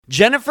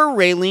Jennifer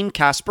Raylene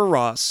Casper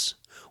Ross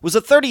was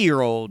a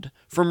 30-year-old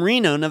from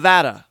Reno,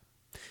 Nevada.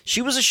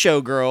 She was a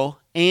showgirl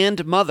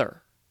and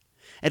mother.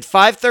 At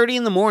 5:30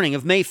 in the morning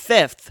of May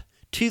 5th,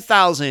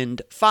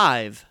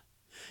 2005,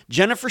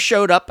 Jennifer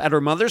showed up at her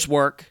mother's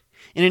work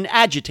in an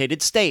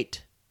agitated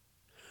state.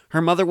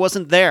 Her mother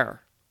wasn't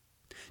there.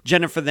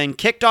 Jennifer then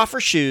kicked off her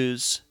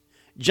shoes,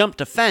 jumped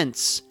a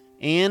fence,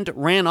 and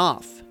ran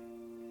off.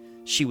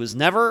 She was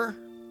never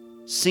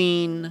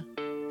seen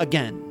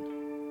again.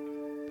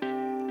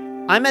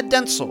 I'm Ed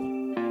Dentzel,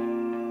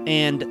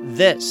 and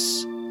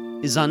this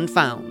is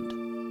Unfound.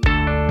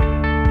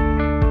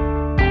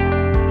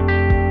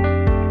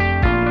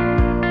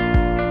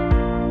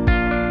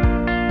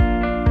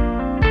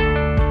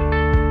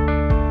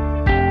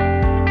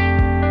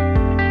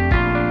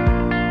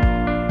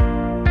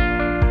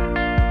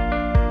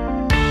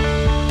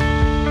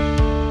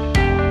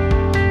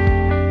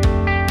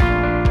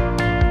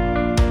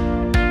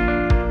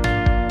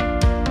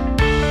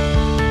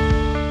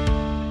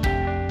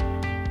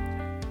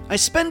 I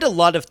spend a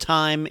lot of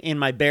time in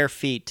my bare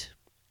feet.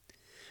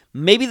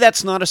 Maybe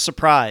that's not a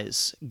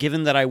surprise,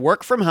 given that I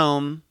work from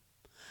home,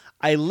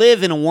 I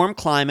live in a warm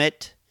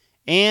climate,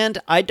 and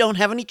I don't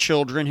have any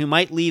children who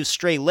might leave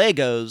stray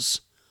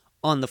Legos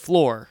on the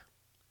floor.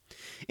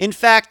 In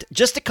fact,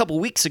 just a couple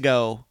weeks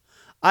ago,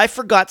 I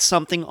forgot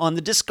something on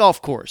the disc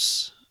golf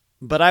course,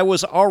 but I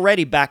was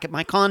already back at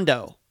my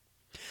condo.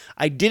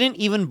 I didn't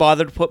even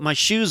bother to put my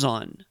shoes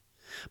on,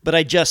 but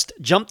I just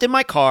jumped in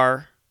my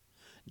car,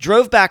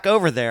 drove back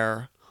over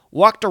there,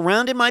 walked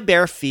around in my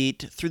bare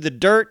feet through the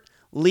dirt,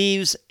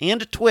 leaves,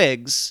 and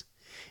twigs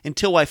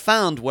until I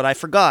found what I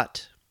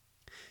forgot.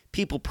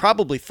 People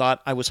probably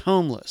thought I was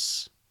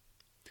homeless.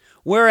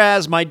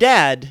 Whereas my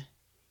dad,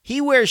 he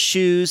wears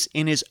shoes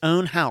in his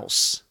own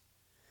house.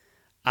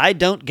 I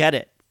don't get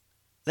it.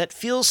 That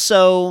feels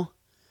so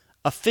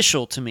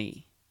official to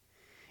me.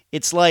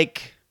 It's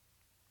like,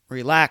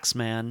 relax,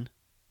 man.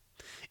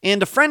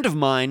 And a friend of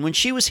mine, when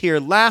she was here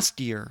last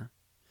year,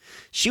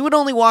 she would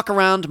only walk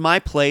around my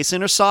place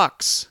in her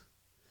socks.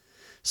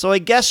 So I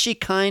guess she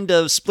kind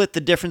of split the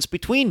difference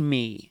between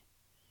me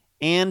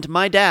and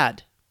my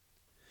dad.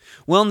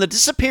 Well, in the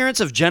disappearance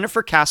of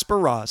Jennifer Casper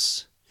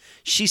Ross,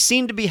 she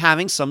seemed to be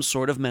having some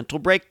sort of mental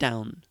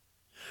breakdown.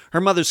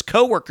 Her mother's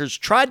coworkers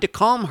tried to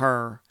calm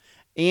her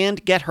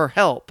and get her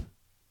help.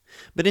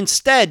 But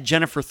instead,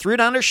 Jennifer threw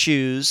down her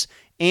shoes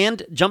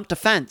and jumped a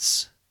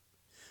fence.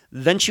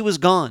 Then she was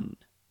gone.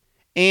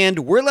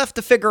 And we're left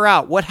to figure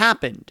out what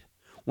happened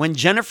when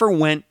Jennifer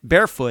went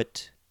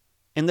barefoot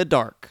in the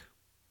dark.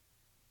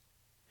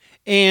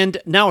 And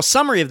now a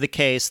summary of the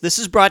case. This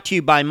is brought to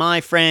you by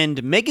my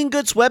friend Megan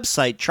Good's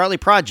website,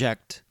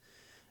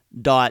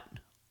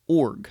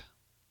 charlieproject.org.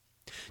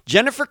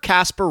 Jennifer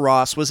Casper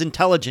Ross was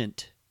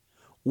intelligent,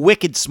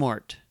 wicked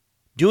smart,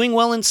 doing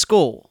well in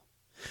school,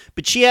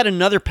 but she had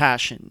another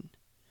passion,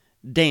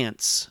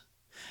 dance.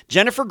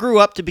 Jennifer grew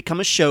up to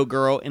become a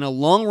showgirl in a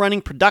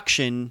long-running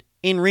production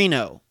in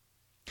Reno.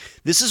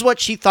 This is what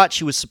she thought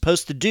she was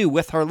supposed to do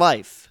with her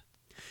life.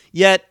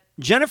 Yet,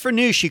 Jennifer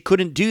knew she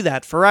couldn't do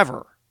that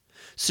forever,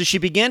 so she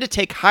began to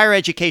take higher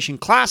education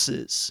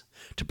classes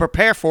to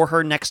prepare for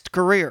her next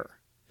career.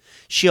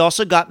 She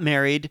also got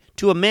married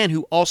to a man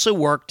who also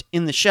worked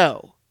in the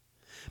show.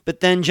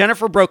 But then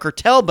Jennifer broke her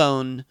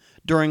tailbone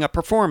during a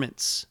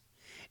performance.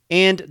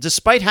 And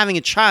despite having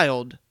a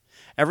child,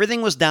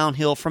 everything was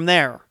downhill from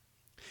there.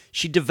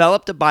 She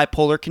developed a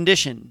bipolar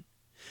condition.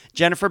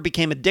 Jennifer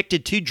became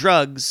addicted to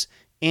drugs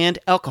and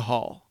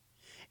alcohol,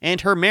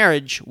 and her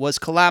marriage was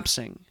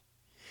collapsing.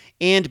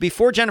 And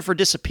before Jennifer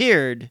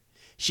disappeared,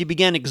 she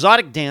began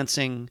exotic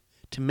dancing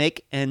to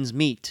make ends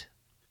meet.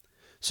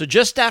 So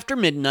just after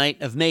midnight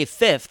of May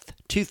 5th,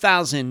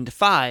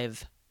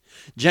 2005,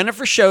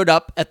 Jennifer showed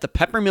up at the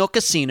Peppermill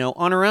Casino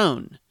on her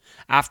own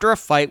after a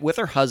fight with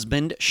her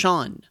husband,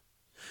 Sean.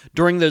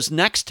 During those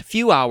next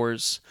few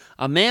hours,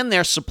 a man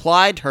there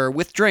supplied her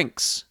with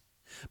drinks,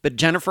 but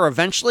Jennifer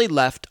eventually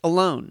left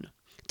alone,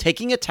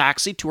 taking a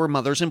taxi to her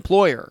mother's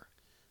employer,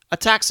 a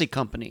taxi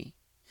company.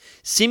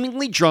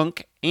 Seemingly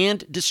drunk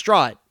and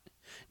distraught,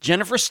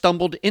 Jennifer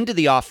stumbled into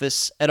the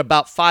office at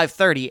about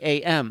 5:30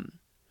 a.m.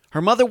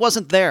 Her mother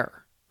wasn't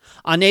there.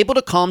 Unable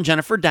to calm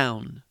Jennifer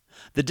down,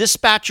 the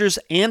dispatchers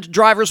and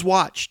drivers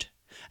watched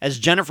as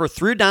Jennifer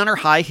threw down her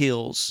high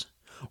heels,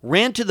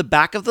 ran to the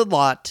back of the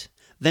lot,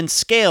 then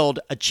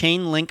scaled a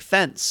chain-link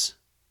fence.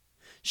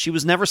 She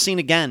was never seen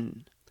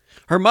again.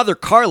 Her mother,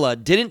 Carla,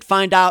 didn't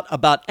find out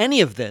about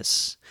any of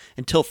this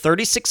until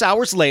 36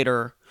 hours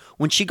later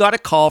when she got a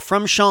call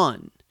from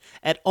Sean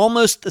at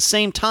almost the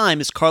same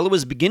time as Carla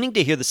was beginning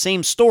to hear the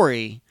same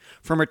story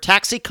from her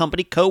taxi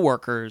company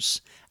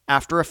co-workers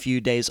after a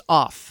few days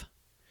off.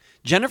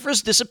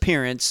 Jennifer's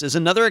disappearance is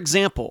another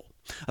example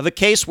of a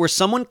case where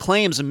someone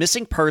claims a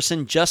missing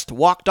person just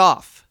walked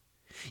off,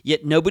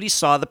 yet nobody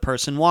saw the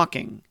person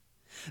walking.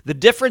 The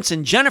difference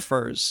in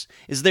Jennifer's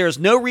is there is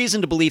no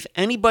reason to believe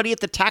anybody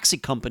at the taxi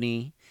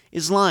company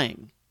is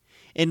lying.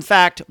 In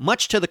fact,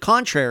 much to the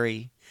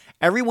contrary,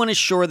 everyone is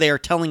sure they are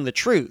telling the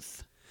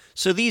truth.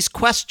 So these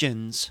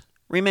questions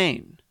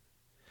remain.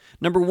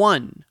 Number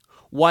 1,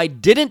 why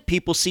didn't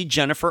people see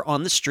Jennifer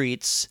on the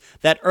streets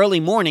that early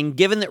morning,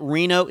 given that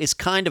Reno is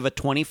kind of a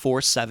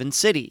 24/7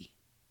 city?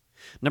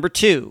 Number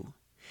 2,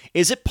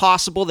 is it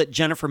possible that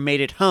Jennifer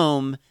made it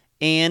home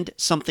and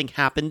something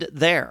happened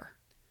there?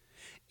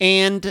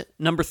 And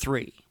number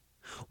 3,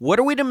 what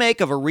are we to make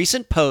of a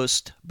recent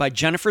post by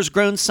Jennifer's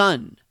grown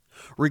son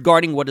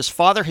regarding what his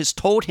father has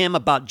told him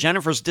about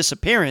Jennifer's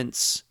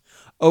disappearance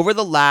over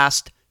the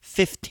last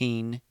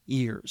 15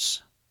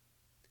 years?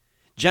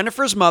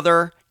 Jennifer's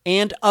mother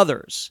and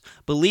others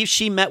believe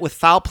she met with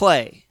foul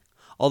play,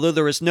 although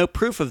there is no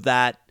proof of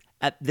that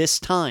at this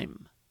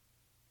time.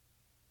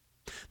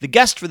 The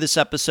guest for this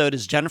episode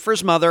is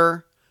Jennifer's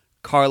mother,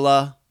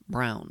 Carla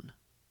Brown.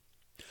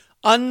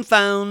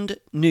 Unfound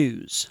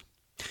News.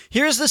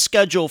 Here's the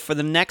schedule for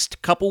the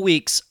next couple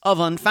weeks of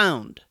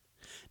Unfound.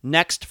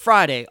 Next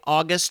Friday,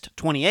 August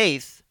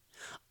 28th,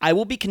 I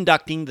will be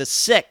conducting the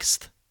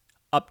 6th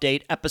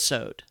update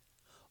episode.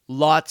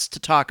 Lots to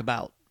talk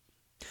about.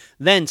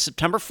 Then,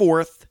 September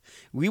 4th,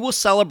 we will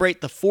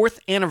celebrate the 4th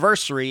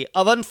anniversary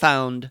of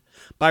Unfound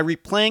by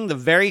replaying the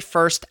very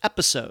first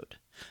episode,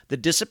 The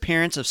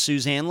Disappearance of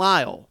Suzanne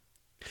Lyle.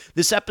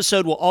 This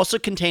episode will also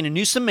contain a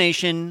new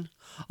summation,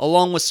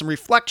 along with some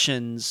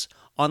reflections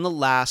on the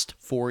last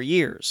 4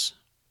 years.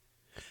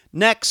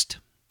 Next,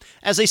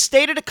 as I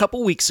stated a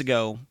couple weeks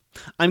ago,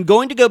 I'm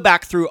going to go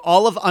back through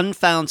all of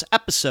Unfound's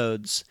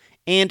episodes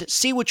and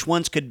see which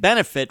ones could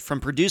benefit from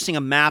producing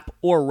a map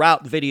or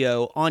route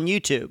video on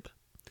YouTube.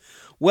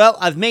 Well,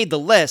 I've made the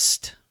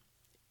list.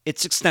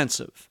 It's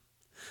extensive,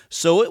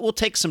 so it will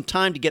take some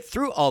time to get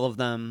through all of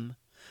them,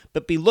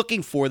 but be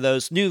looking for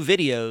those new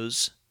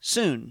videos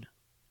soon.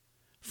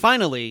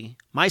 Finally,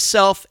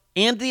 myself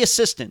and the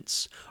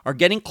assistants are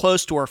getting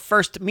close to our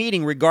first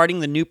meeting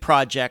regarding the new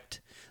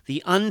project,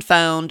 the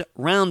Unfound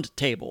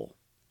Roundtable.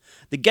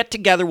 The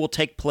get-together will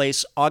take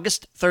place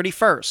August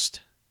 31st.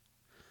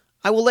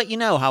 I will let you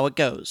know how it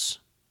goes.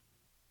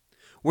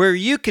 Where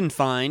you can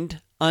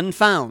find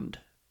Unfound.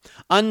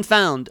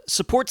 Unfound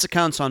supports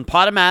accounts on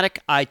Podomatic,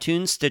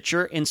 iTunes,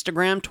 Stitcher,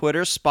 Instagram,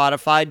 Twitter,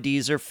 Spotify,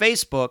 Deezer,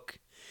 Facebook,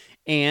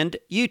 and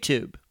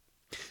YouTube.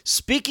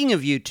 Speaking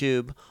of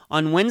YouTube,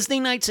 on Wednesday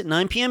nights at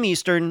 9 p.m.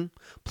 Eastern,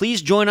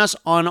 please join us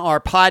on our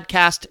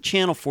podcast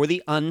channel for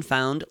the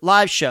Unfound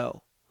live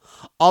show.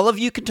 All of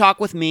you can talk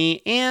with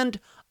me, and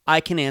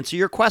I can answer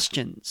your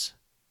questions.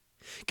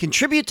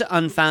 Contribute to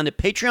Unfound at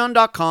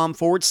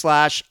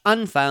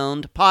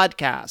patreon.com/Unfound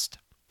podcast.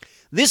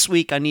 This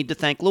week, I need to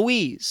thank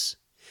Louise.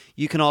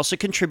 You can also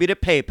contribute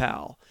at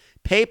PayPal,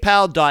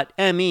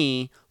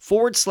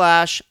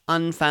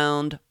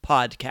 paypal.me/Unfound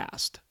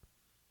podcast.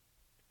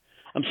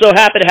 I'm so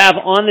happy to have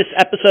on this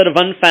episode of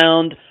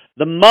Unfound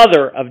the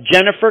mother of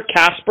Jennifer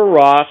Casper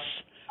Ross,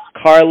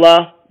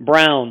 Carla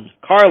Brown.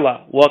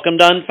 Carla, welcome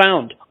to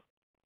Unfound.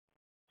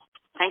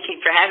 Thank you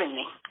for having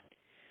me.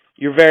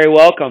 You're very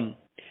welcome.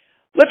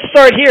 Let's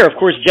start here. Of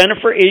course,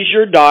 Jennifer is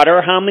your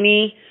daughter. How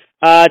many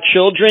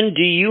children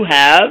do you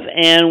have,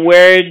 and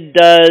where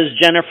does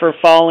Jennifer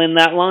fall in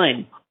that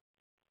line?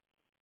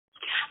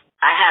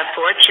 I have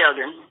 4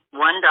 children,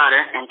 1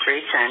 daughter, and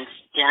 3 sons.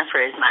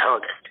 Jennifer is my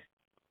oldest.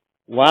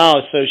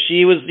 Wow, so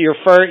she was your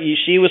first.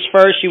 She was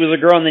first. She was a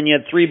girl, and then you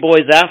had 3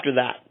 boys after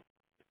that.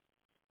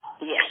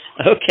 Yes.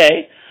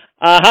 Okay.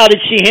 How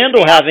did she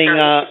handle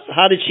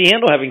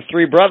having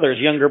 3 brothers,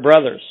 younger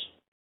brothers?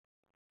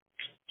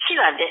 She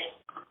loved it.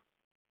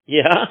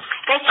 Yeah.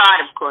 They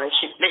fought, of course,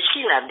 but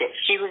she loved it.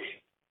 She was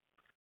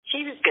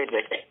good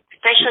with it.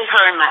 Especially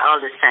her and my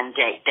oldest son,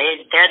 Jake.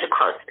 They're the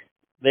closest.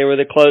 They were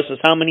the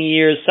closest. How many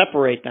years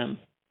separate them?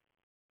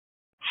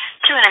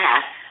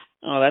 2.5.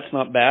 Oh, that's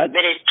not bad.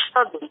 But as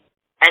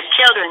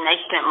children, they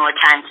spent more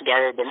time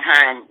together than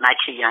her and my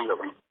 2 younger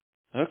ones.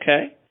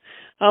 Okay.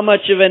 How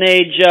much of an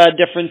age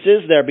difference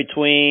is there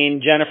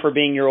between Jennifer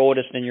being your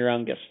oldest and your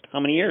youngest?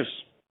 How many years?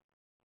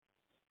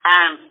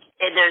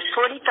 There's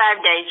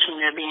 45 days from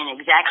there being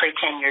exactly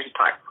 10 years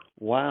apart.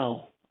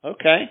 Wow.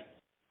 Okay.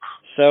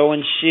 So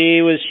when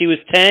she was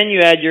 10,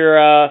 you had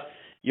your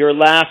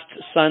last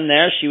son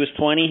there. She was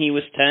 20, he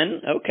was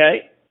 10.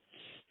 Okay.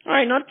 All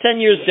right, not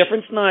 10 years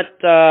difference,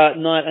 not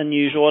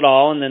unusual at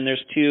all. And then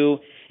there's 2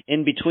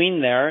 in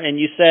between there. And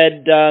you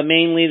said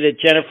mainly that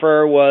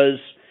Jennifer was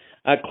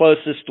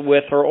closest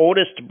with her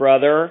oldest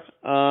brother.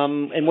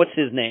 And what's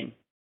his name?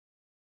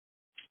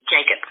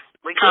 Jacob.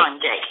 We call him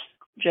Jake.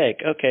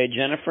 Jake. Okay,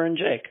 Jennifer and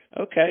Jake.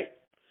 Okay.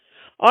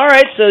 All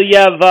right, so you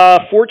have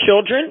 4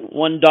 children,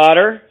 1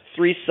 daughter,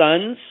 3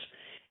 sons.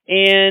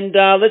 And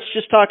let's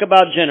just talk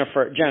about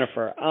Jennifer.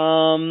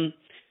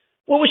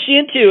 What was she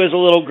into as a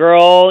little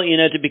girl,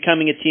 to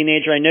becoming a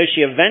teenager? I know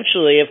she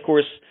eventually, of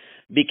course,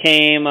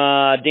 became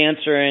a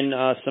dancer in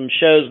some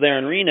shows there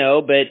in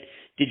Reno, but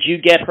did you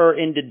get her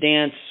into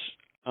dance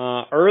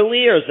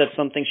early, or is that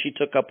something she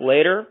took up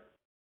later?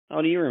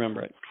 How do you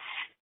remember it?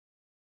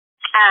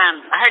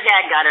 Her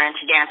dad got her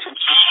into dance when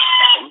she was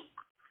 7.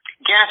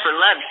 Jennifer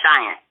loved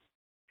science.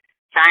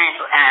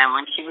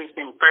 When she was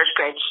in first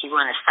grade, she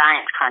won a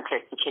science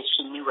contest because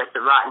she knew what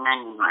the rotten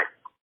onion was.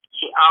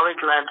 She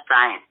always loved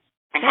science.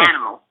 and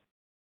animals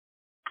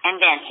and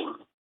dancing.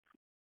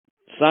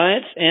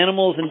 Science,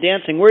 animals, and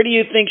dancing. Where do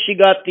you think she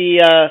got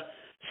the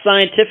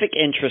scientific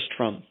interest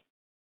from?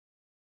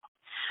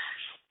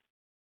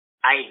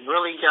 I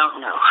really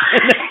don't know.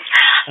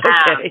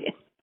 Okay.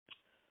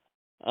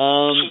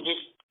 She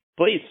just,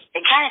 please.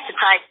 it kind of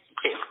surprised me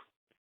too.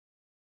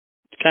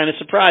 It kind of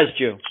surprised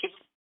you.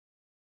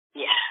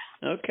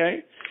 Yeah.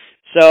 Okay.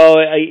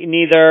 So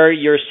neither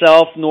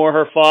yourself nor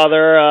her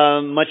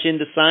father much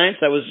into science?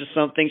 That was just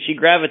something she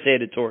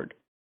gravitated toward?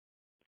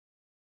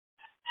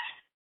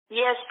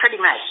 Yes, pretty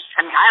much.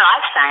 I mean, I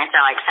like science.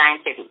 I like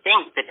scientific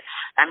things, but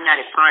I'm not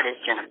as smart as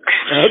Jennifer.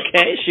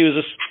 Okay. She was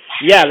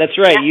yeah, that's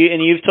right.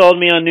 You've told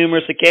me on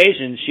numerous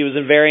occasions she was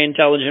a very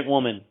intelligent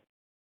woman.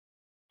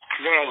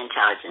 Very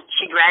intelligent.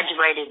 She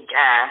graduated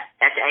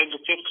at the age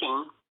of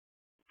 15.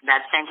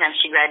 About the same time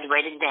she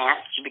graduated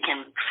dance, she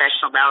became a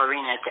professional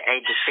ballerina at the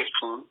age of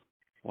 15.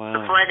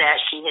 Wow. Before that,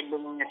 she had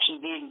been in a few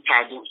beauty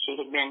pageants. She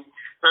had been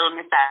Little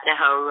Miss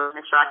Idaho, Little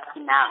Miss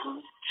Rocky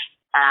Mountain,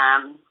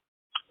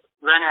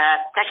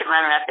 second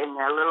runner-up in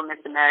the Little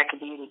Miss America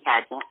beauty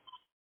pageant.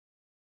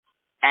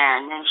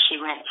 And then she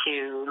went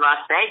to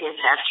Las Vegas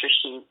after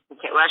she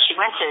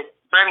went to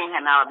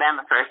Birmingham,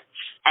 Alabama first,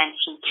 and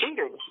she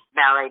tutored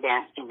ballet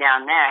dancing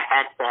down there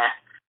at the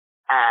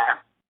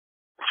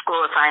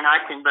School of Fine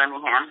Arts in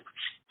Birmingham.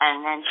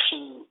 And then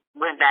she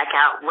went back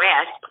out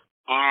west,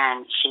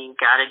 and she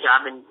got a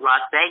job in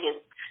Las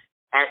Vegas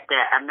at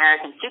the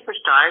American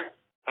Superstars.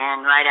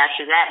 And right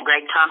after that,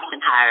 Greg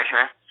Thompson hired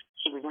her.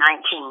 She was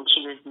 19.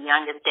 She was the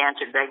youngest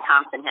dancer Greg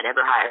Thompson had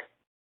ever hired.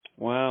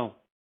 Wow.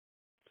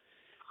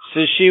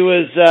 So she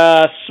was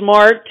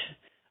smart,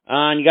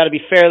 and you got to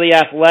be fairly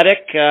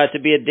athletic to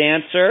be a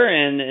dancer,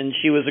 and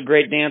she was a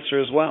great dancer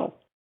as well.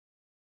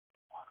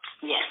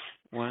 Yes.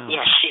 Wow.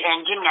 Yes,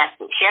 and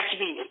gymnastics. She has to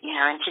be,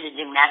 into the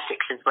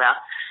gymnastics as well.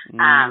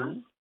 Mm-hmm.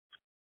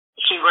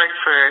 She worked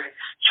for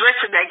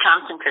Greg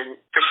Thompson for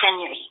 10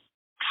 years.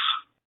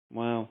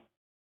 Wow.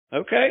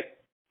 Okay.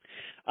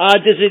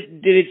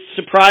 Did it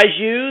surprise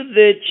you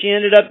that she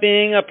ended up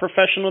being a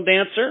professional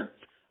dancer?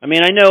 I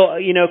mean, I know,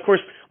 of course,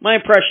 my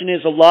impression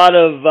is a lot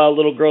of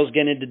little girls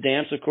get into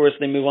dance. Of course,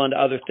 they move on to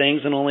other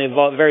things, and only a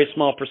very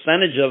small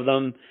percentage of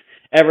them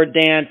ever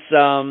dance,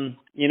 in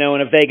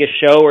a Vegas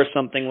show or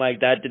something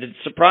like that. Did it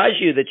surprise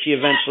you that she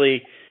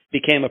eventually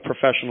became a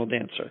professional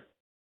dancer?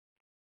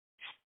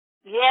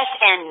 Yes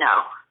and no.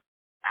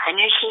 I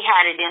knew she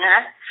had it in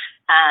her,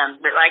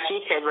 but like you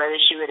said, whether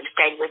she would have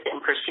stayed with it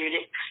and pursued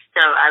it.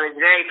 So I was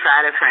very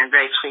proud of her and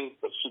very pleased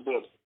that she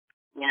did,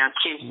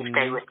 choose to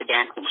stay with the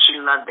dancing.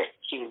 She loved it.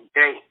 She was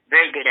very,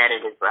 very good at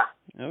it as well.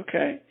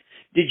 Okay.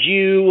 Did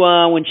you,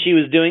 when she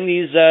was doing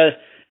these,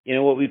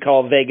 what we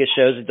call Vegas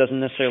shows, it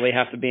doesn't necessarily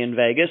have to be in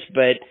Vegas,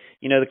 but,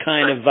 the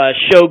kind of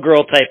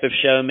showgirl type of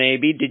show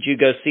maybe, did you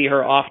go see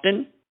her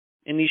often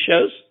in these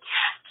shows?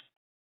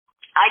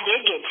 I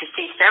did get to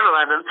see several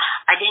of them.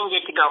 I didn't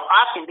get to go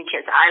often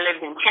because I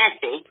lived in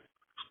Tennessee,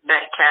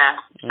 but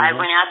I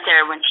went out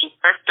there when she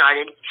first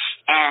started,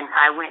 and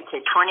I went to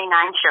 29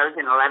 shows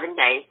in 11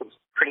 days. It was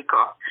pretty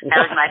cool.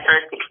 That was my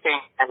first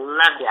experience. I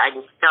loved it. I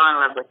just fell in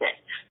love with it.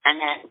 And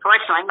then,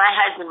 fortunately, my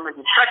husband was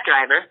a truck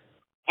driver,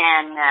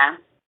 and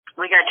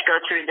we got to go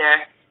through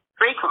there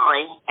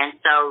frequently, and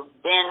so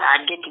then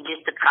I'd get to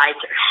just surprise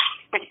her.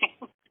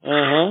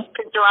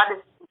 Because a lot of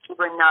people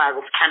wouldn't know I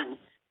was coming.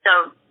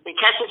 So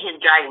because of his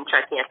driving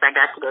truck, yes, I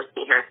got to go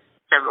see her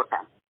several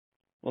times.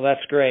 Well,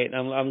 that's great.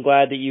 I'm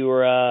glad that you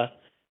were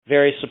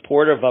very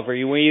supportive of her.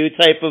 Were you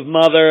the type of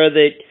mother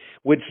that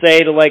would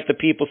say to, the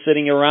people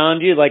sitting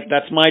around you,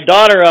 that's my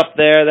daughter up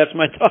there, that's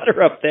my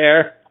daughter up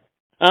there?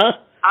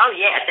 Huh? Oh,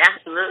 yes,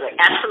 absolutely.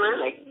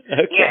 Absolutely.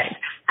 Okay. Yes.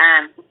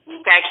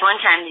 In fact, one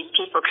time these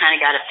people kind of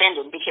got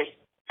offended because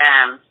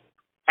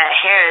at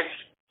Harris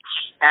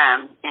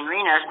in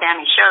Reno,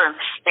 Sammy Showroom,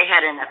 they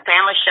had a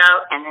family show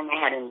and then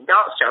they had an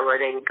adult show where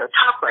they would go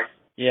topless.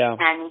 Yeah.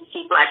 And these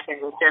people I said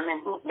with them,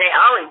 and they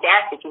always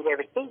asked if you'd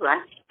ever see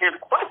one. And of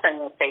course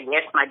I'm going to say,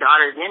 yes, my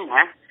daughter's in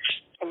there.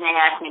 And they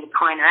asked me to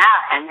point her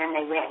out, and then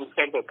they went and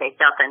said that they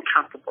felt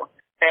uncomfortable.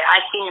 But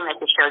I seen them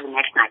at the show the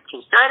next night,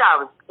 too. So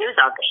it was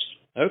all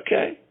good.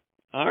 Okay.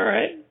 All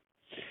right.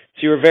 So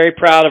you were very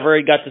proud of her.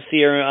 You got to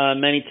see her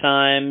many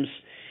times.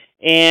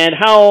 And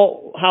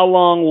how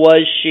long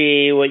was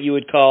she what you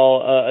would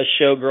call a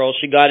showgirl?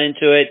 She got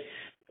into it,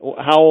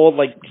 how old,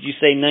 did you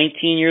say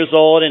 19 years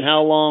old? And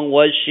how long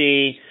was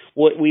she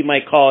what we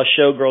might call a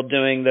showgirl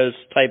doing those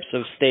types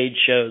of stage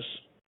shows?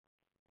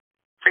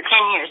 For 10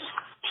 years.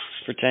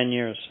 For 10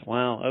 years.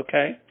 Wow,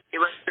 okay.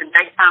 It was for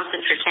Greg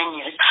Thompson for 10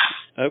 years.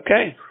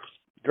 Okay,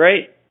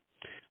 great.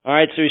 All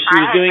right, so she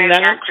was doing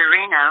that? I had moved out to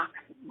Reno.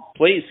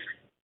 Please.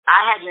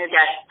 I had moved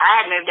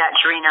out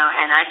to Reno,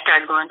 and I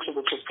started going to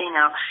the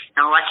casino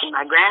and watching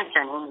my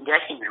grandson in the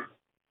dressing room.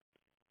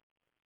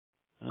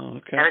 Oh,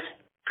 okay. That was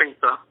pretty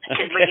cool.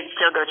 Because we could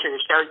still go to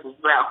the shows as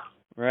well.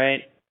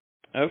 Right.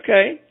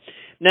 Okay.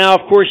 Now,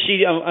 of course,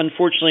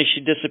 unfortunately,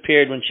 she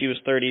disappeared when she was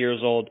 30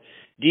 years old.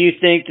 Do you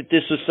think that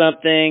this was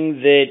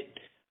something that,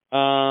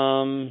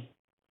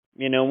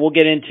 we'll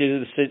get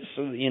into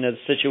the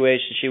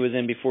situation she was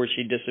in before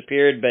she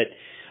disappeared, but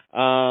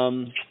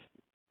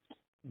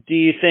do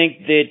you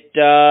think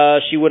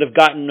that she would have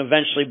gotten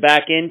eventually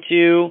back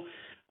into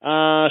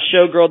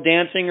showgirl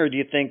dancing, or do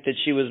you think that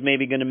she was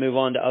maybe going to move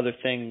on to other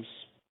things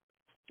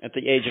at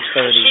the age of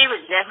 30? She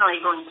was definitely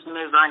going to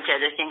move on to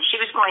other things. She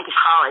was going to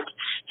college.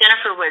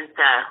 Jennifer was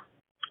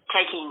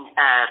taking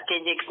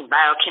physics and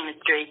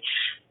biochemistry.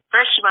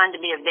 First, she wanted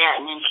to be a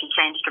vet, and then she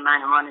changed her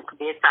mind and wanted to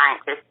be a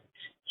scientist.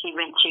 She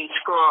went to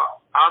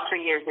school all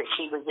 3 years that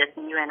she was at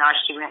the UNR.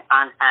 She went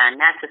on a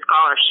NASA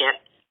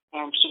scholarship,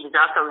 and she was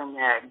also in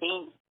the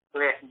Dean's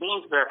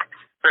book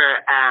for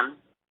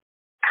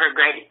her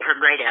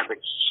grade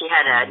average. She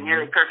had a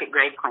nearly perfect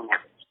grade point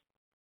average.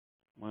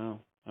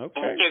 Wow. In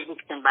Okay.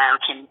 physics and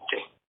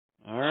biochemistry.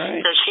 All right.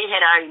 So she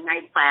had already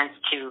made plans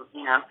to,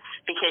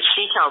 because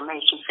she told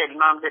me, she said,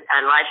 Mom, that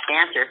our life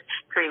dancer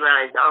pretty well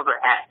is over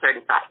at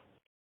 35.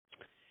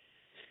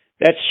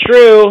 That's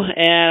true,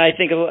 and I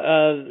think,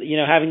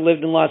 having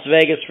lived in Las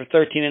Vegas for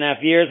 13 and a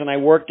half years, and I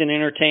worked in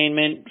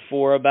entertainment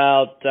for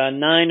about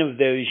 9 of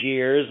those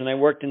years, and I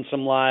worked in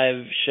some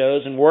live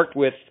shows and worked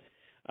with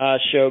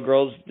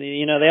showgirls,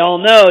 they all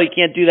know you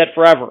can't do that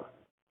forever.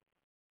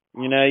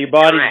 Your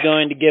body's Correct.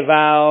 going to give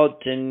out,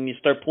 and you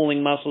start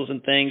pulling muscles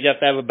and things. You have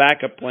to have a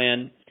backup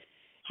plan,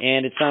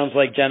 and it sounds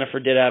like Jennifer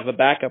did have a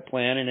backup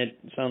plan, and it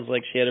sounds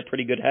like she had a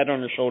pretty good head on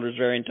her shoulders,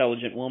 very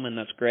intelligent woman.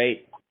 That's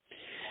great.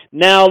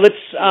 Now, let's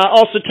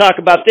also talk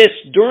about this.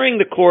 During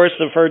the course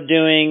of her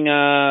doing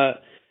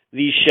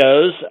these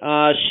shows,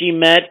 she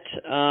met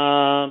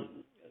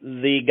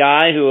the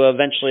guy who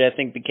eventually, I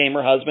think, became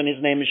her husband.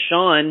 His name is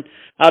Sean.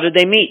 How did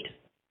they meet?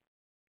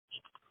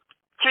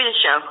 Through the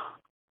show.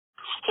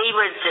 He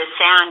was the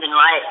sound and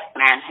light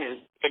man who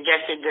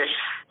adjusted the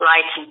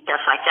lights and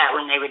stuff like that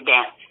when they would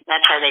dance.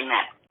 That's how they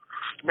met.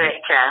 But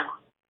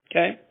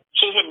Okay.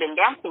 she had been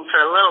dancing for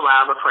a little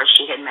while before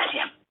she had met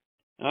him.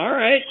 All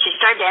right. She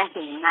started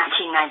dancing in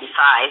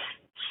 1995,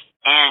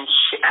 and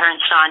her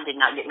and Sean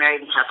did not get married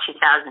until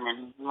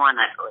 2001,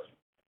 I believe.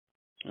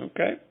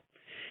 Okay.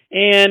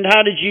 And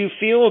how did you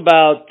feel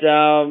about,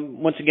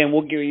 once again,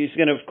 he's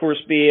going to, of course,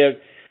 be a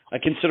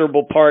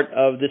considerable part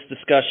of this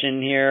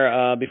discussion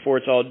here before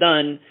it's all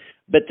done.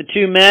 But the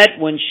two met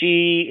when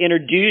she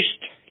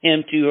introduced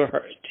him to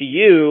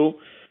you.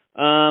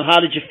 How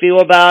did you feel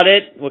about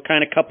it? What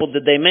kind of couple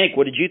did they make?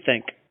 What did you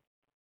think?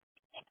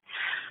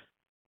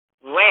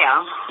 Well,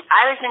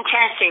 I was in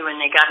Tennessee when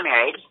they got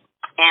married,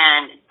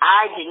 and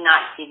I did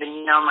not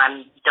even know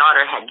my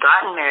daughter had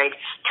gotten married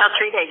till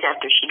 3 days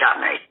after she got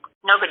married.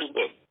 Nobody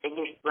did. They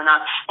just went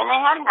on. And they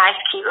had a nice,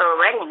 cute little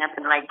wedding up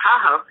in Lake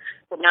Tahoe,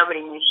 but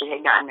nobody knew she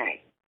had gotten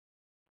married.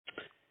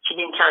 She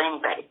didn't tell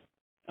anybody.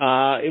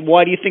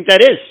 Why do you think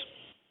that is?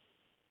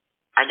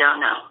 I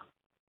don't know.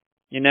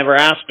 You never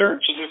asked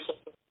her? She just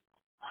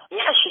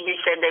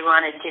said they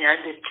wanted,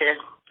 just to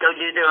go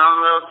do their own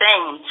little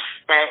thing. And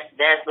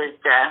that was,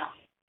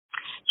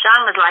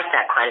 Sean was like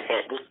that quite a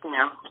bit. Just,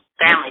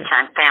 family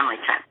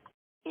time.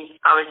 He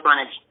always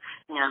wanted,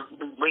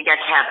 we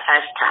got to have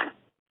us time.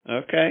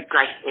 Okay.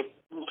 Like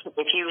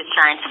if he was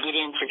trying to get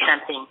into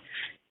something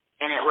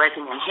and it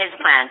wasn't in his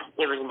plans,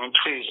 it was an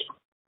intrusion.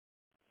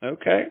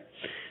 Okay.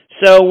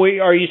 So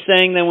are you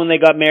saying then when they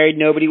got married,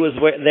 nobody was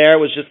there? It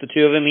was just the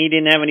two of them? He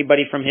didn't have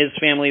anybody from his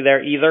family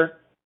there either?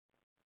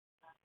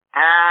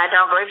 I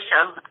don't believe so.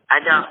 I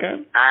don't. Okay.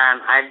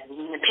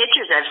 In the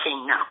pictures I've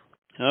seen, no.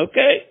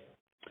 Okay.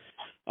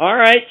 All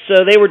right.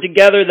 So they were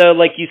together, though,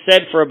 like you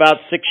said, for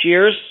about 6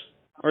 years?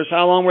 Or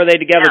how long were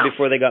they together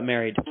before they got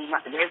married?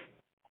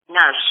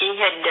 No, she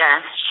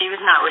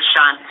was not with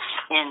Sean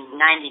in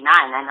 99.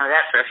 I know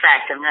that for a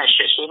fact. I'm not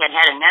sure. She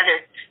had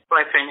another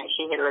boyfriend that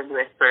she had lived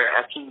with for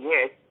a few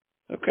years.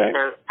 Okay.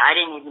 So I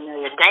didn't even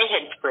know that they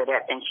had split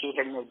up and she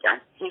had moved on.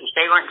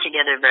 They weren't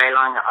together very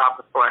long at all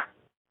before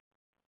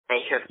they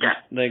hooked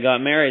up. They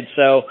got married.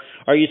 So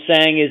are you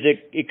saying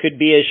it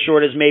could be as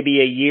short as maybe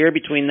a year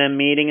between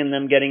them meeting and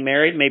them getting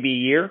married? Maybe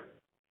a year?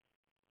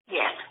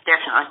 Yes,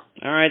 definitely.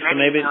 All right, so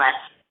maybe maybe less.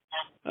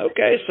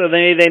 Okay, so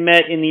they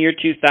met in the year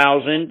 2000.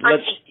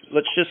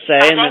 Let's just say.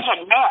 They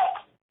had met.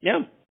 Yeah.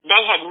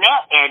 They had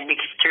met Ed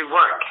through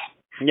work.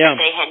 Yeah.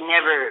 But they had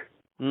never.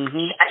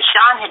 Mm-hmm.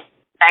 Sean had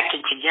acted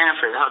to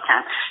Jennifer the whole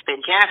time,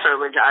 but Jennifer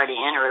was already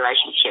in a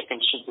relationship,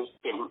 and she just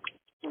didn't.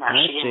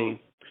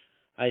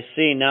 I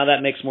see. Now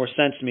that makes more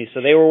sense to me. So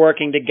they were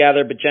working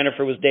together, but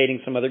Jennifer was dating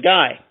some other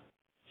guy.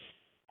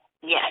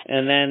 Yes.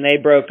 And then they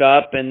broke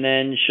up, and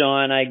then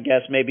Sean, I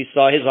guess, maybe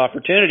saw his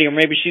opportunity, or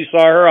maybe she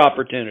saw her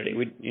opportunity.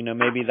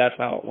 Maybe that's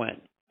how it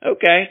went.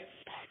 Okay.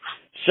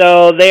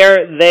 So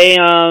they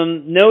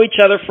know each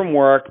other from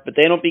work, but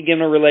they don't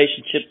begin a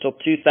relationship till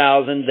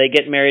 2000. They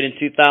get married in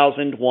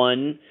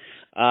 2001.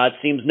 It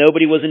seems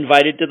nobody was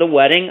invited to the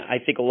wedding. I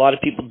think a lot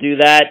of people do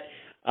that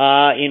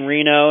in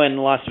Reno and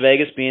Las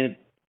Vegas, being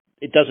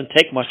it doesn't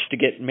take much to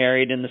get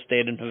married in the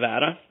state of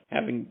Nevada.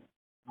 Having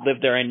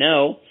lived there, I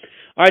know.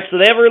 All right, so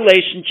they have a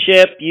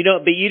relationship.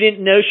 But you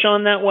didn't know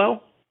Sean that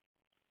well?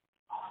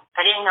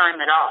 I didn't know him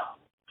at all.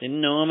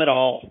 Didn't know him at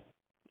all.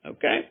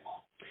 Okay.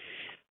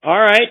 All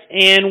right.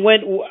 And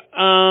what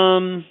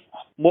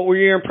were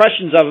your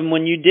impressions of him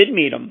when you did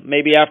meet him?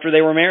 Maybe after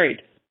they were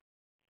married.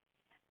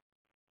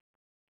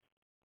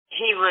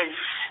 He was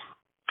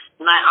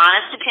my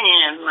honest opinion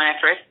of him when I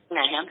first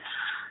met him.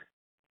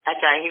 I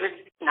thought he was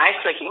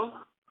nice looking.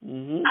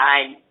 Mm-hmm.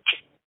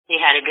 He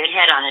had a good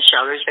head on his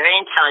shoulders, very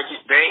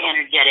intelligent, very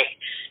energetic,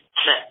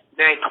 but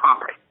very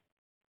pompous.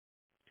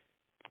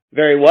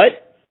 Very what?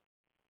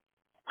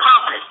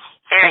 Pompous,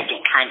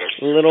 arrogant, kind of.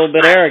 A little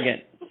bit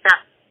arrogant.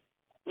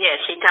 Yes,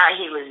 he thought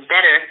he was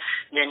better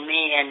than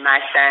me and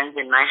my sons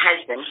and my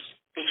husband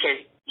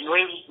because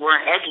we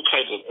weren't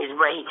educated, is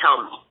what he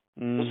told me.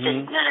 Mm-hmm. He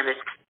said none of us,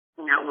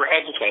 were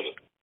educated.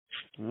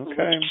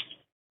 Okay.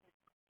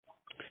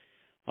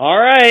 All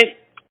right.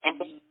 And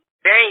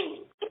very,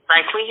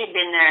 like we had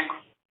been there,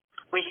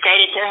 we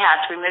stayed at their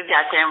house. We moved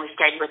out there and we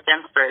stayed with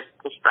them for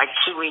just like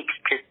 2 weeks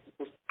because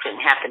this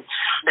couldn't happen.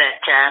 But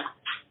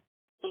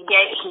he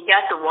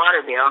got the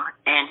water bill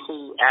and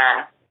he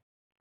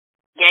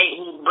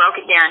broke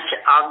it down to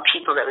all the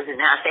people that was in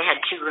the house. They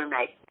had 2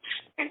 roommates,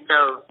 and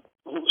so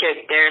he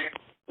took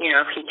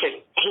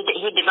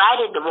he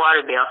divided the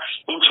water bill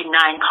into 9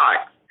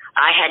 parts.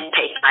 I had to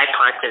pay 5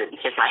 parts of it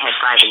because I had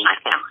 5 in my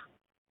family.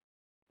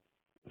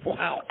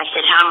 Wow. I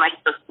said, how am I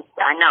supposed to?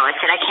 I know. I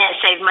said, I can't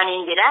save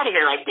money and get out of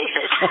here like this.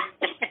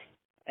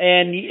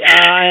 And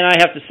I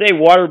have to say,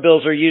 water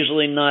bills are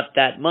usually not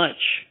that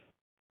much.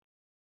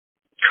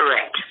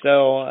 Correct.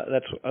 So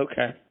that's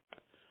okay.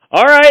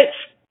 All right.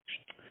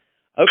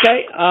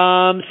 Okay.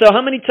 So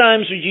how many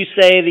times would you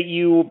say that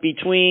you,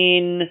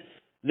 between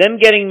them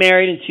getting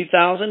married in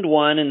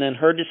 2001 and then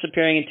her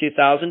disappearing in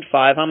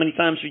 2005, how many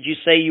times would you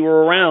say you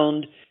were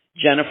around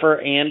Jennifer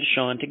and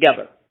Sean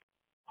together?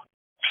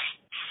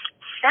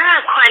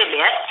 Quite a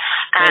bit.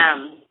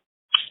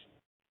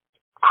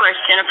 Of course,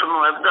 Jennifer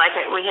more, like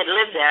we had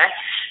lived there,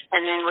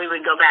 and then we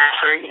would go back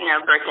for,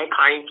 birthday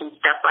parties and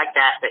stuff like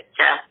that. But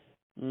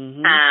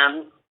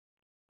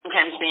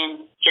sometimes me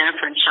and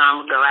Jennifer and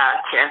Sean would go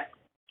out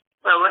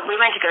we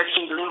went to go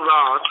see Lou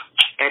Rawls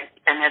at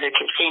another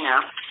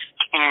casino,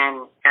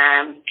 and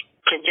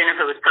because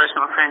Jennifer was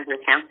personal friends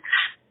with him.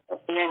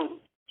 And then,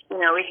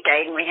 we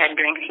stayed and we had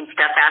drinks and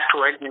stuff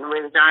afterwards, and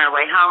we was on our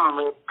way home, and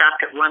we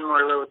stopped at one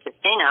more little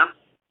casino.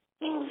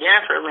 And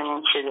Jennifer went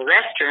into the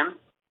restroom,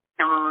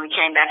 and when we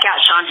came back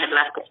out, Sean had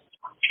left it.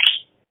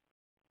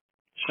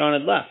 Sean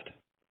had left?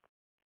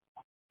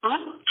 Mm-hmm.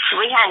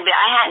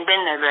 I hadn't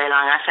been there very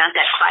long. I found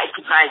that quite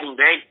surprising,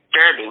 very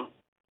disturbing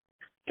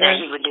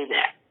that he would do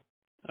that.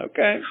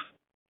 Okay.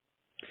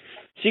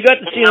 So you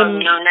got to see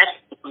him.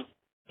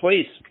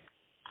 Please.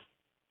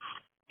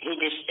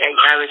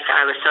 I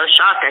was so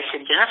shocked. I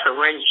said, Jennifer,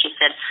 where did she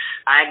said,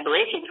 I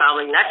believe he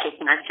probably left it.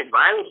 And I said,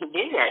 why would he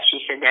do that?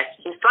 She said, that's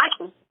just like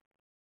him.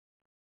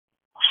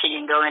 She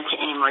didn't go into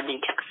any more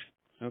details.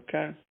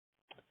 Okay.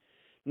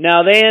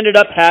 Now, they ended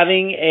up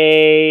having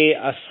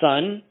a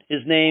son.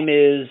 His name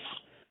is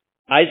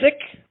Isaac?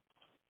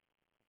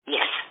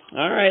 Yes.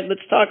 All right,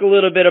 let's talk a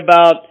little bit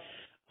about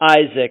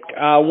Isaac.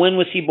 When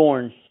was he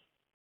born?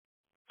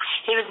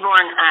 He was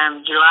born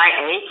July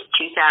 8th,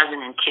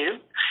 2002.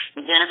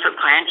 Jennifer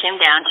planned him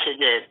down to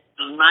the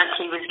month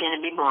he was going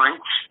to be born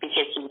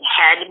because he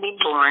had to be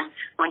born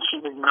when she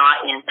was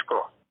not in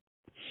school.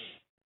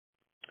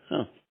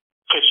 Huh.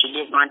 Because she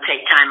didn't want to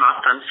take time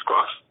off from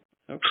school.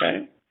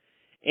 Okay.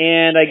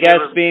 And I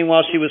guess being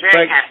while she was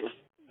pregnant,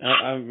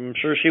 I'm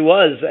sure she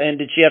was. And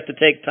did she have to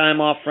take time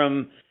off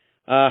from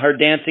her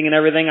dancing and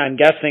everything? I'm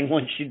guessing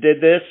when she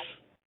did this.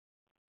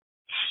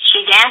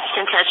 She danced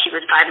until she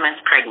was 5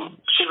 months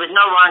pregnant. She was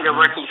no longer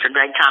working for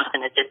Greg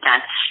Thompson at this time.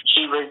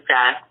 She was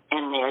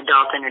in the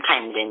adult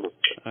entertainment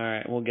industry. All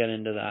right, we'll get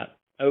into that.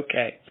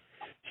 Okay.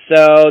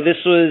 So this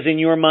was,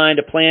 in your mind,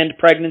 a planned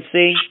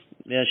pregnancy?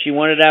 She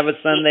wanted to have a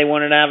son, they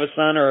wanted to have a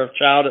son, or a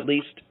child at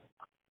least?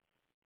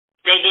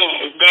 They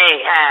didn't.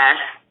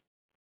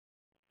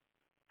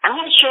 I'm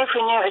not sure if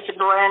we knew it was a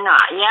boy or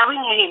not. Yeah, we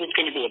knew he was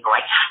going to be a boy.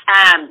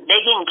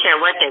 They didn't care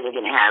what they were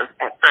going to have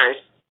at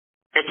first,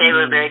 but they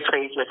were very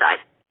pleased with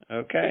us.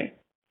 Okay.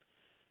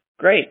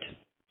 Great.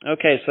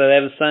 Okay, so they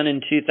have a son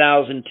in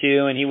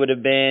 2002, and he would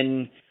have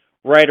been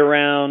right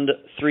around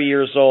 3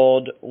 years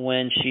old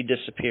when she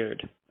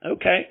disappeared.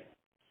 Okay.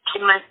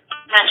 2 months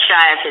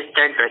shy of his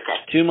 3rd birthday.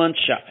 2 months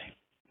shy.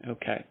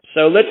 Okay.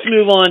 So let's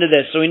move on to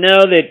this. So we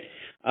know that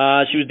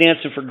she was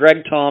dancing for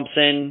Greg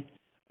Thompson.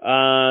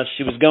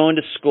 She was going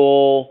to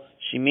school.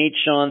 She meets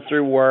Sean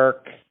through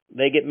work.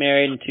 They get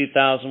married in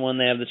 2001.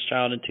 They have this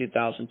child in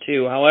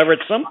 2002. However,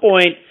 at some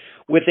point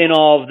within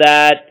all of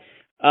that,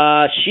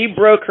 she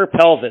broke her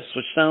pelvis,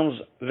 which sounds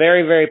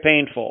very, very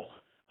painful.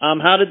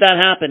 How did that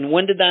happen?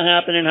 When did that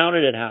happen, and how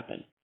did it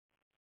happen?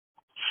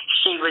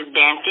 She was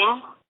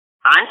dancing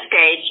on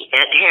stage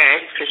at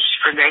Harris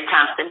for Greg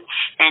Thompson,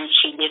 and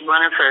she did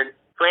one of her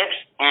flips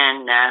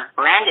and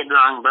landed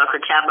wrong, broke her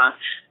tailbone,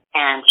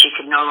 and she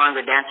could no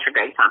longer dance for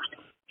Greg Thompson.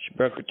 She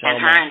broke her tailbone.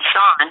 And her and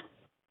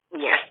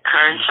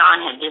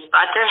Sean had just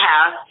bought their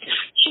house.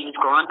 She was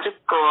going to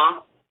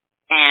school,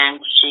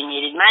 and she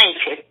needed money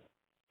to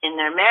in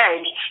their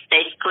marriage,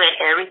 they split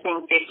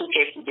everything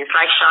 50-50, just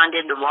like Sean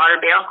did the water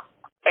bill.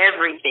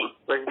 Everything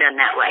was done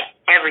that way.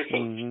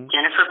 Everything. Mm-hmm.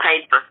 Jennifer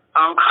paid for her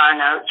own car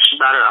notes.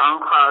 She bought her own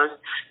clothes,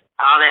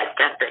 all that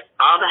stuff. But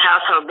all the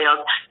household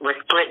bills were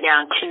split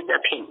down to the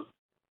penny.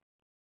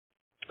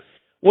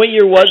 What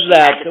year was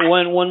that?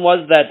 When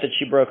was that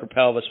she broke her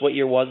pelvis? What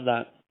year was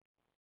that?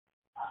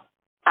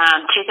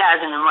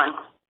 2001.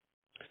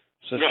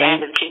 So the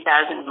end of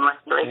 2001, I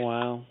believe.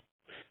 Wow.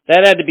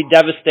 That had to be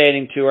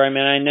devastating to her. I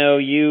mean, I know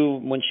you,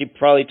 when she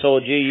probably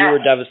told you, you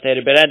were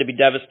devastated, but it had to be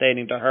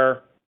devastating to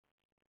her.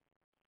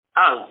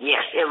 Oh,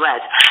 yes, it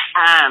was.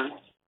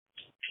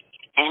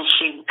 And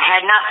she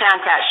had not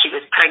found out she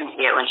was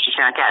pregnant yet when she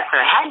found out, so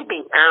it had to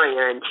be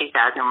earlier in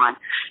 2001,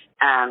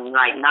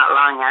 like not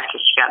long after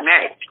she got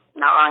married,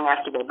 not long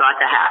after they bought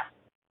the house.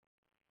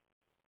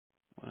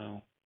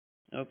 Wow.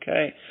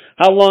 Okay.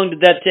 How long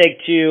did that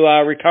take to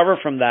recover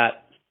from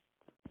that?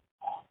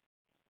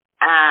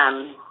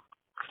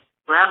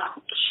 Well,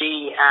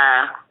 she...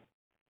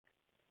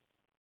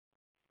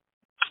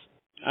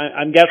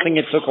 I'm guessing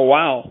it took a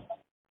while.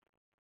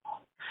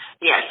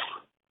 Yes.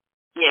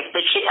 Yes,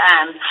 but she,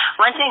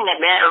 one thing that,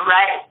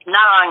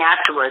 not long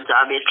afterwards,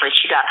 obviously,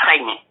 she got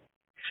pregnant.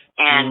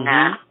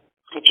 And,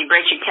 if you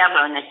break your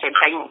tailbone, they say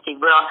pregnancy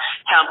will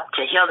help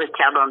to heal the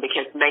tailbone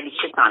because the baby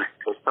sits on it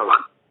for so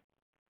long.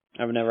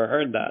 I've never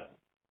heard that.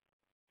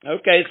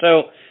 Okay,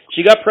 so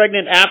she got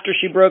pregnant after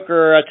she broke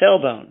her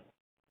tailbone.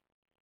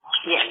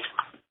 Yes.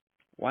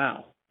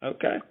 Wow.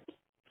 Okay.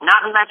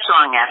 Not much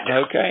long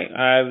after. Okay.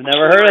 I've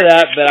never heard of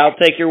that, but I'll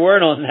take your word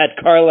on that,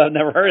 Carla. I've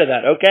never heard of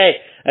that. Okay.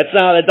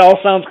 That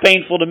all sounds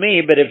painful to me,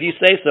 but if you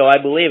say so, I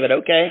believe it.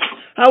 Okay.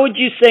 How would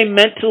you say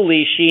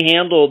mentally she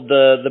handled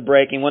the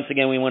breaking? Once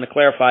again, we want to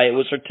clarify. It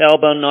was her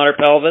tailbone, not her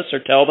pelvis, her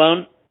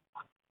tailbone?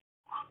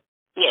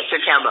 Yes, her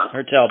tailbone.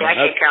 Her tailbone.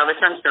 Did I say pelvis?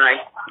 I'm sorry.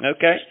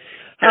 Okay.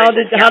 How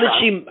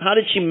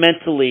did she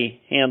mentally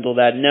handle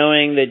that,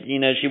 knowing that,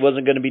 she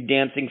wasn't going to be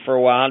dancing for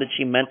a while? How did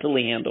she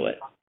mentally handle it?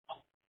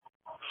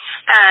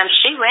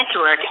 She went to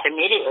work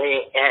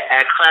immediately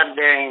at a club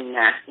there in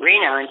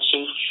Reno, and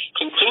she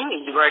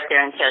continued to work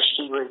there until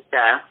she was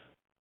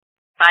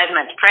 5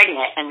 months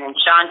pregnant, and then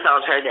Sean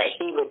told her that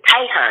he would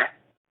pay her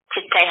to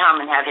stay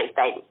home and have his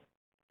baby,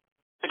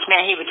 which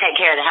meant he would take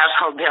care of the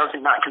household bills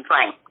and not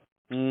complain.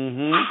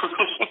 Mm-hmm.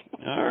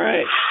 All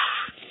right.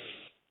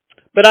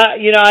 But,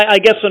 I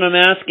guess what I'm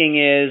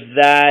asking is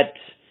that,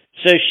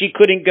 so she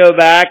couldn't go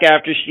back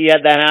after she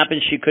had that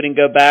happen, she couldn't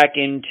go back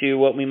into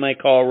what we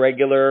might call a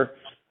regular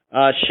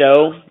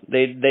show?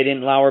 They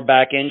didn't allow her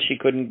back in? She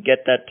couldn't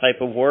get that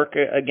type of work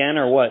again,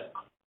 or what?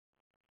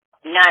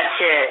 Not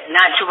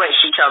to what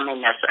she told me,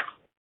 no, sir.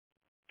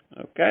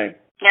 Okay.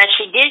 Now,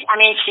 she did,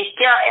 she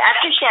still,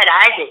 after she had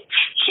Isaac,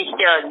 she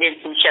still did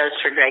some shows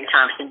for Greg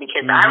Thompson,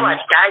 because I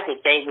watched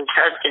Isaac. They was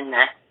hosting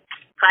the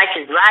Price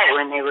is Right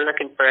when they were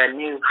looking for a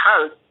new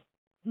host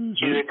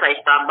to replace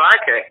Bob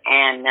Barker,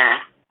 and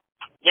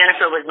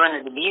Jennifer was one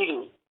of the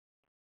beauties.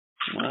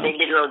 Wow. They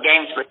did little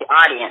games with the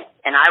audience,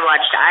 and I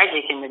watched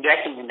Isaac in the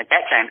dressing room at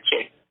that time,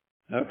 too.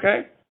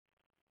 Okay.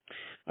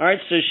 All right,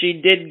 so she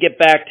did get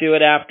back to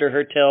it after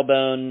her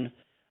tailbone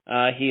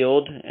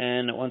healed,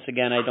 and once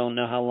again, I don't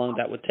know how long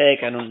that would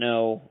take. I don't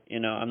know,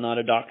 I'm not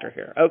a doctor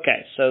here.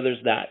 Okay, so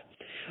there's that.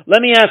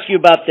 Let me ask you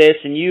about this,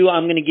 and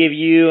I'm going to give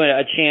you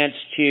a chance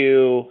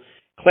to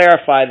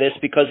clarify this,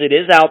 because it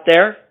is out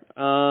there,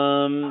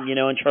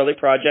 in Charlie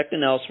Project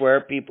and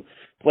elsewhere,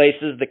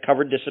 places that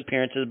cover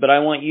disappearances, but I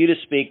want you to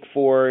speak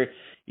for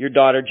your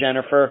daughter,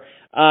 Jennifer.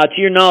 To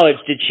your knowledge,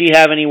 did she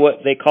have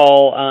what they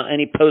call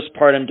any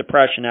postpartum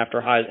depression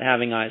after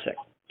having Isaac?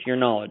 To your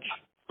knowledge?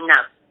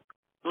 No.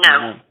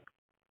 No.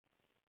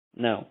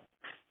 No.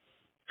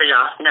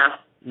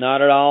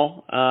 Not at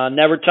all?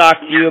 Never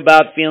talked to you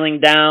about feeling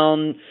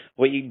down,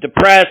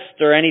 depressed,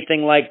 or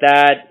anything like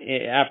that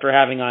after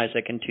having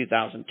Isaac in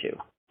 2002?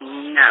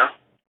 No.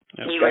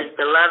 Okay. He was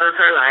the love of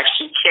her life.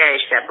 She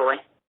cherished that boy.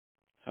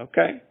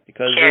 Okay,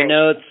 because we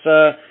know it's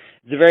a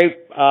very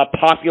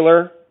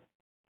popular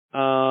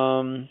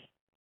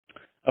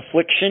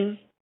affliction,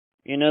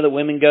 that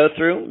women go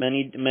through.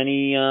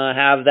 Many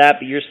have that,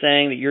 but you're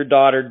saying that your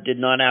daughter did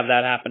not have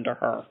that happen to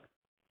her.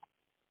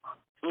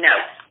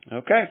 No.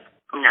 Okay.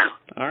 No.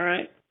 All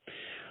right.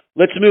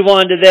 Let's move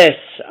on to this.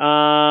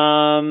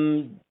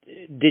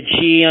 Did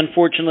she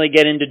unfortunately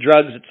get into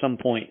drugs at some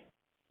point?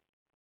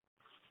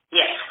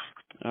 Yes.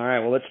 All right.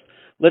 Well,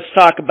 let's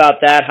talk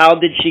about that. How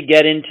did she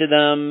get into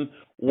them?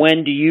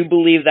 When do you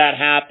believe that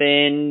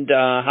happened?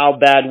 How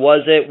bad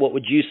was it? What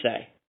would you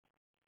say?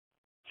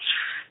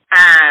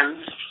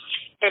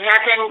 It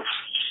happened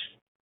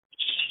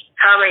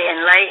probably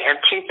in late of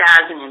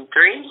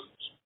 2003.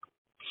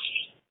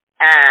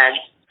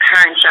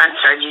 Her and Sean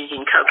started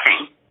using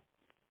cocaine.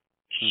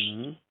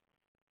 Mm-hmm.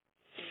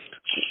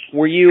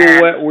 Were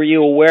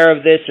you aware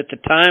of this at the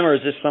time, or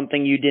is this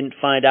something you didn't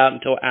find out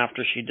until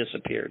after she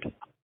disappeared?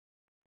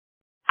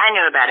 I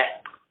knew about it.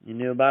 You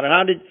knew about it.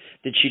 How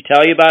did she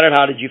tell you about it?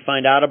 How did you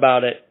find out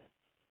about it?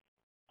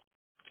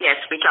 Yes,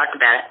 we talked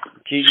about it.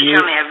 She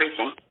told me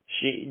everything.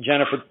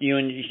 Jennifer, you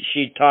and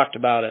she talked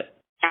about it.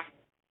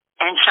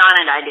 And Sean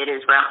and I did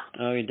as well.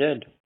 Oh, you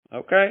did?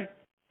 Okay.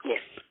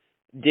 Yes.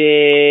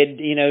 Did,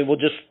 we'll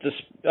just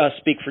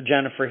speak for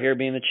Jennifer here,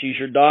 being that she's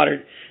your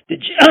daughter.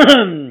 Did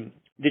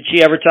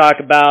she ever talk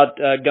about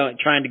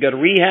trying to go to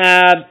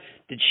rehab?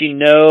 Did she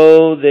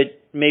know that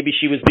maybe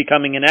she was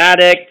becoming an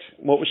addict?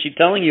 What was she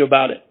telling you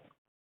about it?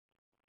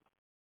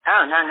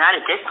 Oh, no, not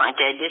at this point.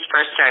 They just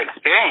first started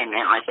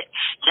experimenting with it.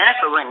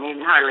 Jennifer wouldn't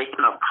even hardly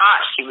smoke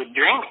pot. She would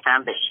drink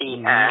some, but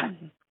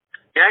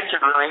drugs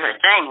weren't really her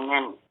thing. And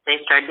then they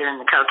started doing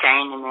the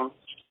cocaine, and then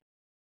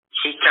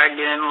she started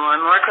doing more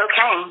and more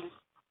cocaine.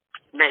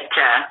 But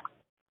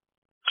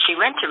she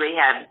went to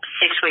rehab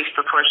 6 weeks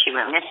before she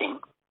went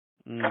missing.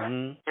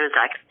 Mm-hmm. It was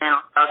like a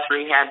mental health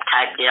rehab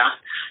type deal.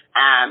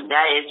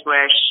 That is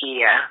where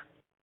she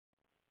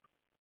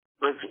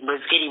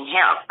was getting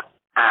help.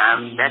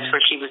 That's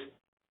where she was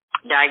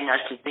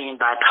diagnosed as being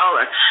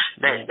bipolar.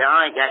 But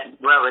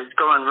what was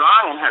going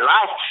wrong in her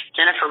life,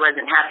 Jennifer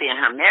wasn't happy in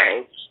her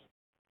marriage.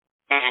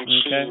 And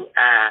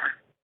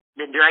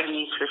the drug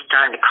use was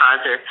starting to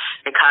cause her,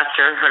 it cost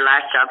her her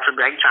last job for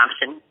Greg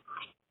Thompson.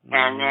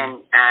 And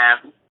then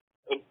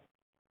it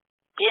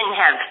didn't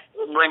have,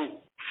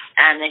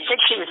 they said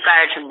she was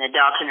fired from the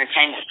Adult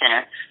Entertainment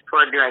Center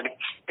for drugs,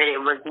 but it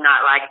was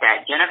not like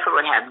that. Jennifer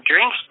would have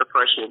drinks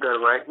before she would go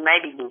to work,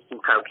 maybe do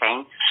some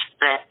cocaine,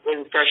 but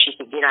it was so she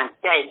could get on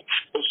stage.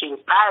 But she was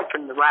fired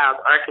from the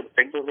Wild Orchid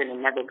for giving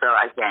another girl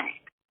a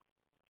Xanax.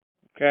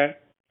 Okay.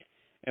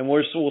 And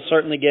we'll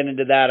certainly get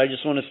into that. I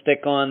just want to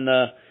stick on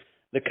the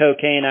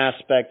cocaine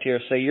aspect here.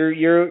 So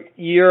your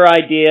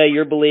idea,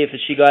 your belief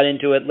is she got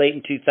into it late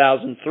in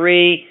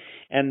 2003,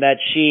 and that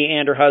she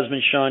and her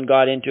husband Sean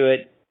got into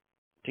it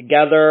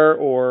together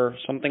or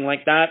something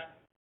like that?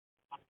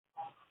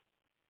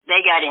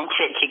 They got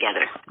into it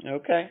together.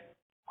 Okay.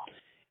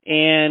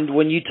 And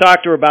when you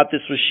talked to her about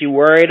this, was she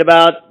worried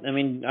about,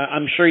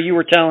 I'm sure you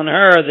were telling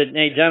her that,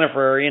 hey,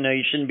 Jennifer,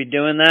 you shouldn't be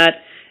doing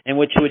that. And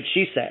what would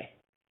she say?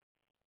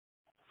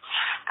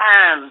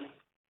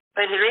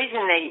 But the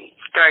reason they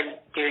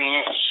started doing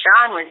it,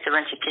 Sean was the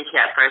one to teach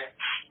that first,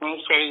 and he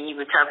said he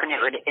was hoping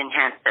it would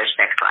enhance their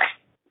sex life.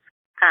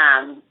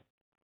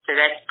 So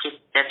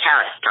that's how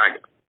it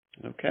started.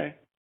 Okay.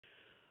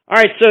 All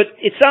right, so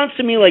it sounds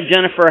to me like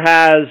Jennifer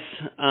has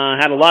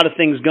had a lot of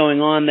things going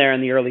on there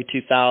in the early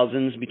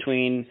 2000s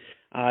between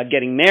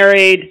getting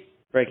married,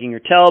 breaking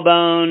her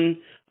tailbone,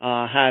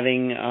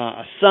 having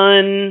a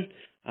son.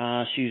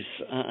 She's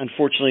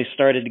unfortunately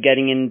started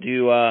getting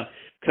into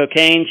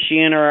cocaine. She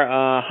and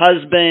her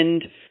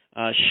husband,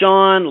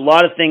 Sean, a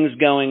lot of things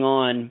going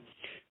on.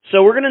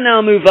 So we're going to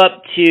now move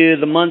up to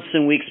the months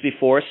and weeks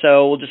before.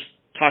 So we'll just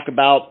talk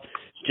about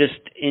just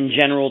in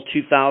general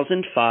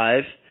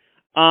 2005.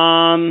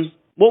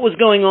 What was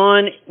going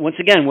on? Once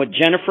again, what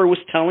Jennifer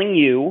was telling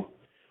you.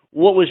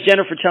 What was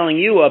Jennifer telling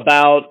you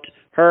about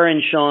her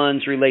and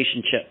Sean's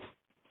relationship?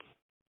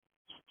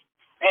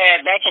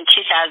 Back in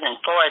 2004,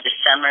 the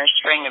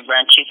spring of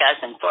around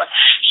 2004,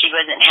 she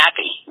wasn't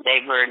happy. They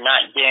were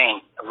not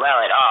doing well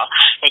at all.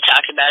 They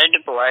talked about a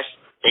divorce.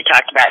 They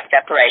talked about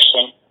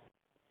separation.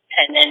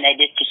 And then they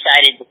just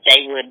decided that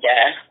they would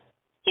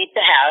keep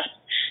the house,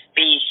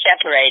 be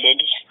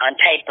separated on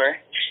paper,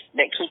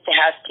 but keep the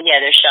house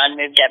together. Sean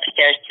moved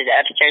upstairs to the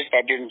upstairs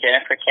bedroom.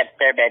 Jennifer kept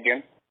their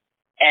bedroom.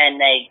 And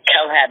they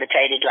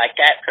cohabitated like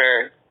that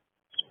for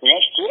the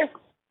next year.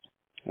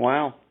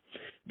 Wow.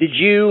 Did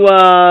you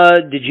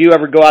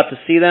ever go out to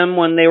see them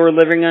when they were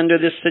living under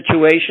this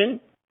situation?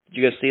 Did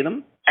you go see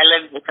them? I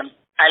lived with them.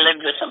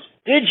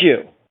 Did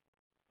you?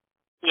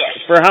 Yes.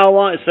 For how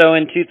long? So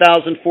in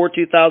 2004,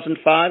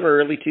 2005, or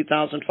early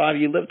 2005,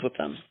 you lived with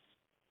them?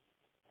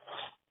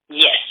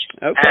 Yes.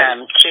 Okay.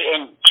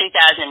 In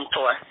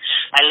 2004,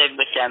 I lived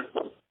with them,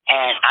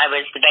 and I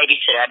was the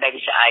babysitter. I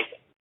babysat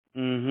Isaac.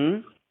 Mm-hmm.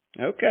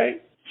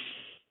 Okay.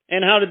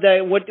 And how did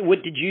they? What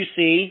did you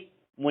see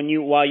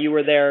while you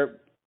were there?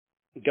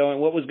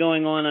 What was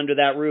going on under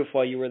that roof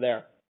while you were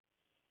there?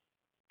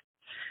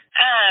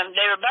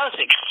 They were both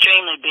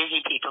extremely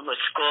busy people with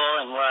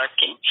school and work,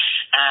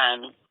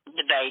 and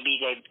the baby.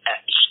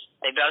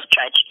 They both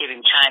tried to give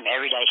him time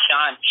every day.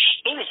 Sean,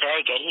 he was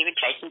very good. He would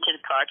take him to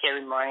the park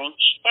every morning.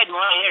 He had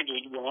more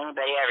energy than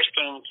anybody ever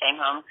seen. He came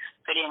home,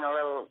 put in a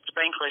little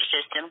sprinkler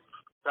system,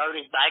 rode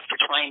his bike for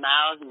 20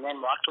 miles, and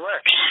then walked to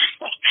work.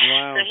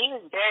 Wow. So he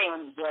was very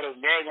energetic,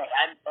 very good.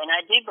 And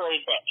I do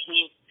believe that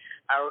he's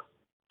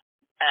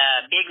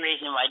a big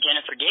reason why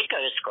Jennifer did go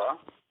to school.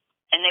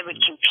 And they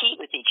would compete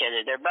with each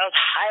other. They're both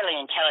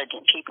highly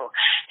intelligent people,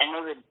 and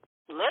they would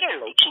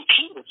literally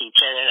compete with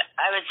each other.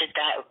 I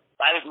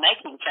was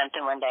making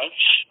something one day,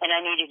 and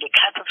I needed a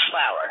cup of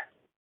flour.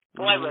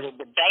 Boy, what a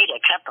debate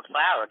a cup of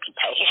flour could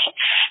take.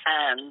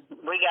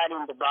 We got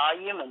into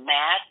volume and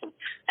math, and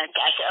I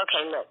said,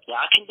 okay, look,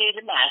 y'all can do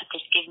the math.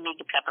 Just give me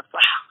the cup of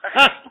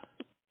flour.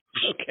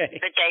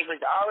 Okay. But they was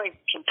always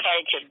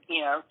competitive,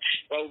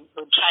 They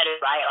would try to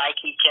write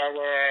like each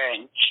other,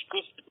 and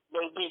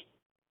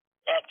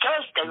at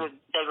first they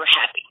were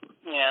happy,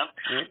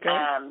 Okay.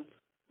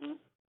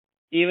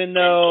 Even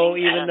though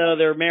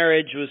their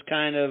marriage was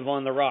kind of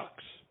on the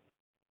rocks.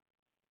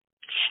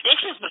 This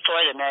was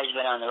before the marriage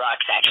went on the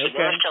rocks, actually. Okay.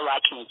 They were still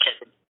liking each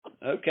other.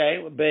 Okay,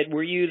 but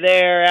were you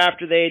there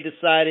after they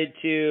decided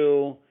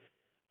to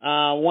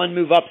one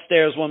move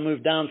upstairs, one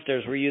move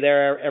downstairs? Were you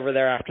ever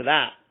there after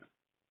that?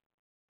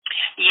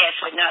 Yes,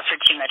 but not for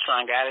too much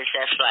longer. I was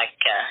there for like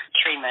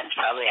 3 months,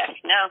 probably.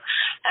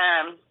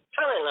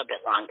 Probably a little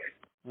bit longer.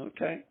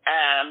 Okay.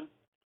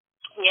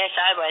 Yes,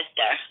 I was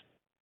there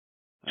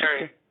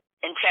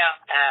until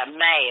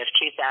May of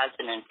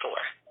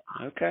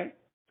 2004. Okay.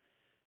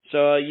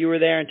 So you were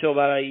there until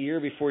about a year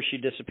before she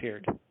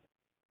disappeared.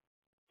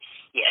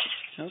 Yes.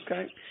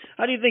 Okay.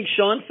 How do you think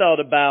Sean felt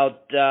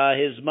about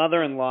his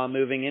mother-in-law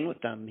moving in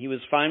with them? He was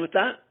fine with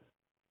that?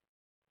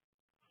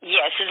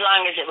 Yes, as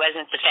long as it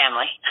wasn't the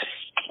family.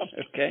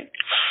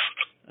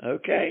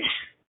 Okay.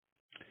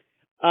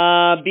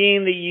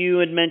 Being that you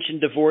had mentioned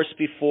divorce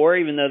before,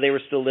 even though they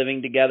were still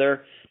living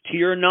together, to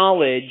your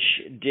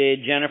knowledge,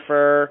 did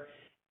Jennifer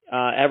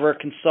ever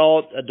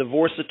consult a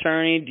divorce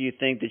attorney? Do you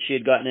think that she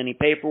had gotten any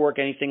paperwork,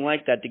 anything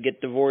like that, to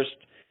get divorced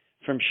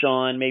from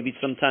Sean maybe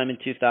sometime in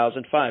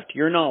 2005, to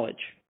your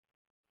knowledge?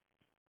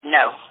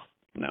 No.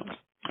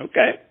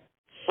 Okay.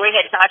 We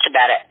had talked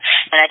about it,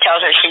 and I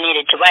told her she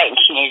needed to wait, and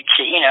she needed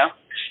to,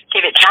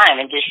 give it time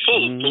and just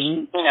see,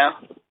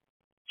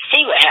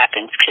 see what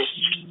happens, because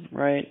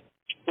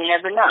you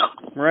never know.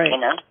 Right.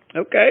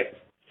 Okay.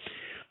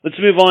 Let's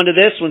move on to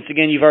this. Once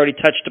again, you've already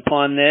touched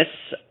upon this.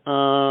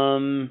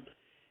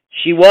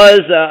 She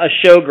was a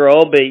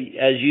showgirl, but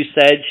as you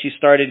said, she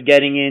started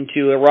getting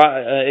into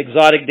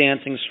exotic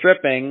dancing,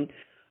 stripping.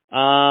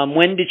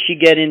 When did she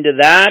get into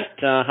that?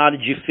 How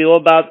did you feel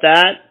about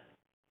that?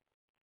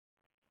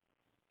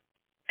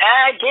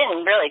 I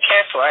didn't really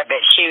care for it, but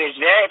she was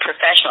very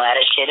professional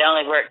at it. She had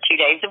only worked 2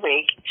 days a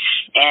week,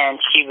 and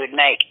she would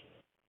make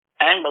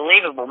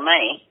unbelievable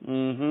money,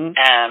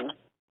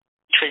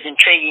 which was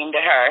intriguing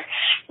to her.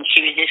 And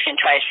she was just going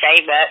to try to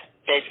save up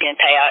so it's going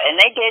to pay out. And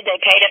they did.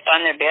 They paid up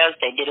on their bills.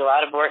 They did a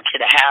lot of work to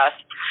the house.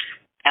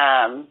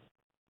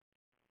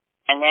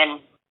 And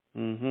then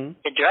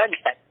the drugs.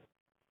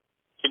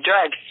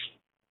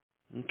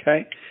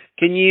 Okay.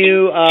 Can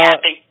you...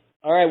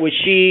 all right.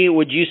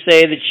 Would you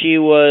say that she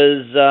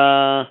was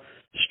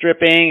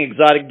stripping,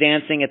 exotic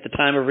dancing at the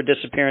time of her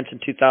disappearance in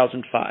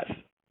 2005?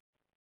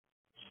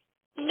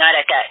 Not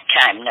at that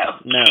time, no.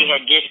 She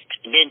had just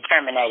been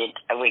terminated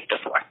a week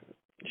before.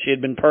 She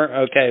had been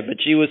okay, but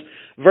she was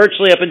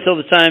virtually up until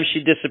the time she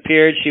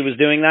disappeared, she was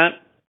doing that?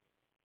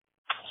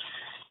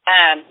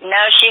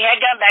 No, she had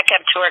gone back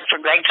up to work for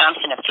Greg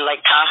Thompson up to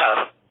Lake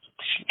Tahoe.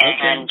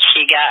 And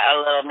she got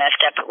a little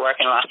messed up at work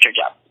and lost her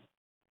job.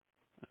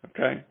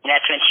 Okay. And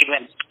that's when she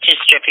went to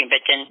stripping, but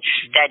then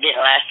that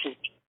didn't last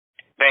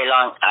very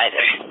long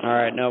either. All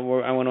right. Now,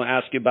 I want to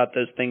ask you about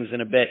those things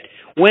in a bit.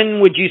 What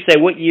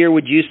year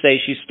would you say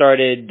she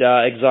started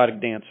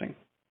exotic dancing?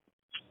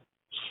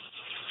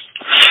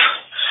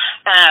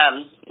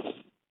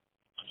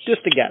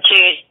 Just a guess.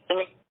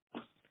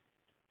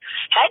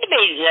 Had to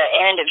be the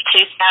end of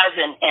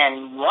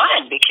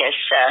 2001 because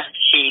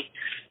she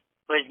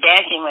was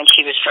dancing when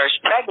she was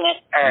first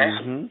pregnant,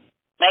 or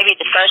maybe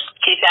the first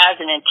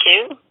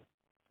 2002.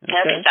 Okay. No,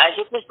 because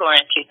Isaac was born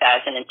in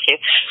 2002.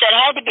 So it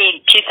had to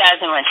be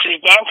 2001. She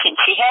was dancing.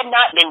 She had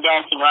not been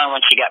dancing long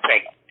when she got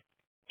pregnant.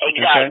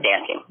 Exotic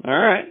dancing. All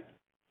right.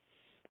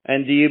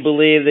 And do you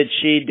believe that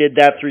she did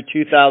that through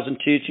 2002,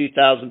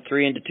 2003,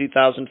 into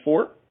 2004?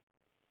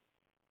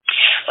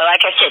 Well,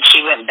 like I said,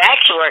 she went back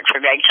to work for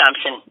Greg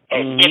Thompson.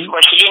 Of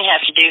course, she didn't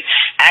have to do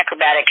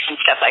acrobatics and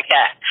stuff like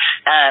that.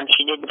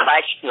 She did the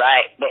Price is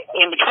Right. But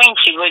in between,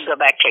 she would go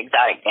back to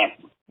exotic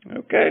dancing.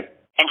 Okay.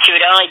 And she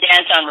would only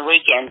dance on the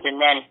weekends. And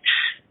then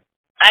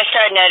I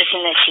started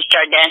noticing that she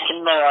started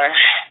dancing more.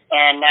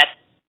 And that,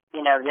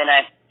 then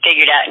I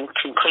figured out in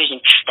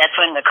conclusion, that's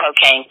when the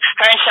cocaine,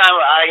 her and Sean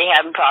were already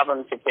having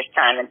problems at this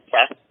time and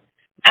stuff.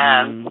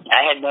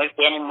 I had moved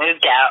in and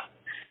moved out.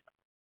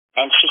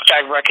 And she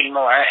started working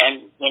more.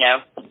 And,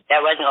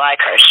 that wasn't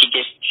like her. She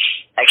just,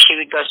 she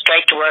would go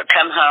straight to work,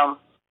 come home,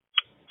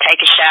 take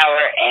a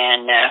shower,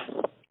 and that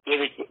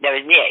was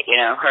it,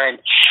 her.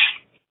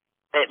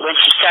 But when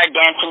she started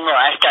dancing more,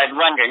 I started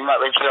wondering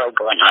what was really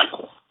going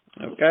on.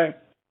 Okay.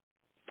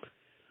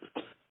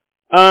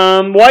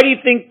 Why do you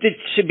think that,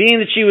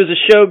 being that she was a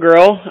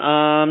showgirl,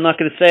 I'm not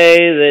going to say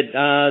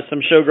that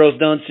some showgirls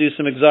don't do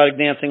some exotic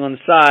dancing on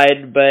the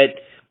side, but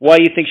why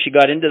do you think she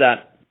got into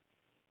that?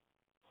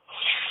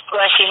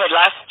 Well, she had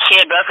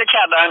broke her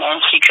tailbone, and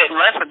she couldn't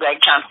work for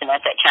Greg Thompson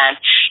at that time.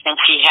 And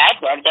she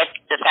had that's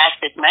the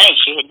fastest money.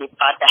 She had just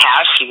bought the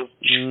house. She was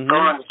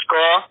going to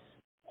school.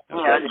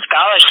 The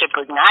scholarship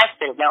was nice,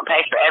 but it don't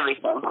pay for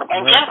everything.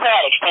 And Jennifer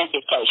had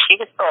expensive taste. She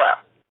was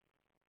spoiled.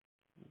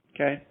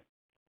 Okay.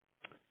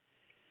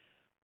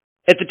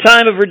 At the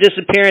time of her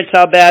disappearance,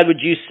 how bad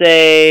would you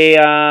say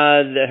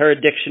that her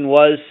addiction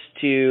was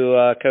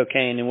to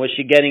cocaine? And was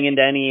she getting into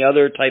any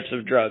other types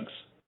of drugs?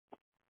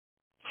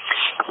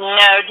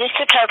 No, just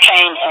the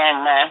cocaine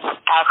and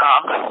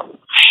alcohol.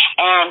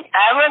 And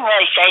I wouldn't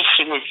really say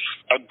she was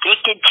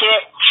addicted to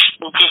it.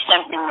 It's just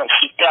something that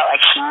she felt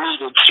like she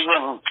needed. She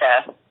wouldn't,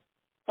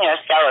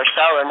 sell her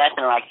soul or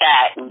nothing like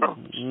that. And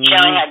she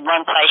only had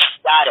one place she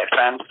got it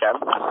from, so.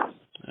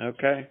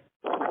 Okay.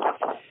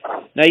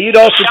 Now, you'd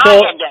also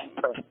told...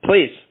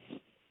 Please.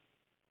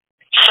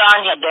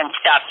 Sean had done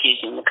stopped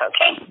using the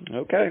cocaine.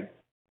 Okay.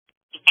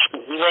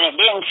 When it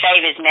didn't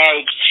save his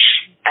marriage,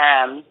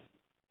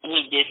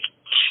 he just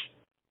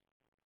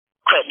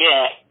quit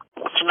doing it,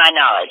 to my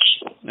knowledge.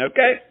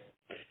 Okay.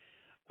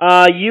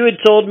 You had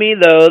told me,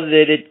 though,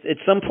 that at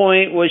some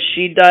point was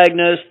she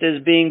diagnosed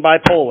as being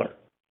bipolar?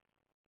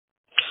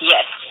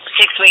 Yes,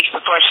 6 weeks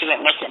before she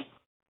went missing.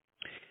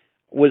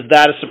 Was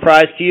that a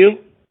surprise to you?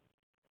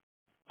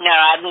 No,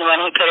 I'm the one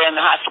who put her in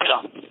the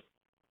hospital.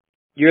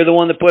 You're the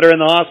one that put her in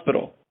the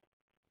hospital?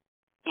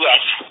 Yes.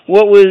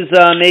 What was,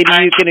 maybe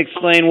you can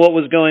explain what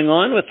was going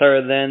on with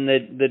her then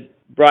that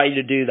brought you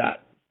to do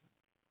that?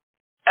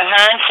 Her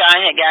and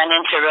Sean had gotten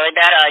into a really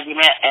bad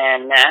argument,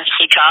 and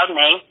she called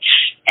me,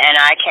 and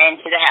I came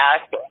to the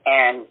house,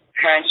 and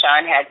her and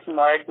Sean had some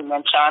words, and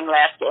then Sean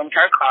left in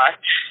her car,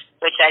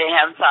 which I didn't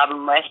have a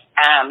problem with.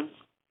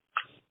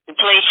 The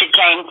police had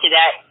came to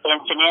that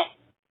incident,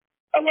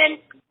 and then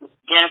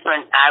Jennifer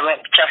and I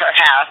went to her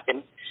house,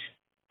 and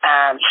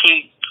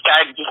she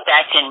started just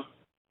acting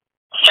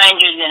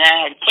stranger than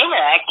I had seen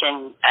her act,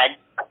 and I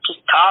just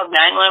called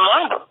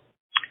 911.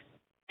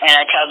 And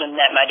I told them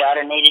that my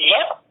daughter needed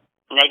help.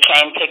 And they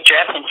came, picked her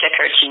up, and took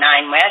her to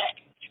 9 West.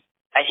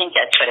 I think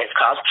that's what it's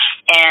called.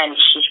 And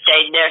she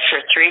stayed there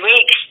for 3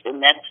 weeks,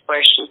 and that's where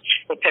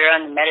they put her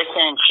on the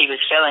medicine, and she was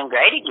feeling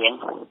great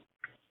again.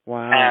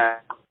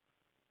 Wow.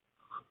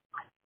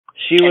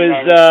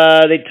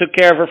 They took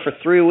care of her for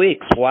 3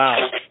 weeks. Wow.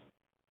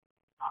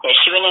 Yeah,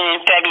 she went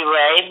in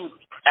February,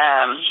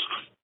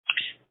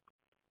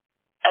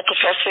 at the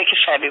first week of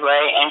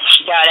February, and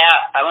she got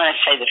out, I want to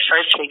say the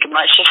first week of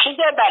March. So she's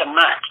there about a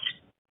month.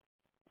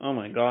 Oh,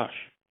 my gosh.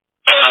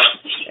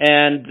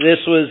 And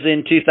this was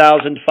in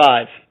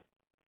 2005?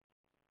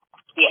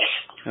 Yes.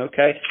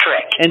 Okay.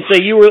 Correct. And so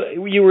you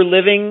were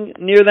living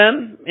near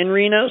them in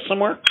Reno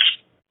somewhere?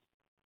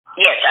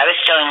 Yes, I was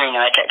still in Reno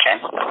at that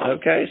time.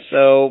 Okay,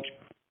 so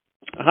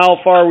how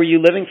far were you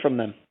living from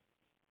them?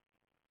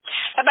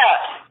 About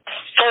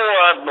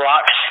 4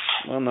 blocks.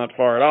 Well, not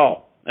far at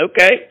all.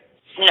 Okay.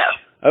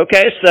 No.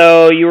 Okay,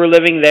 so you were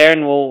living there,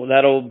 and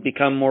that'll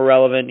become more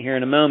relevant here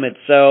in a moment.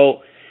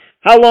 So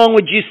how long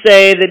would you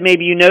say that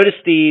maybe you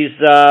noticed these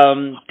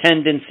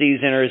tendencies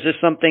in her? Is this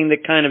something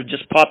that kind of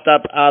just popped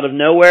up out of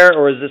nowhere,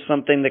 or is this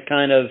something that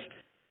kind of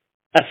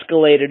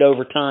escalated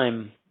over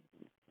time,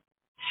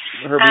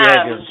 her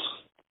behavior?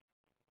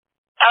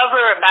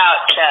 Over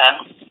about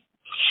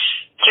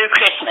through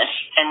Christmas,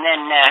 and then,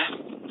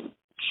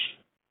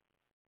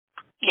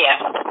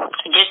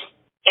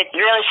 it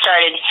really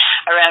started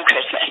around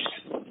Christmas.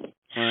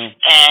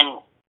 And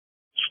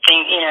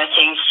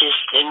things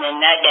just, and then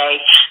that day,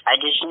 I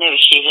just knew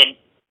she had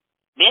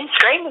been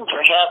screaming for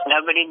help.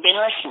 Nobody had been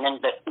listening,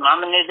 but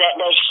Mama knew that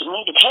day she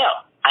needed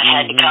help. I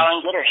had to call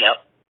and get her help.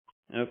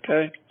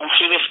 Okay. And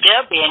she was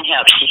still being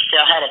helped. She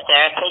still had a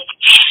therapist.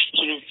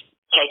 She was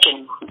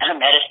taking her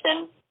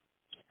medicine,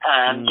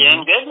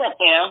 doing good,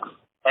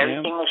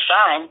 everything was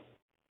fine.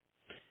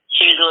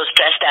 She was a little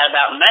stressed out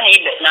about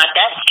money, but not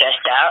that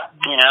stressed out.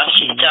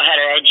 She still had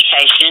her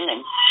education,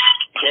 and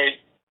there's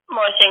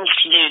more things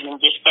to do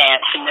than just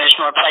dance, and there's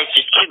more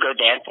places to go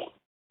dancing.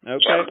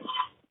 Okay.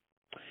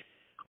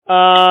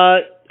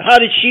 How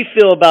did she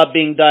feel about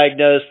being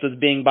diagnosed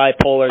with being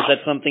bipolar? Is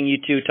that something you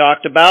two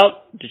talked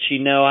about? Did she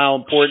know how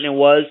important it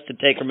was to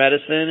take her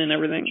medicine and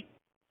everything?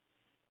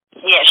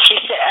 Yes, she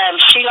said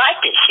she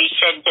liked it. She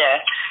said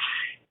that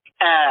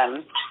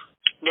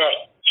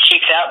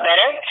she felt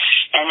better,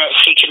 and that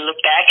she could look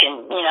back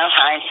and,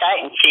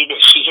 hindsight and see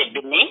that she had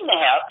been needing the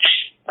help.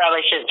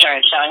 Probably should have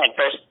turned Sean had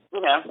first,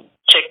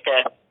 took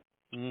the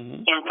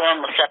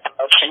informal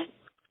separation.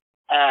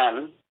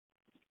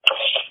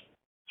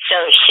 So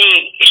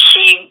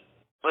she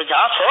was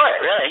all for it,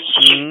 really.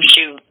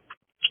 She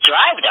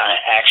thrived on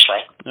it,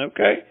 actually.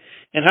 Okay.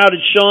 And how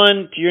did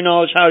Sean, to your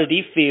knowledge, how did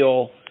he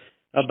feel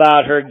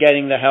about her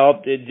getting the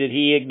help? Did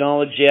he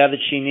acknowledge, that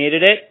she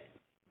needed it?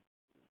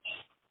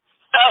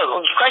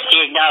 Oh, of course he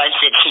acknowledged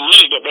that she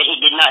needed it, but he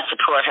did not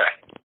support her.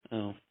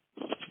 Oh,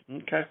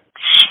 okay.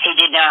 He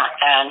did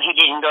not. He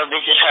didn't go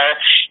visit her.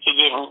 He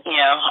didn't,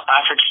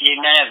 offer to do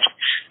none of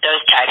those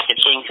types of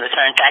things with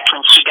her. In fact,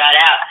 when she got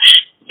out,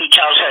 he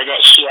told her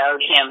that she owed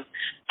him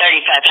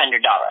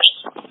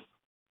 $3,500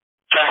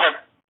 for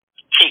her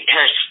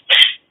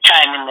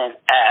time in the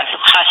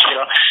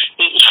hospital.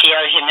 She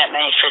owed him that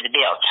money for the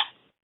bills.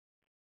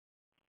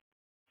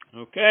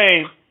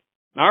 Okay.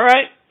 All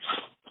right.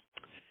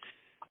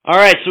 All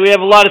right, so we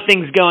have a lot of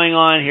things going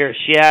on here.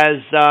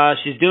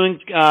 She's doing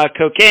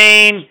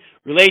cocaine,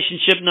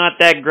 relationship not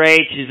that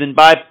great. She's been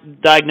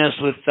diagnosed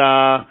with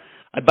a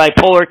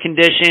bipolar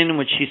condition,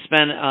 which she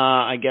spent,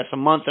 I guess, a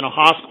month in a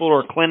hospital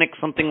or clinic,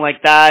 something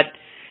like that.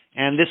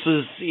 And this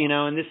was,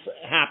 and this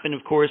happened,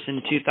 of course,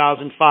 in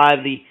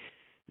 2005.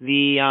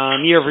 the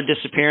year of her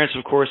disappearance,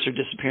 of course, her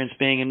disappearance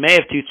being in May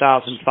of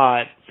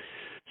 2005.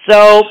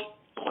 So,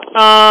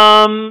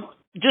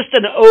 just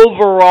an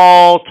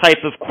overall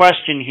type of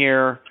question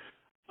here,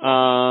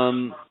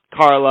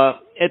 Carla.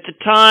 At the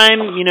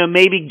time,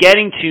 maybe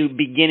getting to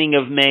beginning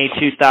of May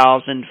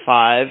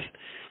 2005,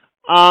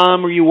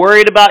 were you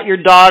worried about your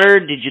daughter?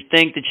 Did you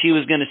think that she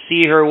was going to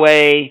see her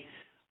way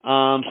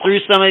through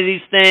some of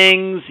these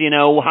things?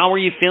 How were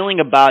you feeling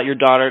about your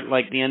daughter,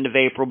 like the end of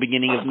April,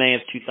 beginning of May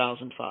of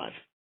 2005?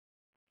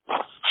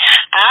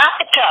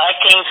 I felt like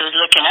things was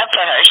looking up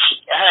for her.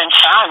 Her and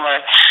Sean were,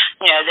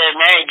 their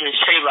marriage was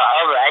pretty well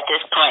over at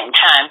this point in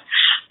time,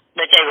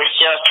 but they were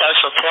still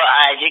social for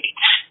Isaac.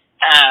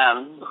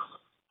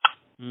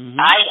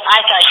 I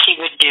thought she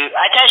would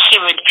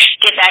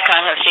get back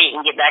on her feet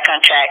and get back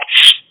on track,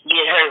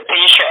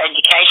 finish her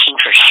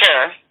education for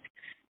sure.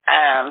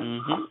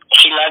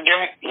 She loved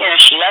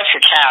she loved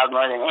her child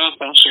more than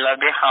anything. She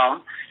loved her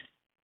home.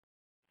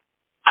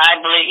 I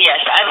believe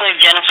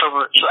Jennifer,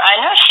 I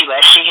know she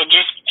was. She had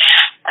just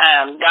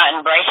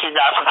gotten braces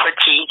off of her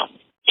teeth.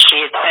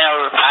 She had spent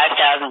over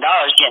 $5,000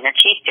 getting her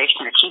teeth fixed,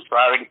 and her teeth were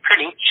already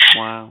pretty.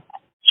 Wow.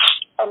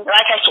 And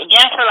like I said,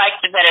 Jennifer likes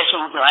the better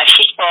things in life.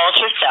 She spoils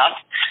herself.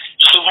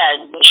 She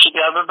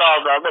drove a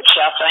Volvo, but she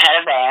also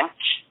had a van.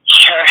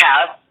 Her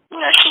house,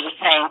 she was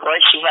paying for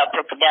it. She helped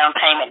put the down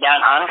payment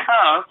down on her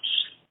own.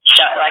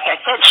 So, like I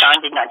said,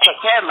 Sean did not take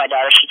care of my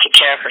daughter. She took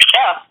care of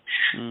herself.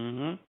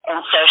 And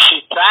so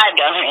she thrived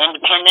on her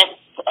independence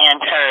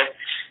and her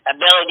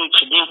ability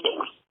to do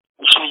things.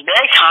 She was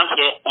very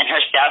confident in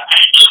herself.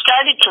 She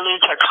started to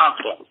lose her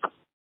confidence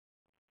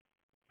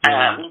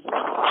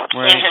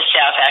in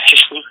herself after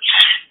she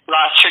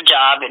lost her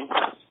job.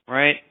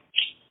 Right.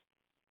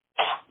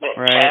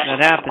 That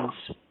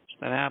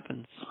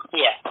happens.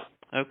 Yeah.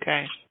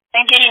 Okay.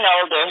 And getting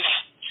older,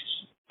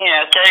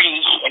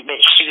 30, but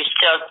she was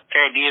still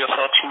very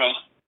beautiful to me.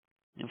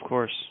 Of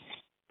course.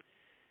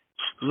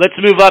 Let's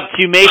move up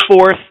to May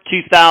 4th,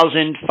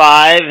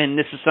 2005, and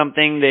this is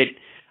something that,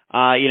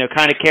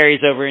 kind of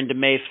carries over into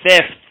May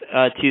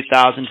 5th,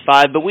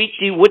 2005. But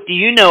what do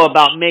you know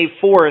about May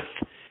 4th,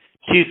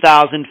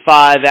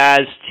 2005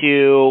 as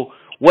to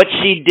what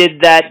she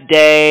did that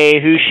day,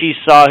 who she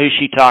saw, who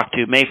she talked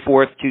to? May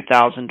 4th,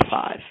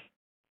 2005.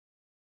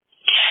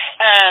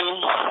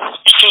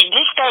 She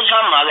just stayed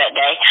home all that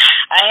day.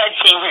 I had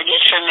seen her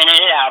just for a minute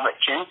at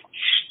Albertsons.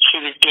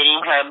 She was getting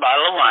her a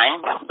bottle of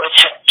wine with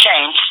her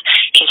change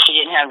because she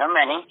didn't have no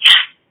money.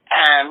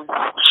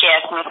 She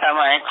asked me if I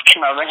wanted to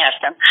come over and have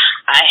some.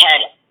 I had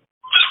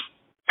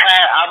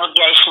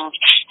obligations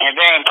and a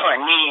very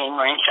important meeting in the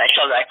morning, so I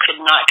told her I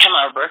could not come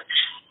over.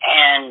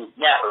 And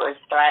that was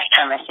the last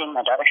time I seen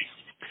my daughter.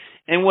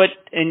 And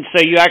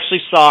so you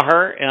actually saw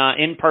her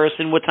in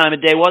person. What time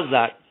of day was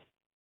that?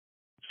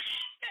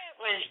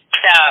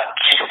 About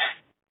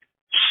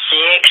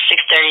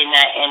 6:30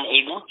 in the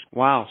evening.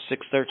 Wow,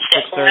 6:30.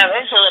 No, it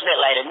was a little bit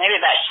later, maybe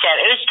about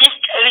 7. It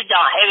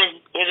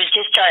was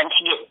just starting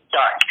to get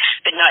dark,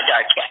 but not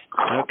dark yet.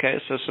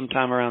 Okay, so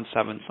sometime around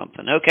 7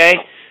 something. Okay,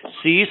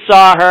 so you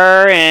saw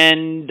her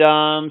and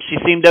she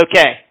seemed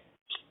okay.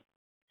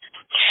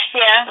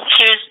 Yeah,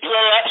 she was a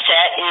little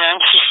upset,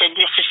 she said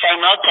just the same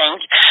old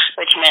things,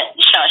 which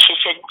meant, she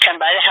said, come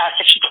by the house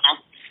if you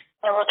can,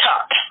 and we'll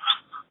talk.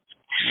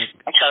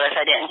 I told her if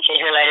I didn't see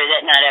her later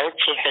that night, I would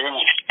see her the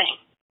next day.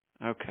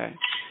 Okay.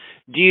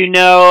 Do you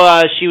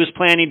know she was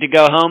planning to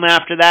go home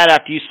after that,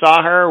 after you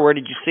saw her? Where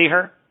did you see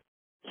her?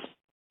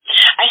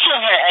 I saw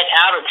her at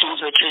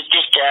Albertsons, which was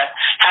just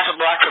half a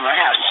block from her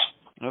house.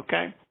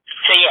 Okay.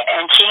 So, yeah,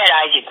 and she had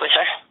Isaac with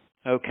her.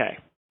 Okay.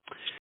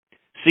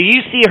 So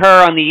you see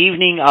her on the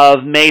evening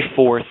of May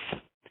 4th,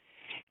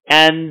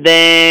 and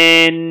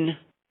then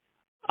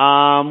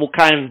we'll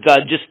kind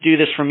of just do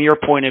this from your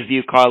point of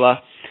view,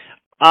 Carla.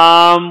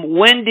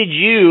 When did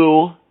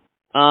you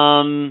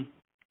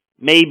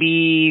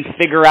maybe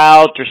figure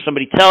out, or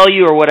somebody tell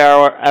you, or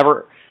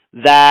whatever,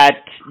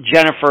 that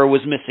Jennifer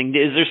was missing?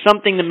 Is there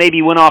something that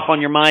maybe went off on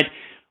your mind?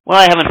 Well,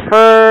 I haven't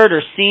heard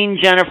or seen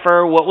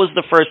Jennifer. What was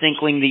the first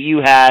inkling that you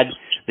had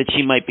that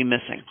she might be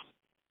missing?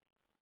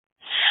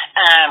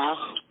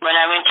 When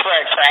I went to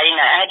work Friday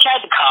night, I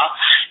tried to call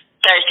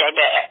Thursday,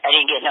 but I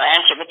didn't get no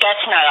answer. But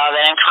that's not all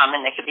that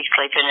uncommon. They could be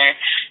sleeping, or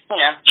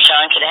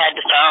Sean could have had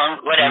the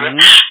phone, whatever.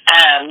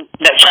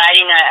 But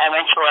Friday night I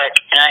went to work,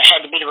 and I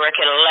had to be to work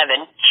at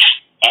 11.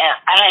 And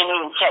I hadn't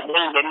even sat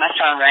down, but my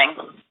phone rang,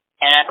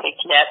 and I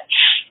picked it up,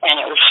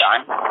 and it was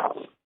Sean.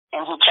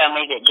 And he told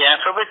me that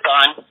Jennifer was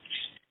gone.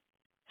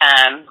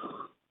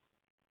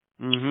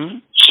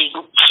 She's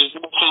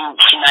missing.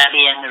 She might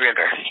be in the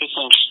river. He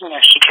thinks,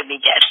 she could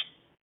be dead.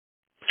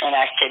 And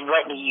I said,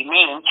 what do you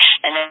mean?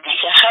 And then he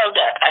said, hold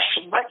up. I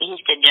said, what? He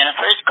said,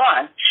 Jennifer is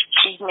gone.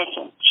 She's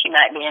missing. She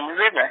might be in the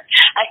river.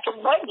 I said,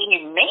 what do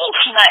you mean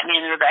she might be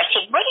in the river? I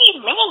said, what do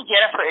you mean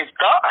Jennifer is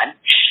gone?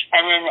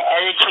 And then the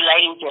other two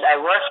ladies that I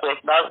worked with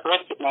both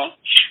looked at me,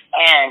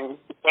 and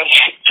they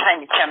were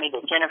trying to tell me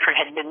that Jennifer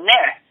had been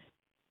there.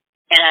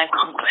 And I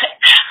couldn't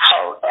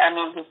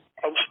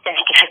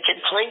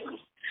please.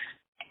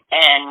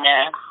 And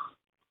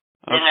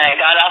Then I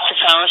got off the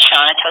phone with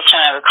Sean. I told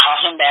Sean I would call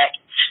him back.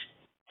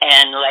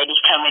 And the ladies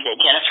told me that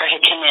Jennifer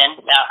had come in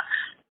about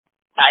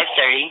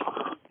 5:30,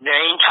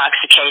 very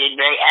intoxicated,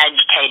 very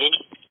agitated.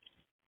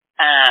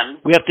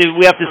 We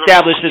have to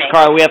establish this,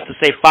 Carla. We have to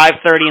say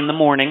 5:30 in the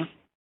morning.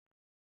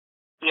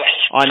 Yes.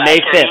 On May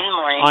 5th. In the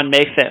morning. On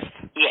May 5th.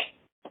 Yeah.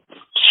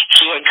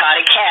 She had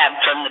caught a cab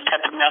from the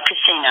Peppermill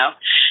Casino,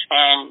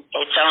 and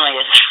it's only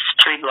a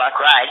 3-block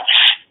ride.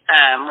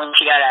 When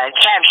she got out of the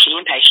cab, she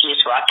didn't pay. She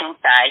just walked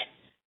inside,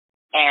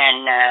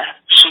 and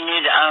she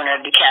knew the owner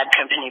of the cab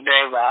company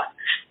very well.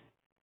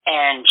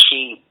 And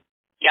she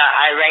got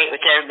irate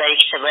with everybody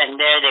because I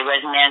wasn't there. They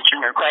wasn't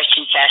answering her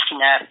questions fast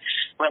enough.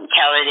 Wouldn't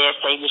tell her this.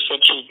 They just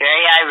said she was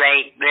very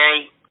irate,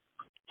 very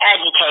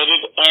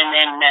agitated, and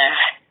then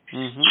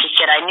she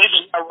said, I need to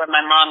know where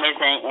my mom is.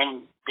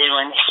 And then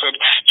when they said,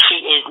 she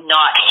is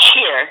not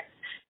here,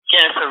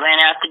 Jennifer ran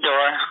out the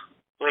door,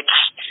 which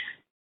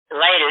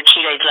later,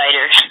 2 days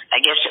later, I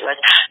guess it was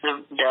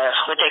the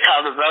what they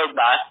call the road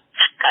boss,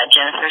 got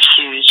Jennifer's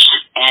shoes,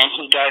 and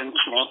he gave them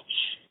to me.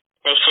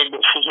 They said that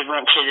she had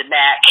went to the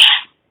back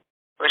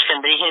where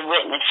somebody had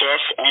witnessed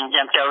this and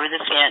jumped over the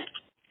fence,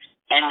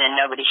 and then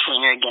nobody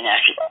seen her again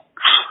after that.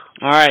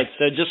 All right,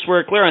 so just so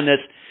we're clear on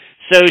this,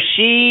 so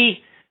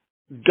she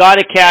got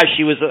a cab.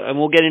 She was, and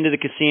we'll get into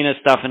the casino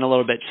stuff in a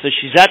little bit. So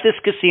she's at this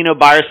casino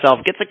by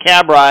herself, gets a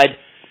cab ride,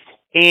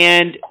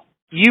 and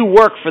you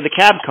work for the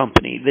cab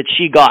company that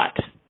she got.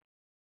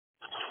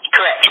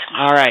 Correct.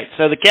 All right,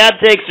 so the cab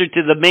takes her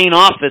to the main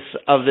office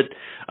of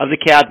the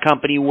cab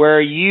company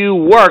where you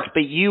worked,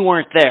 but you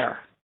weren't there.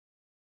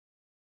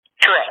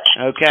 Correct.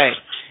 Okay.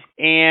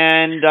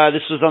 And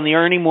this was on the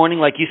early morning,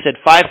 like you said,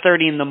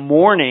 5:30 in the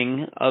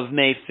morning of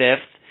May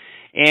 5th,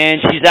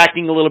 and she's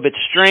acting a little bit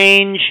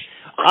strange.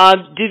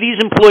 Do these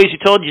employees who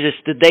told you this,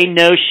 did they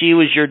know she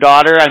was your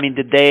daughter? I mean,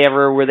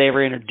 were they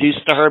ever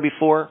introduced to her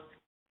before?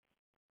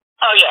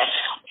 Oh, yes.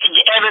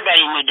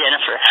 Everybody knew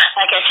Jennifer.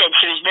 Like I said,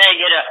 she was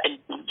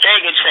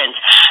very good friends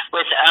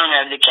with the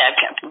owner of the cab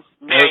company.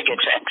 Very good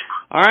friends.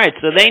 All right,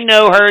 so they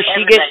know her.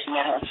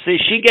 So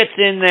she gets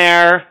in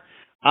there.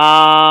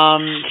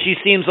 She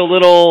seems a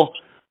little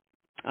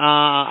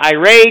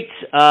irate.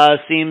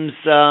 Seems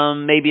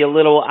maybe a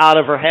little out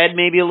of her head,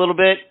 maybe a little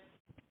bit.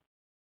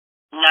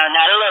 No,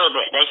 not a little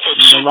bit. They said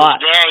she was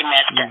very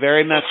messed up.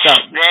 Very messed up.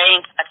 Very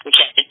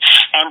intoxicated,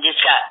 and just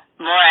got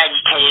more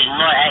agitated and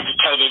more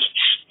agitated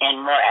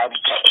and more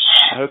agitated.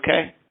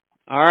 Okay.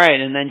 All right,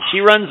 and then she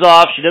runs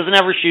off. She doesn't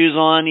have her shoes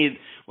on.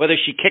 Whether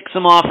she kicks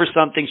them off or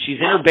something, she's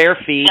in her bare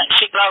feet. No,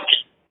 she broke.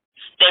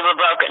 They were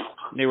broken.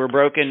 They were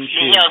broken The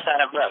shoes. heels on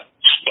her broke.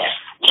 Yes.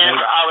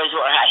 Jennifer always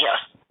wore high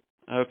heels.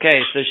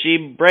 Okay, so she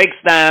breaks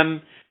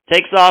them,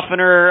 takes off in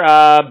her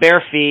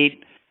bare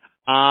feet,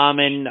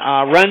 and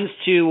runs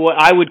to what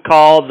I would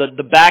call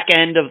the back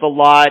end of the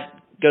lot,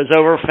 goes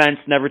over a fence,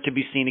 never to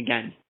be seen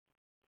again.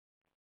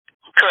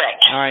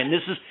 Correct. All right,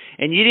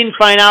 and you didn't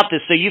find out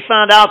this, so you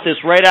found out this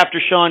right after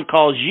Sean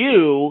calls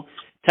you,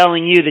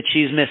 telling you that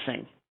she's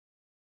missing.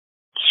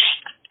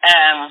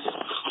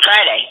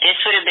 Friday. This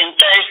would have been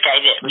Thursday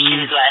that she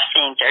was last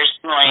seen,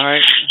 Thursday morning. All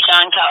right.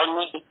 Sean called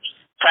me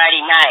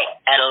Friday night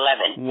at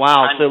 11.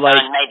 Wow, on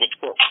May the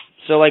 12th.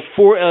 So like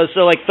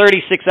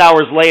 36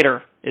 hours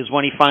later is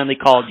when he finally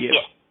called you.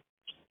 Yes.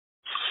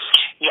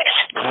 Yes.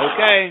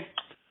 Okay.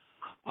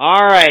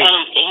 All right.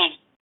 And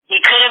he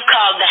could have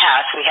called the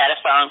house. We had a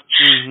phone.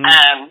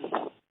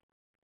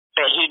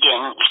 But he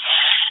didn't.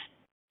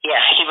 Yeah,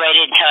 he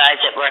waited until I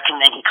was at work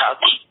and then he called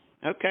me.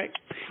 Okay.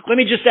 Let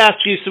me just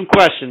ask you some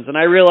questions. And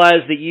I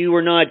realize that you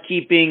were not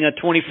keeping a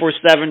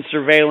 24/7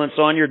 surveillance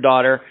on your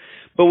daughter,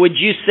 but would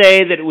you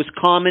say that it was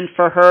common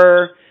for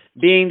her,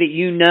 being that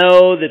you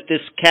know that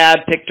this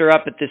cab picked her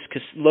up at this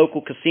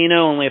local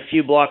casino only a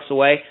few blocks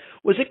away,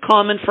 was it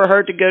common for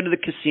her to go to the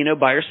casino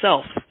by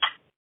herself?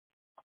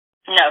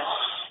 No.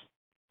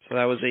 So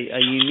that was a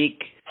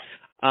unique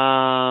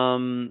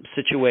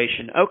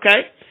situation.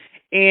 Okay.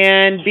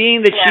 And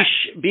being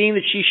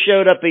that she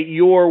showed up at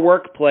your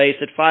workplace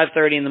at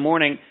 5:30 in the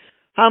morning,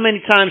 how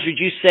many times would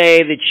you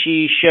say that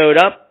she showed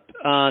up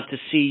to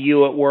see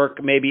you at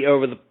work, maybe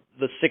over the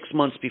 6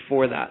 months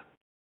before that?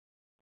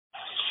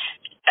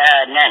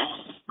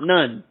 None.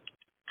 None.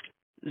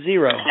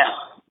 Zero. No.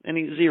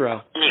 Zero.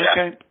 Zero.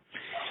 Okay.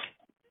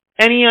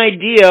 Any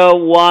idea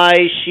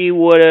why she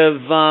would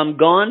have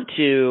gone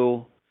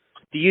to?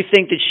 Do you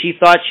think that she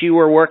thought you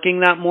were working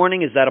that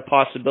morning? Is that a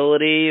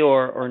possibility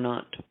or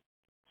not?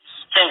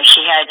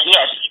 She had,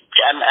 yes.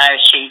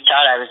 She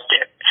thought I was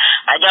there.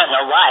 I don't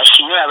know why.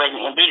 She knew I wasn't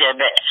going to be there,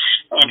 but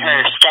in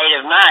her state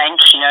of mind,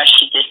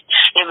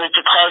 it was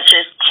the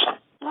closest,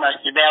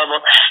 most available.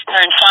 Her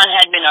and Sean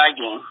had been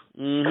arguing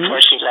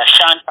before she left.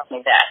 Sean told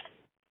me that.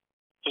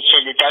 He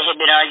said that they had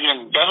been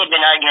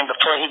arguing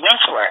before he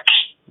went to work.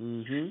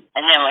 And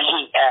then when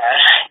he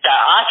got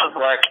off of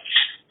work,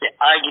 the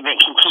argument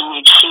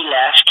continued. She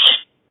left.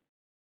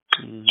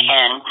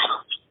 And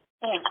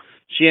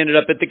she ended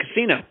up at the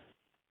casino.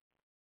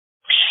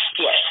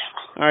 Yes.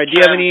 All right. Do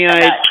you have any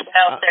idea?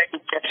 About 12:30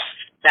 to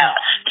about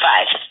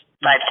 5.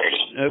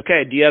 5:30.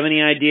 Okay. Do you have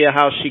any idea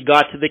how she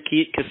got to the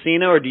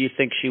casino, or do you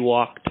think she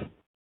walked?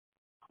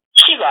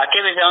 She walked.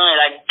 It was only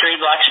like 3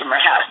 blocks from her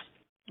house.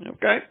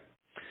 Okay.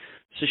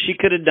 So she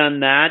could have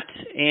done that.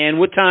 And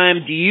what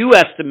time do you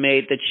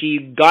estimate that she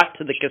got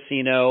to the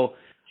casino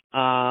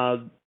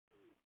on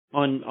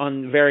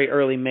very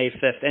early May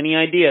 5th? Any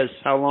ideas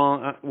how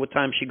long, what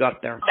time she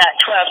got there? About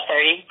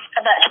 12:30.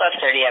 About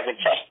 12:30, I would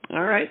say.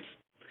 All right.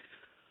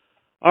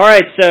 All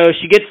right, so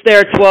she gets there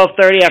at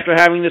 12:30 after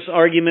having this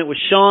argument with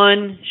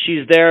Sean.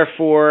 She's there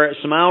for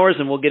some hours,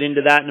 and we'll get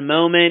into that in a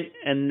moment.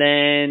 And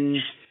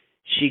then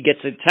she gets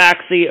a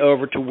taxi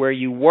over to where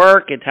you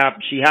work.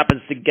 She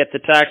happens to get the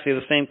taxi of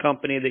the same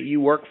company that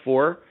you work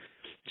for.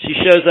 She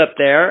shows up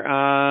there.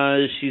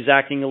 She's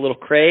acting a little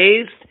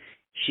crazed.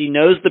 She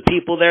knows the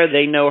people there.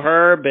 They know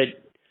her, but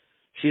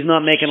she's not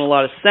making a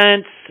lot of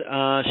sense.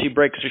 She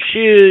breaks her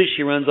shoes.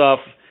 She runs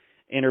off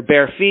in her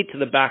bare feet to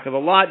the back of the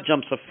lot,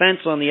 jumps a fence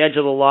on the edge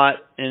of the lot,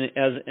 and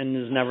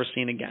is never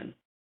seen again.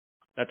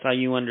 That's how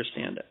you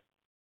understand it.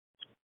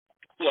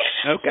 Yes.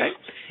 Okay.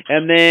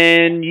 And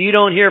then you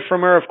don't hear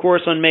from her, of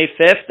course, on May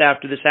 5th.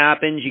 After this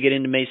happens, you get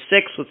into May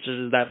 6th, which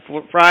is that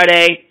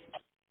Friday.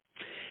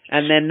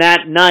 And then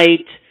that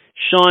night,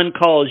 Sean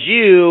calls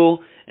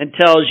you and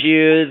tells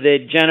you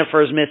that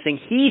Jennifer is missing.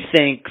 He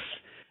thinks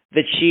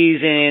that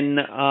she's in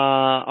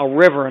a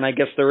river, and I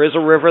guess there is a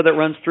river that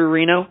runs through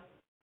Reno?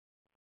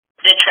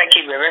 The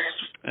Truckee River.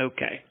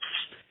 Okay.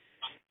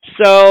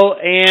 So,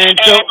 at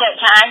that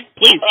time,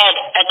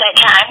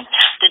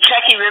 the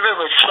Truckee River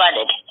was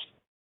flooded.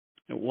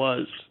 It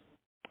was.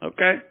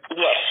 Okay.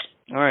 Yes.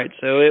 All right,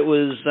 so it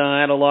was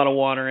had a lot of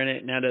water in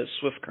it and had a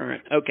swift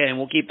current. Okay, and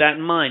we'll keep that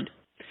in mind.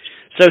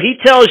 So he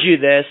tells you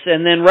this,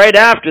 and then right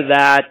after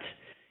that,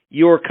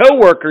 your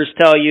coworkers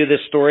tell you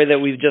this story that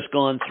we've just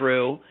gone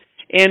through.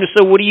 And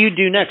so what do you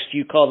do next? Do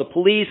you call the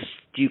police?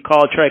 Do you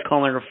try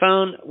calling her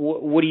phone?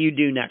 What do you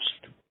do next,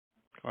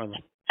 Carla?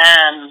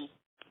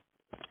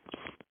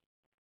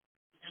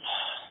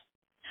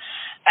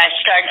 I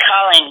started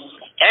calling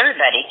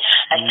everybody.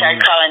 I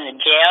started calling the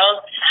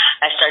jails.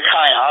 I started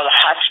calling all the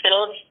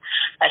hospitals.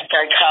 I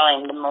started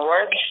calling the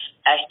morgue.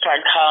 I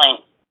started calling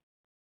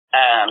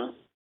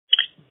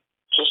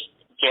just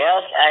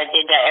jails. I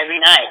did that every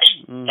night.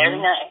 Mm-hmm.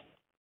 Every night.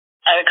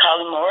 I would call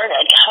the morgue.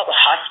 I'd call the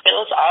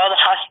hospitals, all the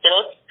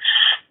hospitals.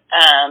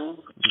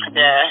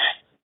 The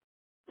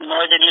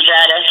Northern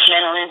Nevada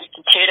Mental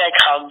Institute, I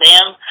called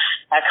them.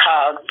 I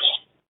called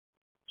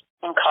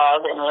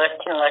and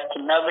looked,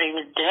 and nobody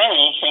was doing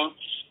anything.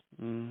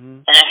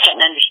 Mm-hmm. And I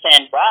couldn't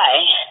understand why.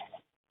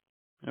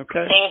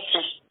 Okay. Things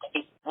just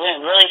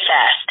went really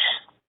fast.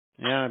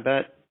 Yeah, I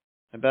bet.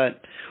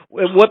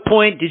 At what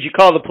point did you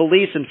call the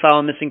police and file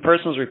a missing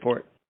persons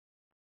report?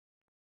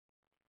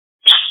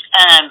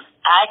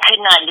 I could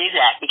not do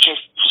that because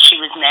she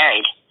was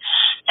married.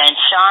 And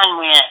Sean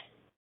went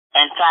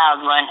and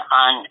filed one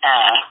on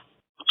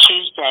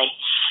Tuesday,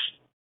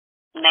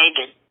 May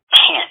the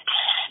 10th.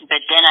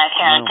 But then I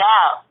found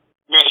out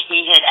that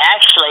he had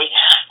actually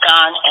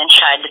gone and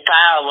tried to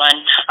file one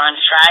on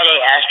Friday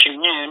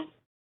afternoon,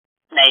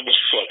 May the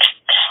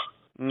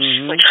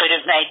 6th, which would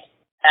have made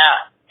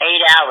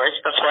 8 hours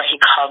before he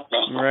called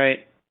me.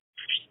 Right.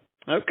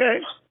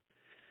 Okay.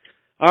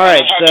 All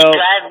right. I had to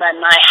drive by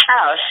my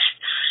house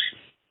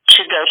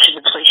to go to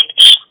the police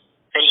station.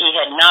 But he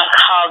had not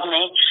called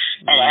me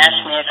and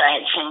asked me if I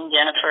had seen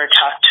Jennifer or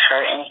talked to her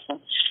or anything.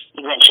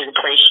 He went to the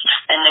police,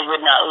 and they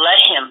would not let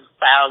him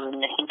file the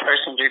missing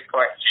persons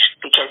report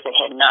because it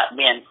had not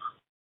been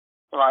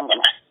long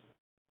enough.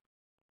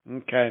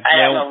 Okay.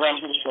 I don't know when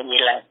he said he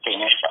left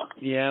or something.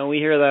 Yeah, we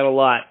hear that a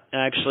lot.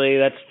 Actually,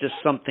 that's just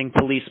something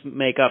police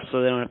make up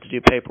so they don't have to do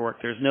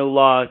paperwork. There's no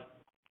law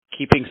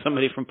keeping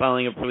somebody from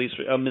filing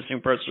a missing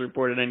persons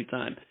report at any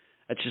time.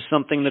 That's just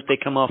something that they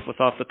come off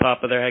with off the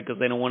top of their head because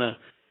they don't want to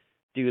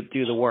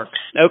do the work.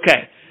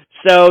 Okay.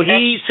 Especially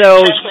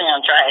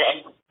on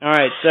Friday. All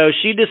right. So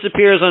she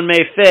disappears on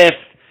May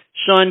 5th.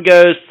 Sean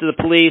goes to the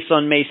police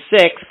on May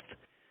 6th.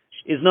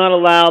 Is not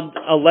allowed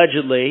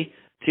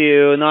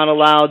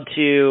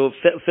to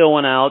fill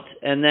one out,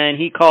 and then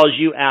he calls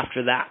you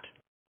after that.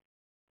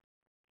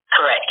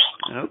 Correct.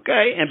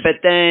 Okay.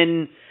 But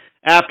then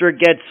after it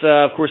gets,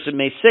 of course, at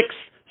May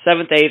 6th,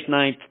 7th, 8th,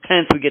 9th,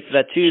 10th, we get to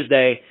that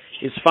Tuesday,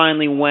 is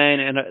finally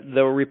when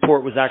the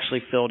report was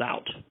actually filled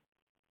out.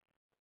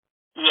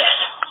 Yes.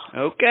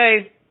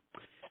 Okay.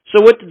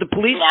 So what did the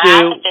police do?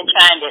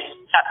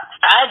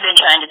 I've been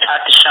trying to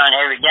talk to Sean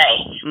every day.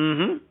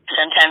 Mm-hmm.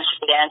 Sometimes he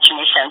would answer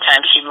me,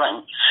 sometimes he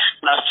wouldn't.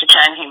 Most of the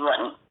time he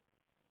wouldn't.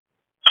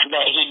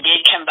 But he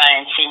did come by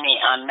and see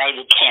me on May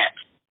the 10th.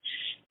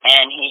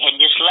 And he had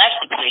just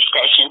left the police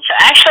station. So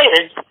actually it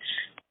was,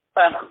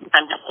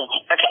 I'm just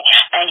thinking, okay.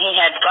 And he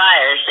had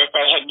flyers that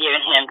they had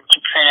given him to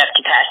print up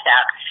to pass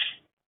out.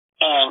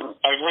 And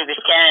as we were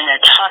standing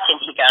there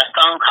talking, he got a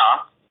phone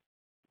call.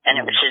 And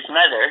it was his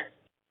mother.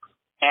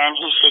 And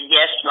he said,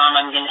 yes, Mom,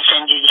 I'm going to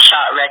send you the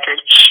shot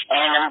record,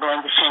 and I'm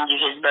going to send you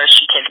his birth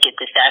certificate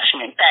this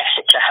afternoon. Fax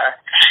it to her.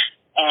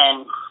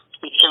 And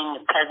he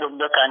seen the puzzled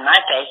look on my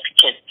face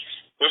because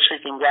This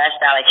was in Grass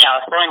Valley,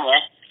 California,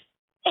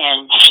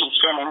 and he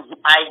sent an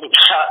Isaac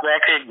shot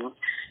record and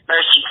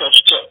birth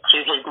certificate to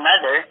his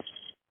mother,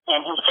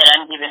 and he said,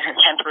 I'm giving her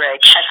temporary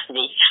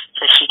custody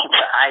so she can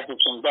put Isaac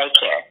in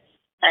daycare.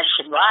 I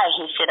said, why?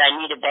 He said, I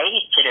need a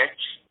babysitter.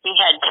 He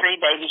had 3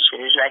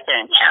 babysitters right there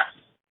in town.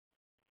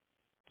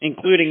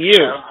 Including you.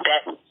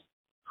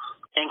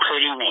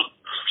 Including me.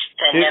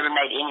 That never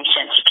made any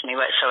sense to me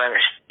whatsoever.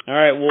 All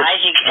right. Well,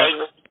 Isaac stayed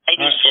with a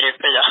babysitter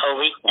for the whole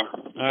weekend.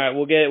 All right.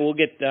 We'll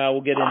get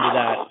into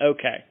that.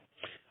 Okay.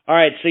 All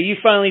right. So you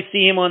finally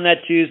see him on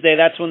that Tuesday.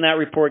 That's when that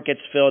report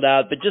gets filled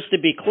out. But just to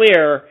be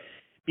clear,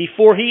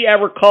 before he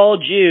ever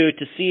called you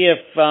to see if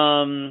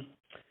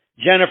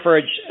Jennifer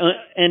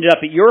ended up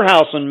at your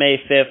house on May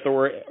 5th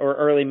or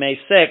early May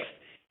 6th,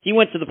 he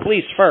went to the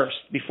police first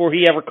before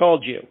he ever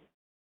called you.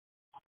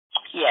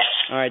 Yes.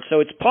 All right.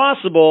 So it's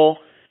possible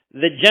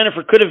that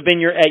Jennifer could have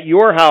been at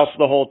your house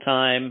the whole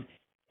time,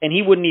 and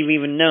he wouldn't have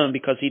even known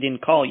because he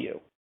didn't call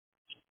you.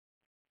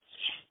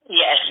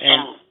 Yes.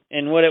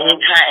 And what it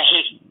was.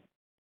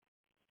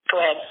 Go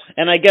ahead.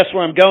 And I guess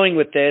where I'm going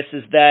with this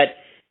is that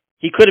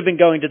he could have been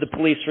going to the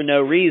police for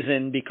no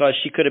reason because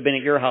she could have been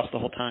at your house the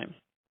whole time.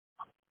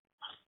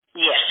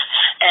 Yes.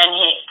 And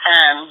he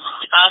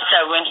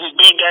also, when he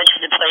did go to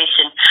the police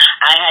and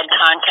I had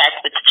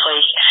contact with the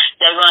police,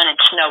 they wanted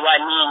to know why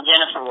me and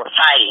Jennifer were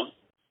fighting.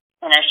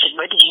 And I said,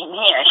 what do you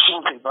mean? I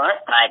said, we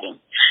weren't fighting.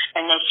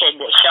 And they said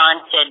that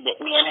Sean said that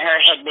me and her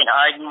had been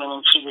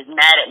arguing and she was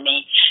mad at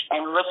me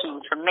and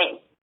looking for me.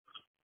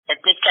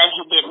 At this time,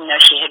 he didn't know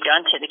she had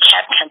gone to the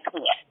cab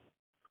company yet.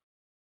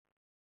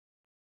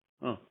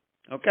 Oh,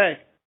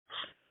 okay.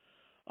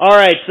 All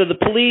right, so the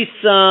police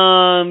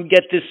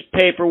get this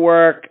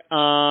paperwork.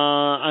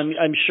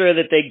 I'm sure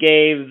that they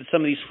gave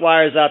some of these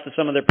flyers out to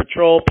some of their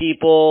patrol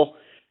people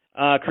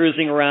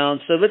cruising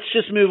around. So let's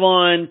just move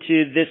on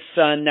to this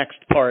next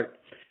part.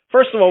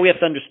 First of all, we have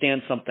to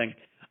understand something.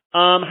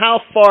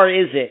 How far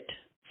is it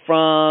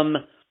from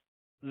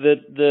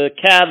the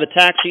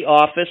taxi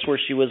office where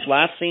she was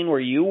last seen, where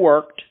you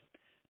worked,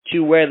 to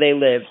where they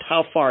lived?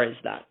 How far is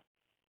that?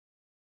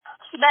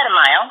 About a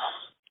mile.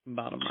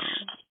 About a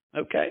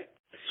mile. Okay.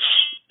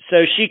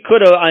 So she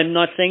could have, I'm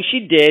not saying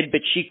she did, but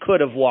she could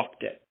have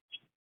walked it.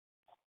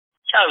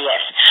 Oh,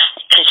 yes.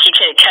 Because she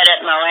could have cut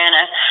up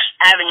Moana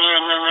Avenue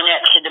and then went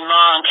up to the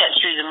mall and cut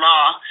through the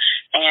mall.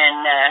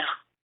 And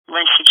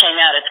when she came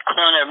out at the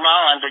corner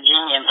mall on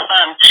Virginia and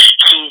Plum,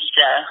 she's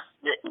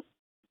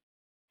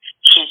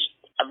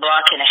a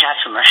block and a half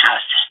from her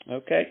house.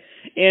 Okay.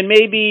 And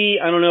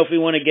maybe, I don't know if we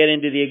want to get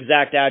into the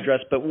exact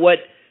address, but what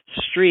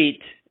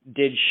street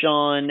did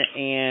Sean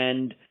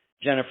and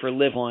Jennifer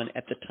live on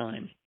at the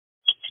time?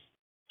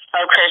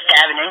 Oakhurst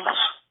Avenue.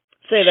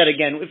 Say that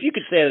again. If you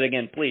could say that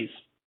again, please.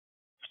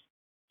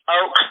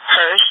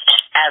 Oakhurst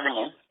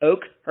Avenue.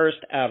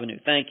 Oakhurst Avenue.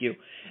 Thank you.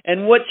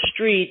 And what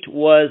street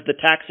was the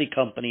taxi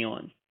company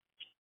on?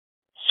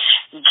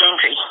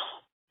 Gentry.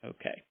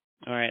 Okay.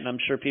 All right. And I'm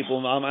sure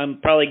people,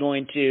 I'm probably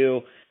going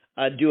to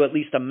do at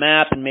least a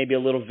map and maybe a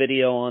little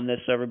video on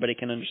this so everybody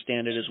can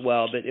understand it as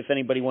well. But if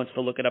anybody wants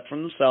to look it up for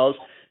themselves,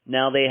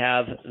 now they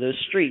have those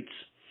streets.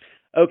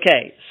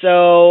 Okay.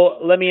 So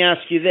let me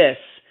ask you this.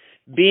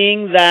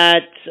 Being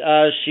that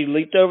she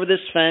leaped over this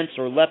fence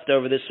or leapt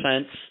over this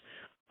fence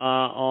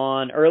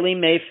on early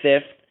May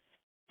 5th,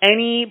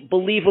 any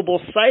believable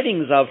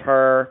sightings of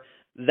her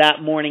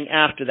that morning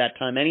after that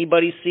time?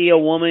 Anybody see a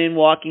woman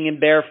walking in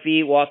bare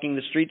feet, walking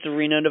the streets of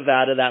Reno,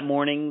 Nevada that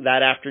morning,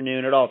 that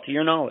afternoon at all, to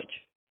your knowledge?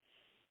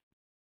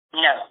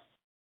 No.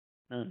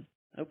 None.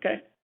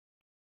 Okay.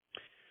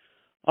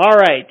 All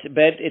right,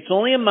 but it's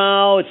only a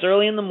mile. It's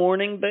early in the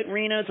morning, but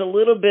Reno's a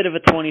little bit of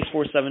a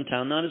 24/7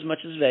 town. Not as much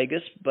as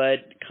Vegas,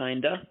 but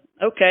kinda.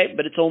 Okay,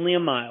 but it's only a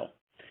mile.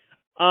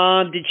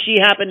 Did she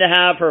happen to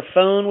have her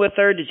phone with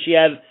her? Did she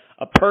have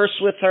a purse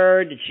with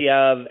her? Did she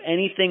have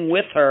anything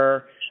with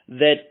her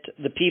that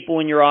the people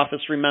in your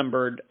office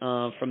remembered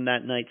from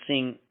that night,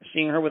 seeing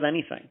her with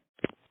anything?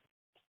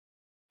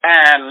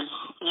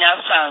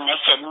 No phone. They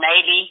said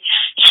maybe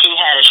she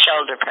had a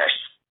shoulder purse.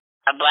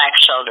 A black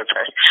shoulder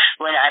purse.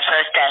 When I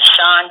first asked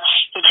Sean,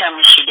 he told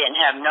me she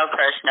didn't have no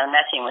purse, no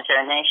nothing with her.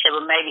 And then he said,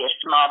 well, maybe a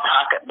small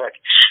pocketbook.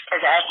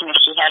 Because I asked him if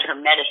she had her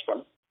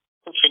medicine.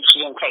 He said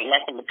she didn't take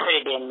nothing to put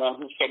it in.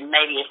 Then he said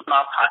maybe a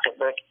small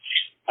pocketbook.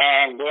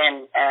 And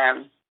then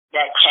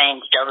that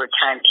changed over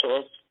time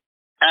to,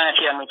 I don't know if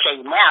you want me to tell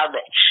you now,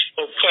 but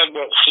it said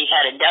that she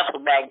had a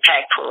duffel bag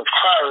packed full of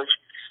clothes.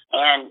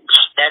 And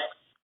that's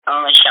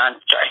only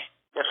Sean's story.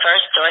 The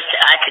first source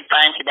that I could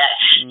find for that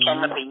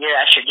came up a year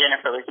after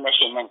Jennifer was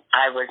missing, and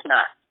I was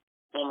not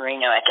in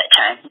Reno at that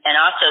time. And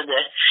also,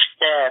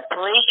 the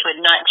police would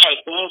not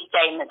take any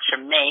statements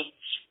from me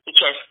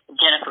because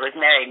Jennifer was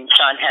married and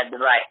Sean had the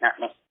right,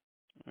 not me.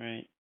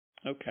 Right.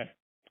 Okay.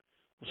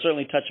 We'll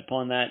certainly touch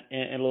upon that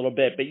in a little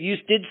bit. But you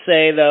did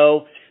say,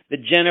 though,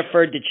 that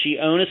Jennifer, did she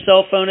own a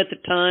cell phone at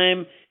the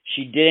time?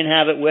 She didn't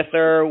have it with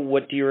her.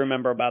 What do you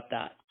remember about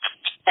that?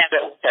 Have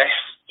it with her.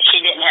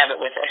 She didn't have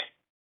it with her.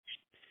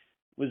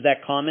 Was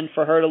that common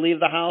for her to leave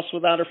the house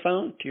without her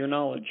phone, to your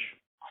knowledge?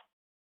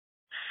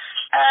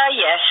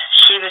 Yes,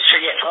 she was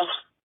forgetful.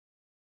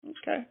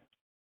 Okay.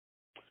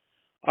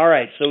 All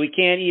right, so we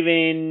can't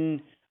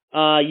even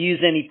use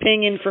any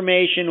ping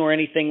information or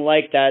anything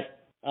like that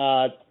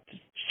to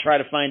try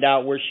to find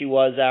out where she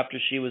was after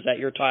she was at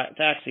your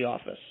taxi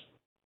office.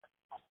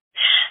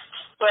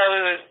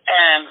 Well,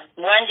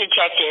 one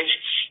detective,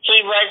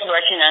 he was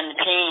working on the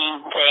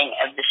pinging thing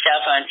of the cell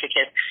phones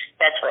because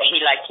that's what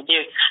he liked to do,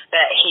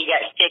 but he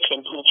got sick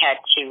and he had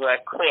to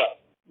quit,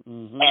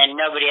 and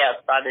nobody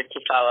else bothered to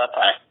follow up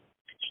on it.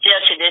 Still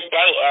to this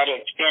day, Ed,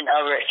 it's been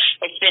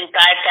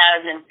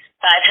 5,577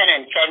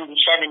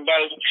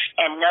 days,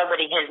 and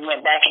nobody has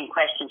went back and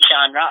questioned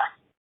Sean Ross.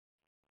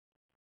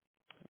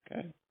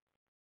 Okay.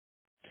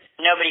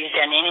 Nobody's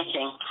done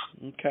anything.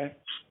 Okay.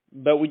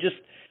 But we just,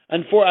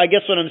 I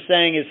guess what I'm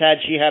saying is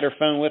had she had her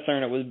phone with her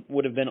and it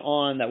would have been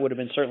on, that would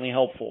have been certainly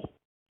helpful.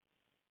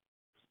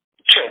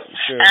 True.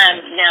 Sure.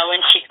 Now,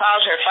 when she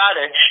calls her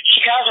father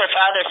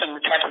from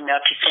the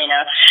Peppermill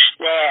Casino.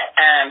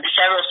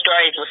 Several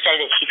stories will say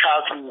that she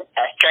called from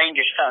a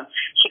stranger's phone.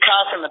 She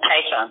called from a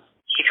payphone.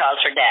 She called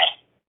her dad.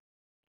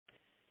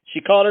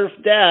 She called her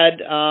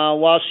dad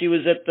while she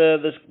was at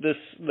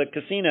the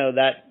casino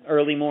that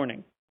early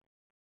morning.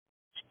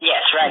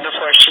 Yes, right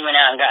before she went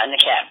out and got in the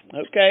cab.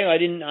 Okay, I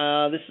didn't.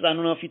 I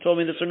don't know if you told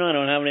me this or not. I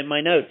don't have it in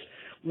my notes.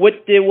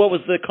 What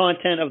was the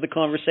content of the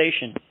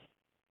conversation?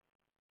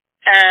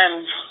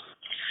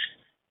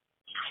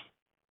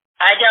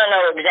 I don't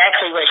know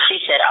exactly what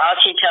she said. All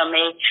she told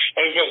me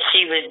is that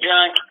she was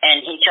drunk, and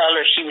he told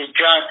her she was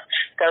drunk,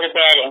 go to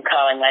bed, and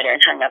call him later,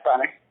 and hung up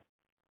on her.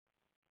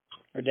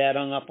 Her dad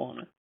hung up on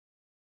her?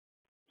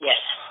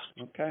 Yes.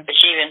 Okay. But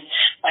she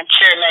I'm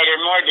sure, made her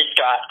more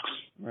distraught.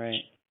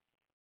 Right.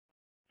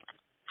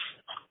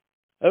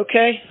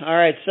 Okay, all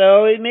right.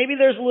 So maybe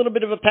there's a little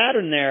bit of a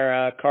pattern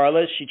there,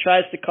 Carla. She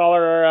tries to call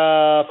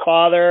her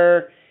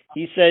father.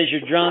 He says,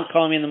 you're drunk,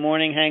 call me in the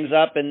morning, hangs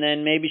up, and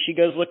then maybe she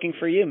goes looking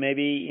for you.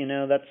 Maybe,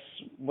 that's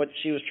what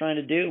she was trying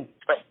to do.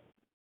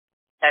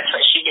 That's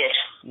what she did.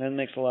 That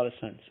makes a lot of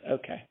sense.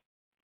 Okay.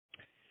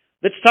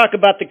 Let's talk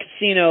about the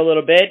casino a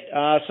little bit.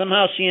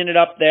 Somehow she ended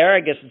up there.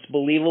 I guess it's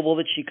believable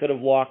that she could have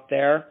walked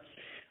there.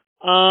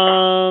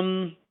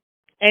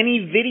 Any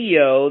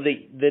video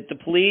that the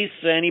police,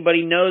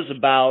 anybody knows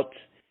about,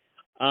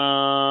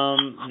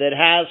 that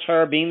has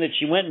her, being that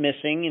she went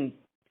missing and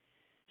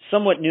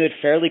somewhat knew it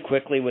fairly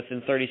quickly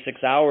within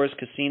 36 hours.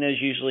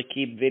 Casinos usually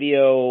keep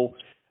video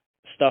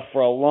stuff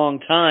for a long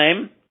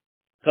time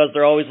because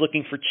they're always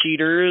looking for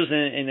cheaters,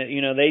 and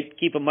they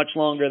keep it much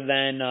longer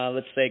than,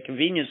 let's say,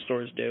 convenience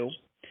stores do.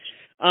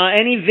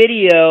 Any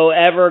video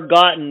ever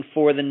gotten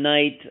for the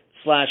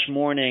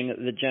night/morning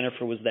that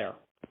Jennifer was there?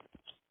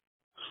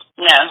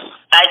 No,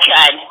 I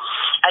tried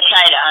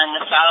on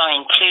the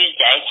following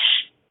Tuesday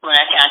when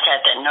I found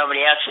out that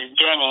nobody else was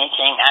doing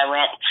anything. I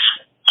went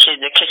to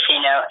the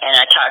casino and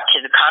I talked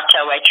to the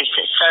cocktail waitress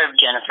that served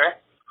Jennifer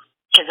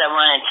because I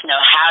wanted to know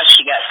how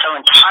she got so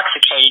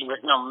intoxicated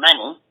with no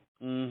money.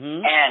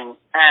 And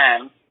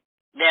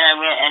then I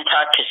went and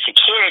talked to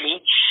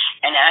security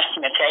and asked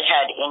them if they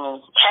had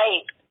any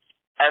tape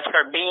of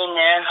her being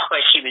there, what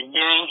she was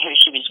doing, who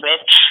she was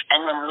with,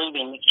 and then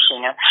leaving the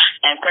casino.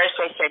 And first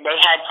they said they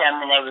had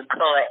some and they would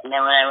pull it, and then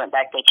when I went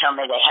back they told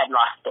me they had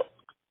lost it.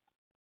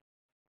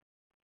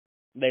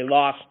 They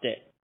lost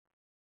it?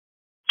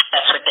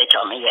 That's what they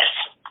told me, yes.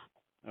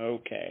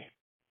 Okay.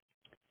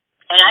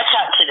 And I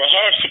talked to the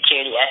head of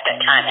security at that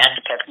time at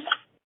the Peppermill.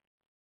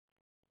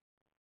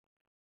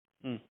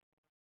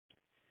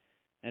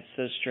 That's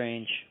so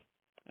strange.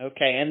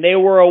 Okay, and they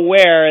were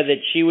aware that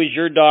she was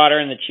your daughter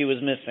and that she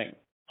was missing?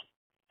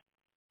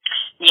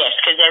 Yes,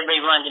 because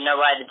everybody wanted to know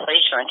why the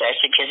police weren't there.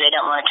 Because they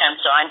don't want to come,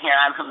 so I'm here,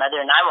 I'm her mother,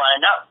 and I want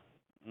to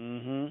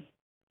know.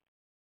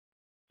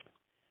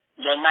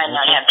 They might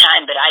not have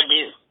time, but I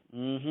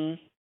do.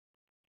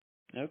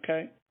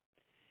 Okay.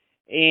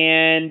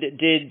 And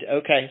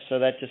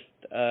so that just,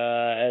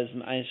 as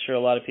I'm sure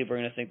a lot of people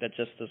are going to think that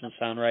just doesn't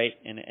sound right,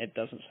 and it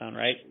doesn't sound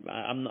right.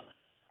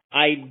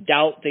 I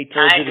doubt they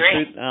told you the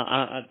truth.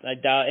 I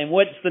doubt. And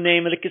what's the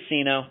name of the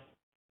casino?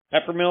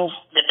 Peppermill?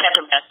 The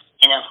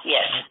Peppermill,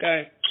 yes.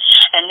 Okay.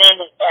 And then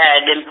the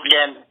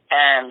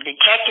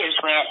detectives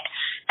went,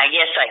 I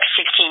guess, like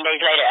 16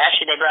 days later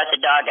after they brought the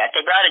dog out.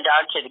 They brought a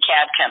dog to the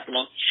cab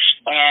company,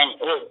 and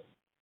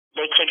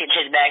they took it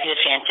to the back of the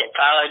fence. It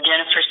followed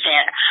Jennifer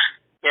Sent.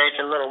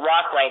 There's a little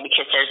walkway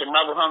because there's a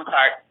mobile home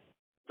park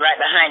right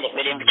behind it,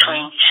 but in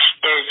between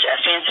there's a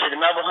fence for the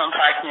mobile home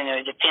park, and then there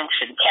was a fence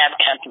for the cab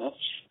company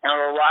and a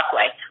little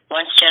walkway.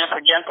 Once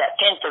Jennifer jumped that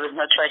fence, there was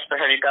no choice for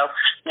her to go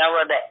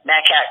nowhere but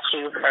back out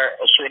to her.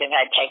 She would have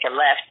had to take a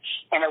left,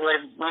 and it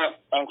would have went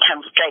and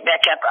come straight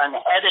back up on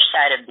the other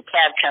side of the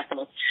cab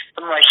company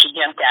from where she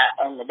jumped out,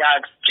 and the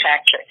dogs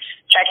tracked her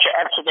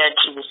up to there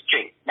to the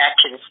street, back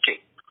to the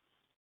street.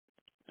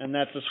 And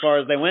that's as far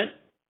as they went?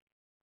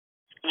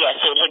 Yes,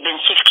 it had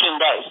been 16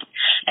 days.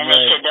 And they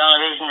said the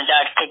only reason the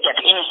dogs picked up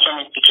any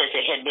scent is because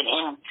it had been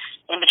in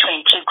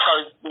between two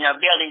closed,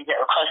 buildings that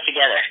were close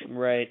together.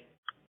 Right.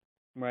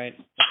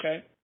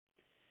 Okay.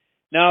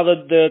 Now,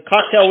 the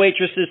cocktail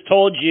waitresses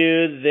told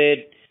you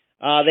that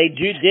they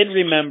did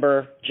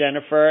remember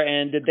Jennifer,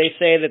 and did they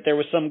say that there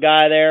was some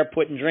guy there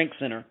putting drinks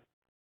in her?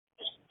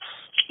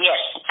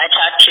 Yes, I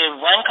talked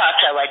to one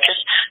cocktail waitress.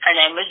 Her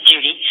name was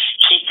Judy.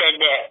 She said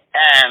that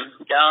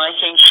the only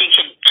thing she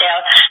could tell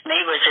me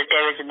was that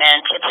there was a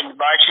man tipping the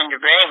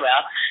bartender very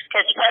well,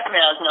 because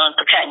peppermill is known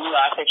for cutting you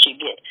off if you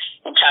get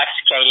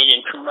intoxicated,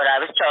 and from what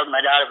I was told,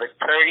 my daughter was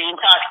pretty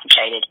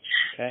intoxicated.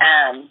 Okay.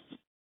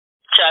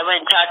 So I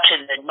went and talked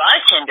to the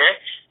bartender.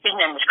 His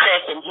name was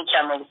Chris, and he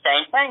told me the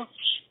same thing.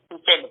 He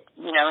said,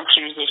 when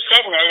she was just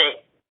sitting there, that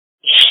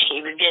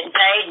he was getting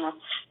paid and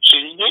she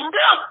was getting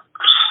drunk.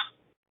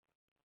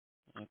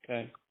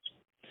 Okay.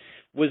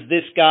 Was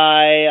this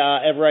guy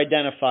ever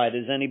identified?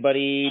 Does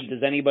anybody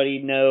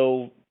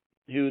know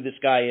who this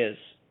guy is?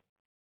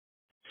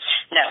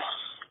 No.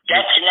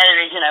 That's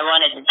another reason I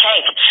wanted to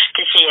tape,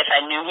 to see if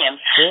I knew him.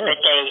 Sure. But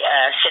they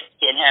said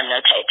they didn't have no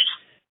tapes.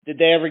 Did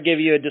they ever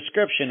give you a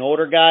description?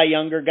 Older guy,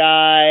 younger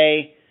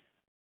guy,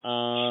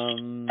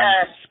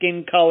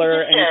 skin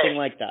color, anything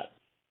like that?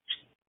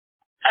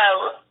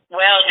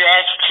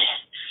 Well-dressed.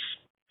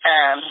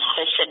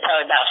 They said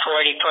probably about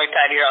 40,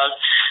 45-year-old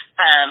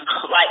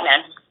white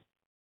man.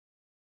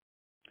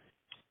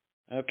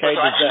 Okay.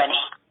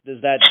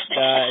 Does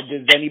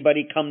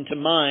anybody come to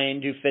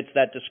mind who fits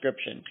that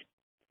description?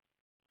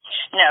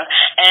 No.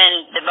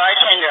 And the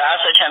bartender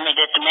also told me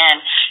that the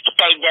man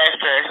stayed there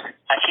for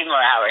a few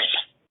more hours.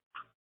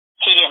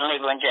 He didn't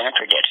leave when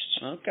Jennifer did.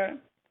 Okay.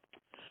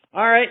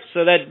 All right.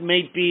 So that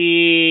might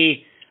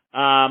be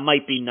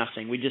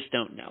nothing. We just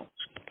don't know.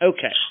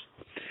 Okay.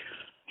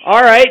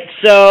 All right.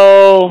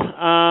 So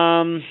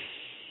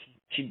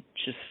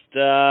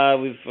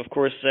we've, of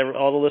course,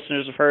 all the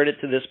listeners have heard it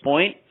to this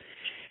point.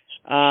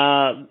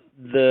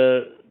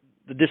 The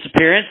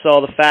disappearance, all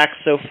the facts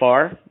so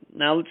far.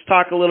 Now let's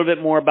talk a little bit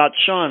more about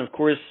Sean. Of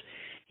course,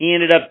 he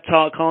ended up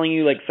calling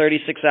you like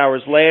 36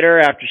 hours later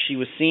after she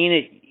was seen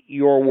at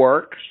your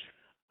work.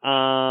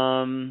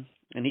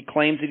 And he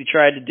claims that he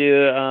tried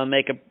to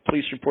make a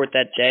police report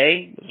that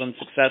day. It was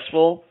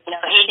unsuccessful. No,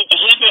 he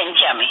didn't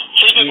tell me.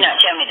 He did not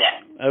tell me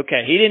that.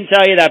 Okay, he didn't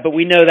tell you that, but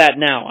we know that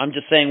now. I'm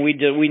just saying we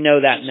know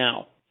that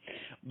now.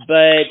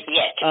 But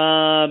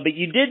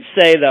you did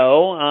say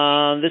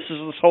though, this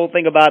whole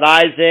thing about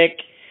Isaac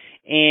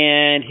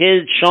and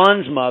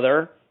Sean's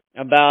mother,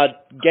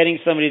 about getting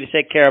somebody to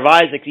take care of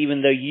Isaac,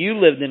 even though you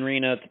lived in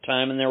Reno at the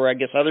time, and there were, I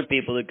guess, other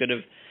people that could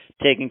have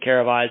taken care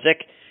of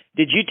Isaac.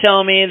 Did you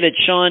tell me that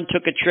Sean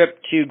took a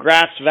trip to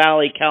Grass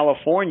Valley,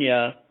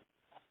 California,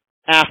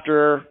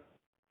 after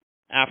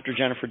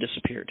Jennifer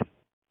disappeared?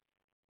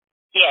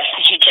 Yes,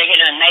 he took it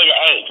on May the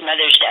 8th,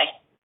 Mother's Day.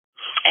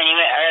 And he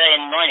went early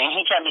in the morning.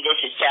 He told me this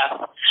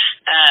himself.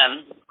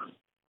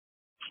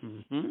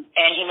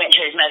 And he went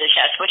to his mother's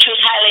house, which was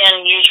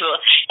highly unusual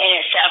in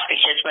itself,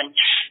 because when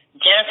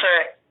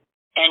Jennifer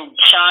and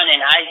Sean and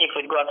Isaac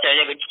would go up there,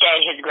 they would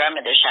stay at his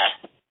grandmother's house.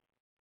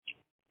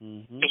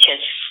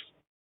 Because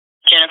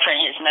Jennifer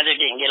and his mother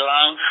didn't get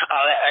along.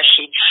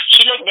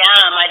 She looked down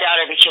on my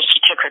daughter because she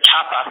took her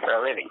top off for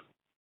a living.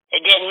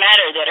 It didn't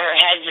matter that her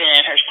husband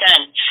and her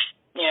son,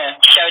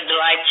 showed the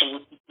lights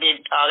and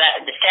did all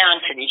that, the sound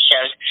for these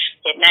shows.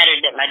 It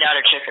mattered that my daughter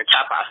took her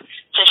top off.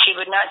 So she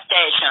would not stay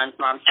at Sean's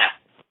mom's house.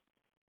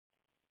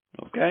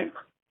 Okay.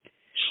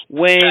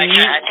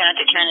 I found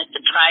it kind of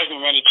surprising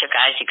that he took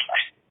Isaac's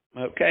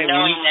there. Okay.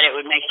 Knowing that it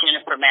would make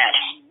Jennifer mad.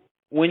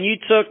 When you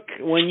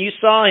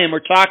saw him, or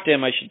talked to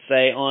him, I should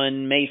say,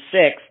 on May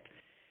 6th,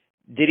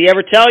 did he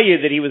ever tell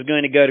you that he was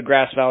going to go to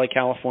Grass Valley,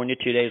 California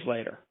 2 days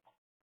later?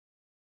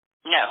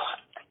 No.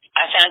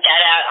 I found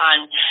that out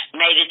on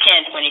May the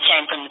 10th when he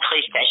came from the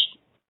police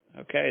station.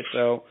 Okay,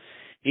 so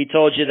he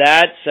told you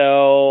that.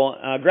 So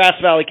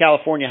Grass Valley,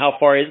 California, how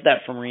far is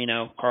that from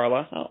Reno,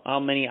 Carla? How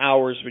many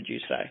hours would you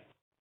say?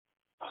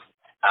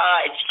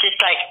 It's just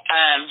like,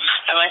 I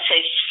want to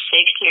say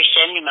 60 or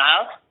 70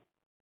 miles.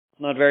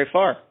 Not very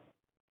far.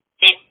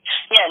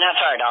 Yeah, not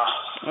far at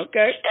all.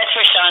 Okay. That's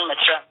where Sean was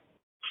from.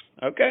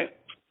 Okay.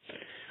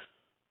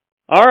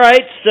 All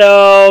right,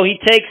 so he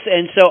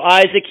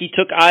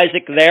took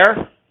Isaac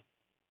there?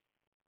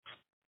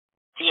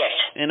 Yes.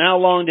 And how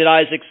long did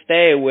Isaac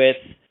stay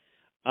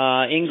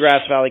in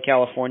Grass Valley,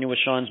 California with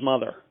Sean's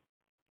mother?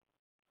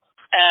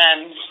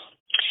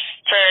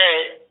 For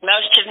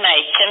most of May,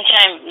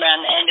 sometime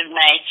around the end of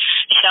May,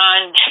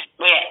 Sean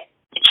went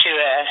to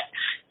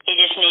he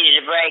just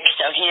needed a break,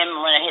 so him,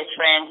 one of his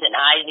friends, and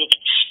Isaac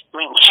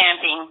went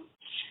camping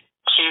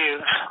to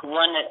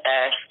one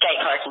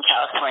state park in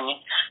California,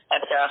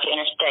 up there off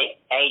Interstate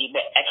 80,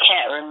 but I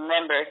can't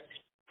remember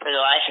for the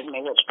life of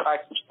me which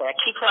park. I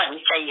keep wanting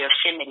to say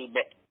Yosemite,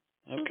 but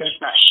I'm just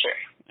not sure.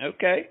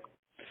 Okay.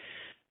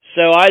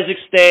 So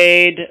Isaac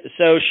stayed,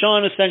 so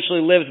Sean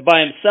essentially lived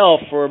by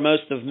himself for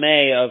most of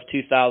May of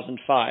 2005.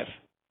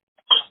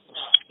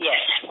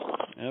 Yes.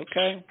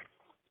 Okay.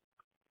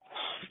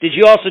 Did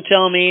you also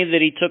tell me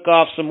that he took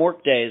off some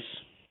work days?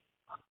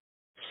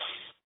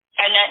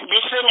 And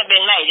this wouldn't have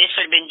been May. This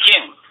would have been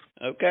June.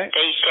 Okay. So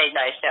he stayed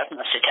by himself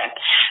most of the time.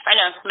 I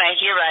know, May,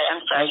 you're right.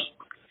 I'm sorry.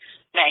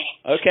 May.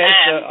 Okay,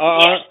 so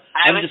yes,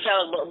 I was just...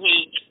 told that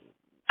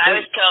I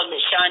was told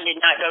that Sean did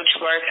not go to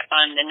work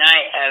on the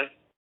night of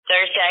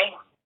Thursday,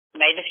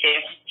 May the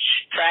 5th,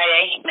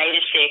 Friday, May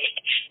the 6th,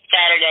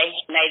 Saturday,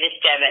 May the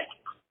 7th,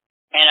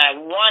 and I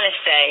want to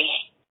say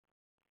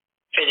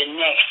I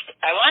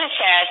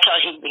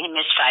told him he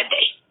missed 5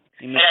 days.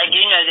 But I do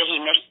know that he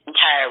missed the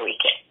entire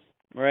weekend.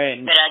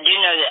 Right. But I do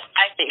know that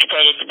Isaac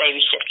stayed at the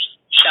babysitter.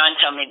 Sean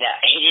told me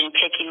that. He didn't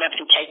pick him up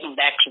and take him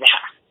back to the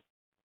house.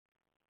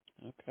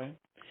 Okay.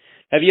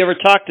 Have you ever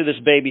talked to this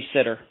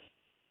babysitter?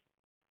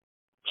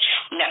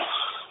 No.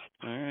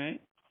 All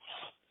right.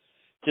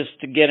 Just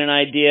to get an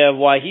idea of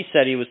why he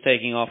said he was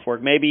taking off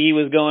work. Maybe he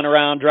was driving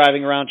around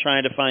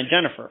trying to find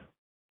Jennifer.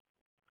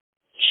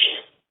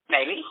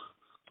 Maybe.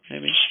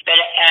 Maybe. But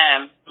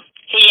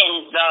he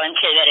didn't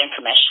volunteer that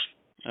information.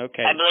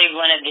 Okay. I believe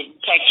one of the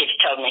detectives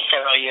told me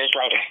several years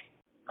later.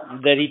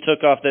 That he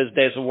took off those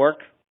days of work?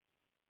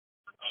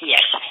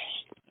 Yes.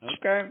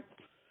 Okay.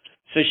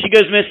 So she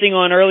goes missing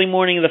on early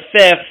morning of the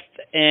 5th,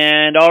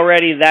 and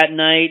already that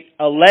night,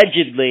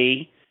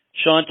 allegedly,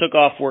 Sean took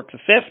off work the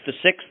 5th, the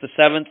 6th, the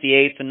 7th, the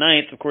 8th, the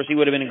 9th. Of course, he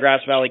would have been in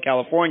Grass Valley,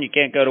 California. You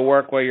can't go to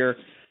work while you're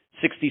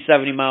 60,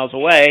 70 miles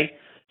away.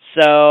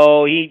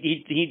 So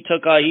he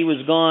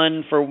was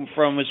gone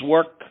from his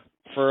work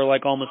for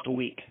like almost a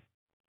week.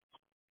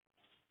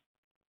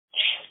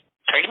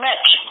 Pretty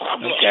much.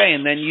 Okay,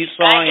 and then you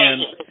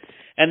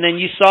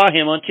saw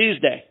him on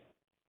Tuesday.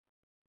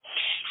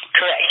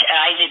 Correct.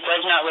 Isaac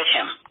was not with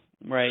him.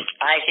 Right.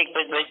 Isaac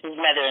was with his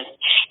mother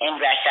in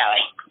Grass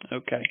Valley.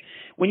 Okay.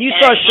 When you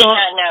saw Sean,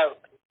 I did not know.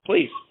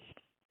 Please.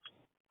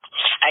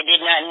 I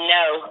did not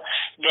know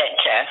that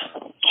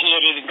he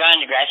had even gone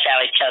to Grass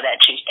Valley till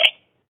that Tuesday.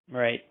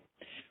 Right.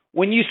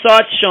 When you saw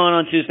Sean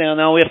on Tuesday,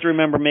 now we have to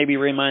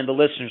remind the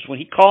listeners, when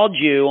he called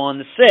you on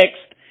the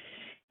 6th,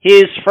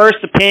 his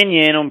first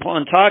opinion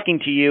on talking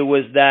to you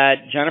was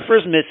that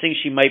Jennifer's missing,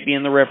 she might be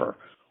in the river.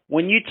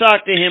 When you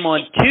talked to him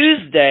on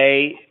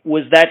Tuesday,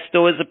 was that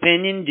still his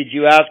opinion? Did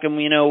you ask him,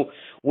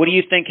 what do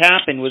you think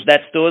happened? Was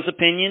that still his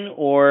opinion,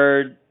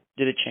 or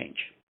did it change?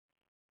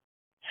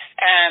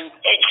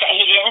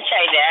 He didn't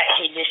say that.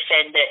 He just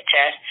said that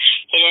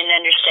he didn't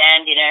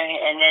understand,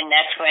 and then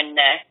that's when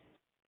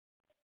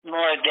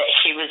more that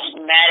she was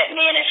mad at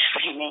me and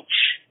screaming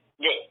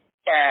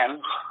that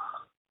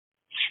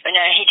but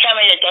no, he told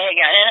me that they had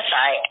gotten in a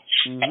fight,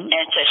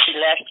 and so she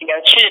left to go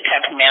to the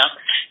pepper mill,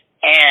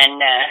 and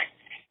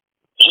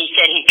he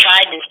said he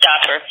tried to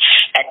stop her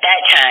at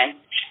that time,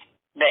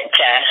 but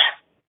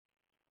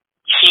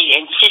she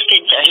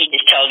insisted, so he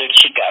just told her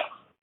to go.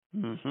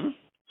 Mm-hmm.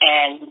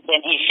 And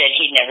then he said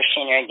he'd never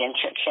seen her again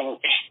since then.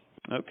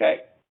 Okay.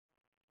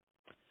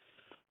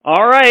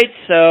 All right,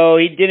 so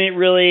he didn't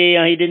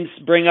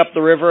bring up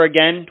the river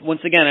again.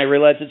 Once again, I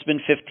realize it's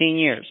been 15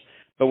 years.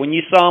 But when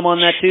you saw him on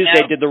that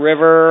Tuesday, did the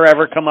river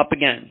ever come up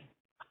again?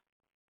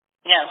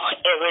 No,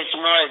 it was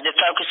more the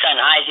focus on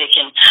Isaac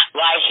and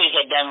why he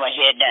had done what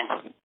he had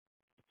done.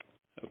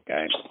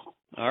 Okay.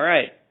 All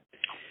right.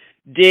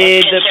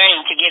 It's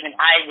concerning to give an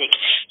Isaac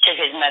to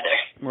his mother.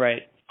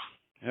 Right.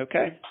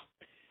 Okay.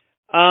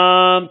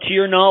 To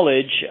your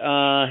knowledge,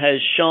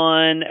 has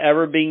Sean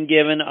ever been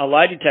given a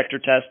lie detector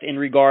test in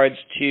regards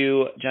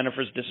to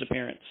Jennifer's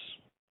disappearance?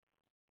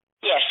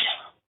 Yes.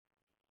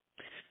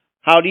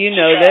 How do you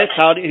know this?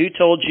 Who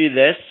told you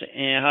this?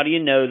 And how do you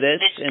know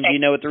this? And do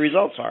you know what the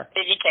results are?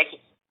 The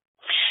detective.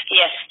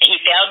 Yes, he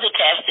failed the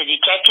test. The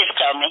detective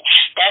told me.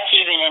 That's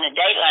even in a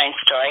Dateline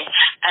story.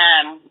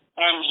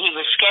 And he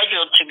was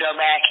scheduled to go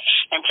back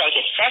and take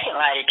a second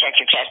lie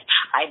detector test.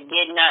 I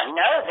did not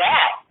know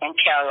that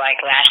until like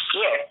last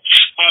year.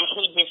 And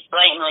he just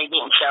blatantly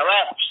didn't show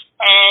up.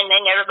 And they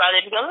never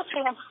bothered to go look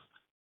for him.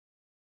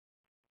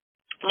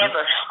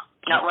 Never.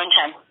 Not one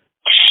time.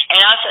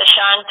 And also,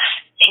 Sean,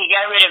 he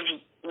got rid of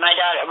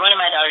one of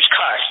my daughter's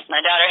cars. My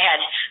daughter had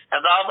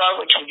a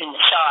Volvo, which was in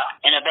the shop,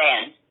 in a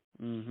van.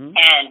 Mm-hmm.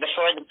 And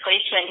before the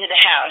police went to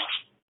the house,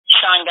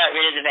 Sean got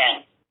rid of the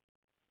van.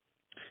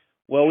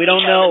 Well, we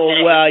don't know.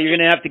 Well, you're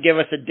going to have to give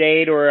us a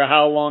date or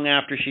how long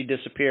after she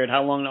disappeared.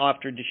 How long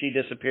after she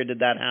disappeared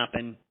did that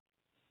happen?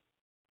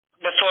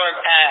 Before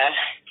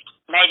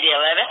May the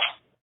 11th.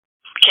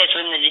 Because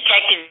when the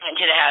detective went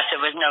to the house, there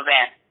was no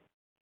van.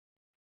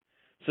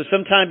 So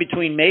sometime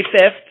between May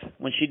 5th,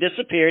 when she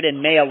disappeared,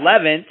 and May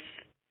 11th,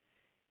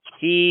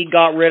 he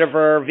got rid of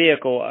her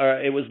vehicle.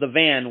 It was the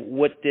van.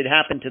 What did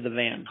happen to the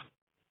van?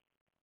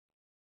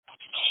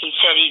 He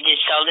said he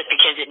just sold it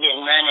because it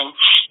didn't run, and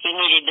he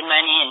needed the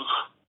money. And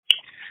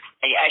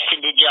I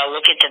said, did y'all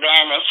look at the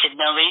van? They said,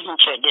 no reason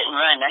to. It didn't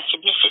run. I said,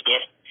 yes, it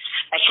did.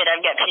 I said,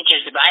 I've got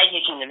pictures of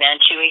Isaac in the van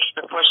 2 weeks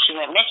before she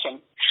went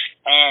missing.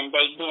 And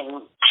they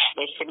didn't.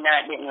 They said, no,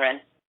 it didn't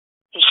run.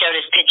 He showed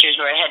us pictures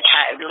where it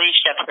had leaves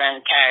stuff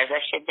around the tires. I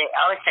said, they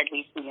always had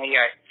leaves in their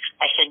yard.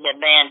 I said, the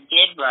van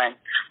did run.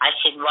 I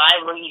said, why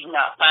will you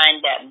not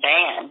find that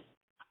van?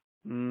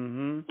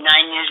 Mm-hmm.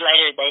 9 years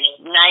later,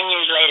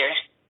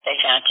 they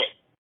found it.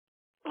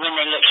 When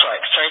they looked for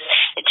it. First,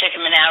 it took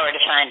them an hour to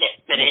find it.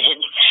 But it had,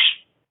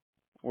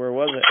 Where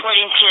was it?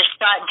 According to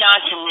Scott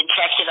Johnson, the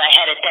detective I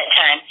had at that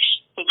time,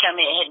 he told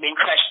me it had been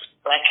crushed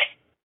like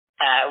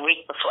a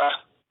week before.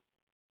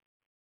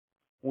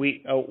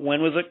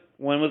 When was it?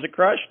 When was it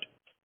crushed?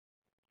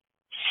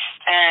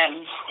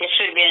 This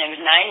would have been, it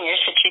was 9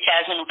 years, so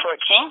 2014.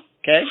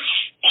 Okay.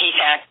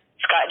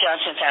 Scott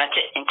Johnson found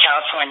it in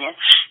California,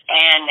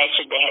 and they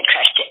said they had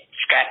crushed it,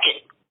 scrapped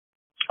it,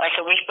 like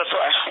a week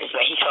before, is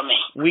what he told me.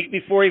 Week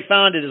before he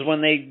found it is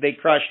when they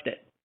crushed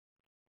it.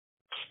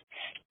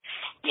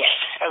 Yes,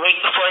 a week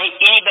before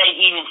anybody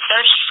even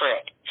searched for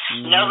it.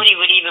 Mm-hmm. Nobody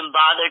would even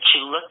bother to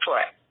look for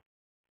it.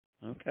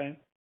 Okay.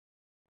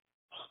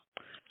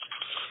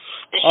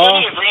 The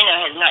city of Reno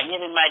has not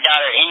given my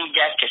daughter any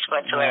justice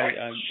whatsoever.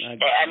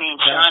 I mean,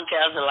 Sean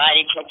fails the lie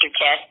detector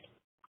test,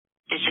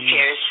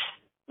 disappears,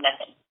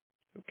 nothing.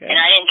 Okay. And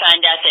I didn't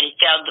find out that he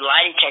failed the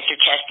lie detector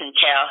test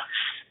until,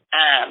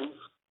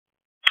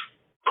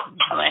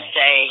 I want to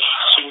say,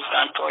 she was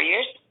gone 4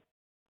 years.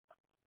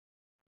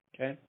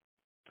 Okay.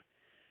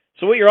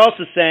 So what you're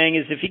also saying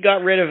is if he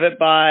got rid of it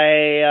by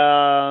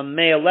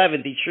May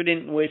 11th, he sure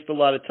didn't waste a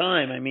lot of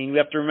time. I mean, we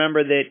have to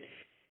remember that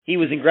he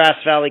was in Grass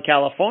Valley,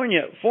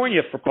 California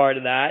for part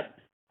of that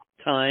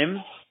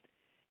time.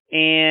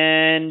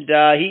 And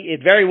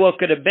it very well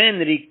could have been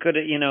that he could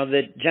have,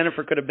 that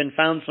Jennifer could have been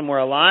found somewhere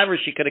alive, or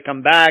she could have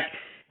come back.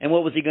 And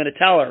what was he going to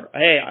tell her?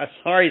 Hey,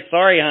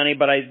 sorry, honey,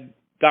 but I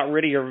got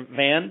rid of your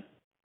van.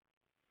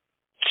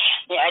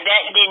 Yeah,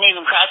 that didn't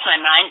even cross my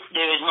mind.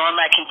 There was more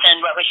my concern.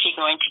 What was she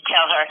going to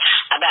tell her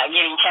about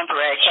giving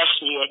temporary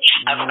custody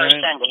of her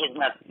son to his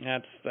mother?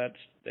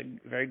 That's a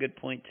very good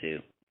point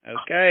too.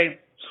 Okay.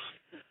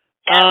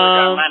 That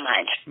was on my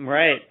mind.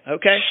 Right.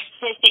 Okay.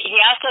 He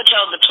also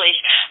told the police,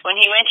 when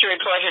he went to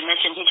report her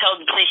missing, he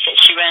told the police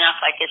that she ran off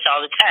like this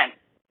all the time.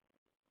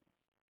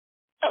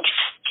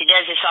 She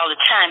does this all the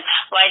time.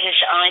 Why is this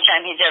the only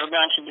time he's ever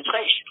gone to the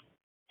police?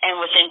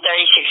 And within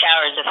 36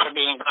 hours of her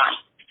being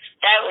gone.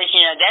 That was,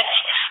 that's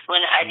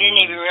when I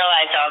didn't even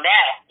realize all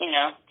that.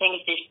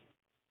 Things just,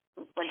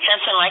 when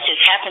something like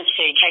this happens to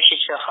you, it takes you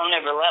to a whole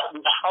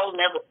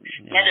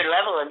another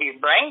level of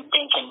your brain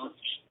thinking.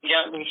 You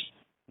don't just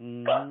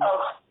go,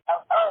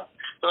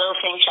 little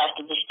things have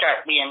to just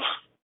start being.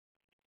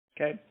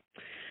 Okay.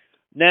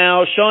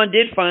 Now, Sean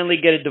did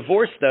finally get a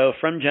divorce, though,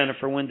 from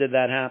Jennifer. When did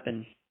that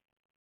happen?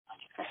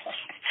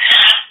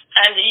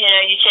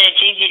 You said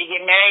it's easy to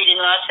get married in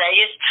Las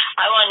Vegas.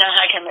 I want to know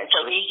how come it's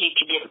so easy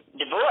to get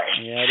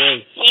divorced. Yeah, it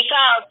is. He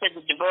filed for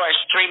the divorce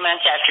 3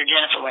 months after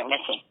Jennifer went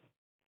missing.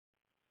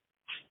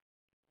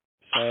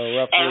 So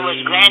roughly... And was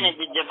granted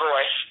the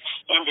divorce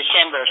in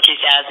December of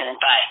 2005.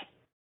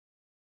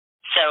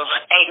 So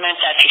 8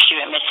 months after she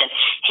went missing,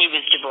 he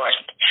was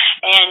divorced.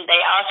 And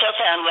they also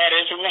found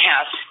letters in the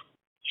house.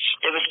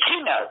 There was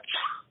 2 notes.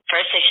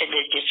 First they said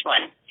there's just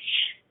one.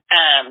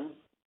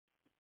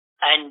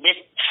 And this,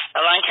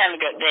 a long time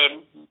ago,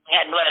 they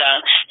had blood on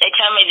them. They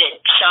told me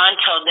that Sean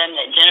told them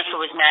that Jennifer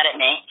was mad at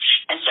me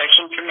and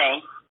searching for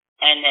me,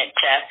 and that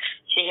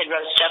she had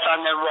wrote stuff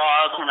on their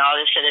walls and all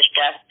this other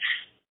stuff.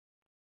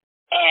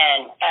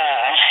 And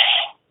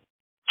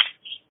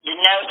the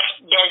notes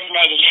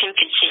designated who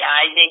could see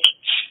Isaac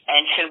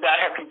and who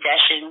got her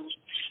possessions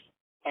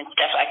and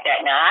stuff like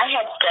that. Now, I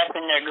had stuff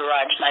in their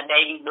garage, my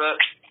baby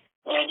books,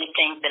 just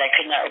things that I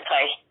could not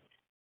replace.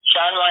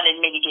 Sean wanted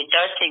me to get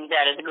those things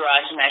out of the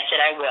garage, and I said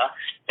I will.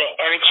 But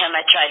every time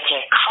I tried to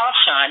call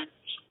Sean,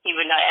 he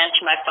would not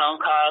answer my phone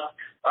calls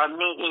or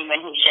meet me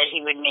when he said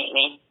he would meet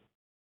me.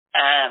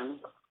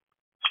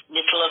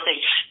 This little thing.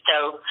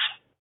 So,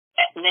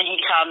 and then he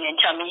called me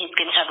and told me he's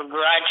going to have a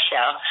garage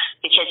sale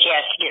because he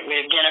has to get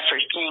rid of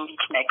Jennifer's things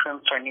to make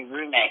room for a new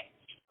roommate.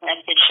 And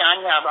I said,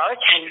 Sean, I've always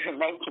had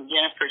roommates, and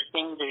Jennifer's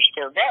things are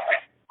still there.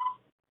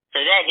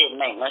 So that didn't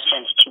make no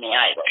sense to me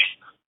either.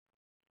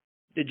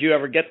 Did you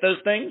ever get those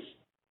things?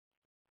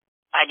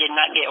 I did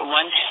not get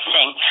one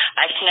thing.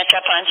 I snuck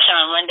up on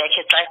Sean one day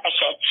because, like I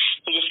said,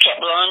 he just kept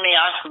blowing me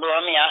off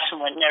and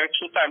would never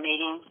keep our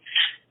meetings.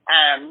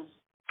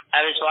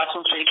 I was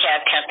walking to the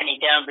cab company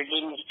down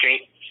Virginia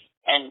Street,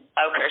 and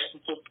Oakhurst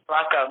is just a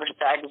block over,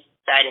 so I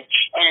decided,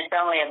 and it's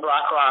only a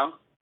block long,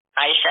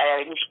 I decided I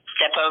would just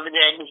step over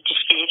there just to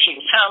see if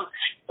he was home.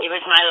 It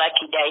was my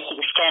lucky day. He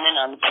was standing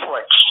on the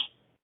porch.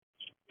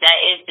 That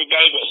is the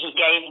day that he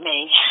gave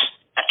me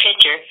a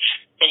picture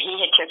that he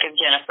had took of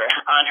Jennifer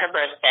on her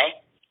birthday.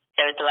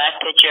 That was the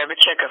last picture I ever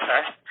took of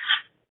her.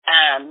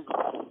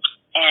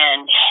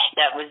 And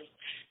that was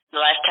the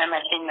last time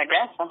I seen my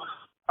grandson,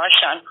 or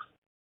son.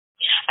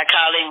 I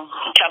called him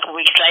a couple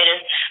weeks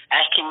later,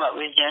 asked him what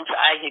we was doing for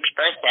Isaac's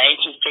birthday.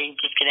 He said he's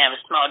just going to have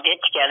a small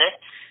get-together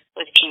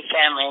with a few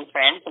family and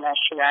friends. And I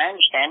said, I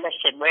understand. I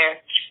said,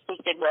 where? He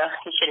said,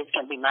 it's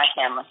going to be my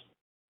family.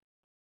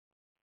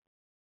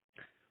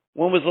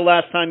 When was the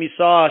last time you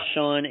saw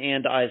Sean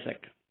and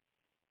Isaac?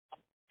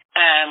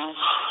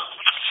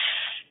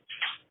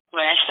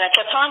 When I snuck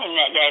up on him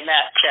that day,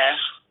 about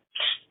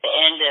the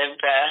end of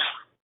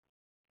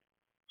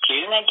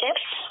June, I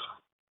guess.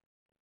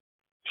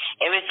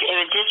 It was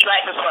just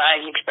right before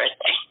Isaac's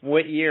birthday.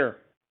 What year?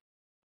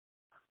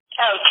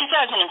 Oh,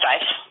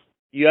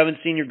 2005. You haven't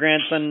seen your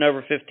grandson in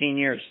over 15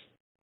 years.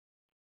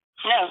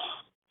 No.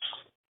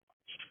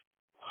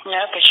 No,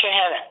 for sure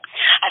haven't.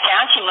 I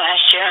found him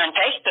last year on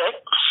Facebook.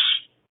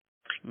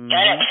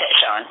 That upset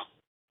Sean.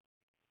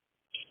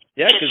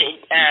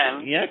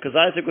 Yeah, because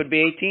Isaac would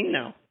be 18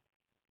 now.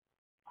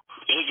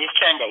 He just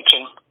turned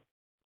 18.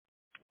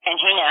 And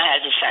he now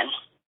has a son.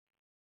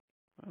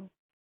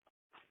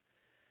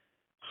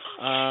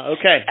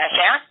 Okay. I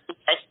found him.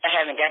 I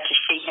haven't got to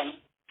see him.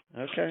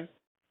 Okay.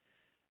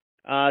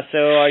 So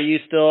are you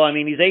still, I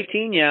mean, he's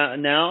 18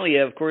 now.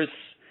 Yeah, of course,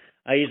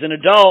 he's an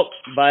adult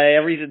by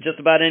just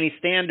about any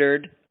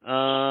standard.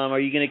 Are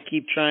you going to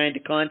keep trying to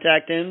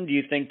contact him? Do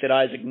you think that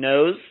Isaac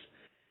knows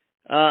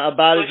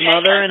about his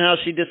mother and how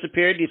she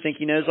disappeared? Do you think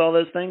he knows all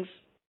those things?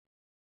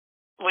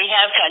 We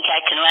have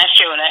contacted him. Last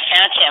year when I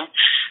found him,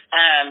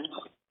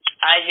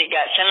 Isaac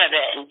got some of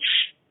it. And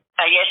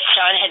I guess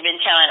Sean had been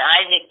telling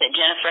Isaac that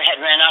Jennifer had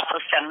run off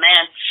with some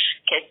man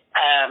because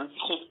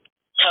he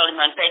told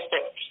him on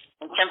Facebook,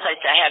 in some place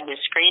I have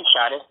this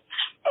screenshot of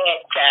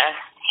it,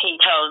 he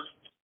told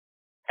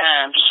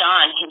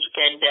Sean, he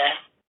said,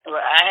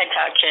 well, I had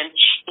talked to him,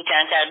 he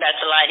found out about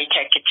the lie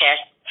detector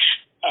test,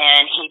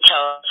 and he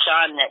told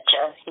Sean that,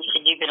 he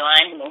said, you've been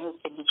lying to me. He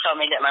said, you told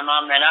me that my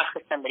mom ran off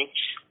with somebody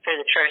for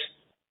the first,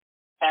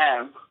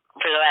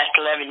 for the last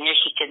 11 years.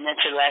 He said, and then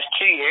for the last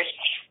 2 years.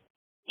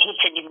 He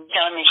said, you've been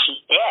telling me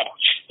she's dead.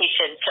 He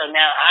said, so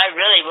now I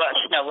really want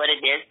to know what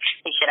it is.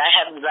 He said, I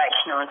have the right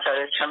to know, and so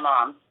does her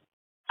mom.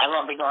 I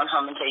won't be going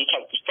home until you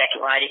take the second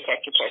lie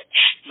detector test.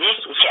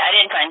 I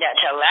didn't find out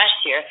till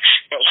last year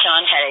that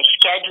Sean had a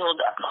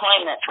scheduled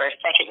appointment for a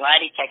second lie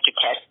detector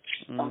test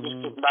and just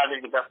didn't bother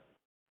to go.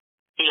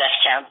 He left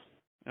town.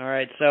 All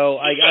right,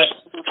 so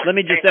let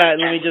me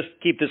just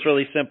keep this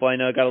really simple. I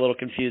know it got a little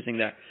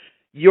confusing there.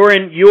 Your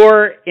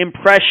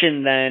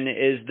impression then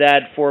is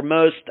that for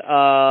most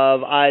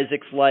of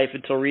Isaac's life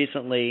until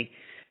recently,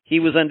 he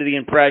was under the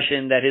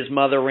impression that his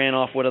mother ran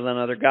off with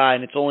another guy,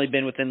 and it's only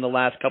been within the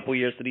last couple of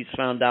years that he's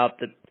found out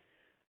that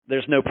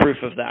there's no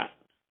proof of that.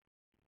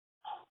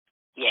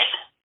 Yes.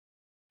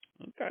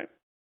 Okay.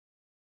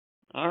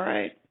 All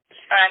right.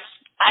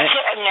 I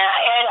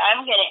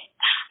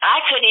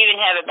could even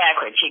have it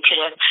backwards. He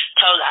could have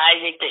told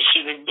Isaac that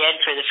she was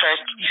dead for the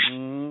first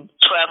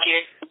 12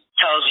 years.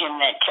 Told him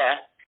that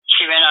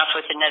she ran off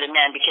with another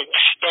man because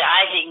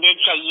Isaac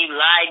did say, you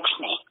lied to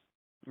me.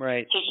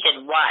 Right. He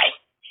said, why?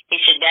 He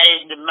said, that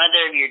is the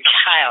mother of your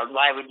child.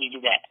 Why would you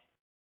do that?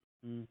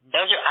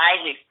 Those are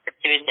Isaac's.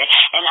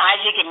 And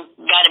Isaac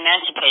got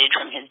emancipated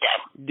from his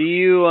dad. Do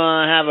you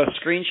have a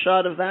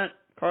screenshot of that,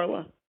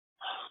 Carla?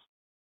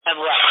 Of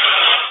what?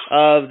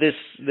 Of this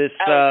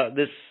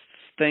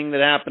thing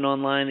that happened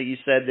online that you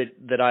said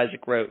that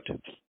Isaac wrote.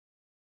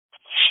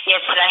 Yes,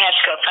 but I have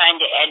to go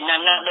find it, and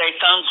I'm not very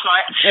phone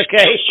smart.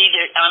 Okay. It's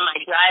either on my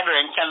driver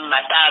and some of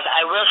my files.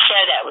 I will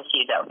share that with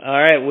you, though.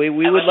 All right.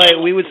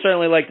 We would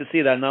certainly like to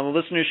see that. Now, the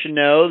listeners should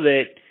know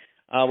that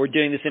we're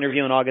doing this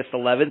interview on August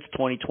 11th,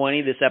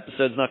 2020. This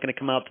episode's not going to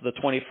come out to the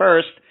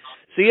 21st.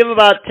 So you have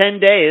about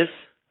 10 days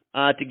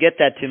to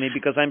get that to me,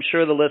 because I'm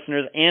sure the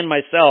listeners and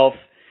myself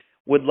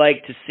would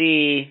like to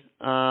see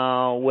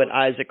what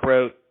Isaac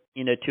wrote,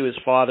 to his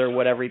father,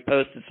 whatever he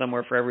posted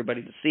somewhere for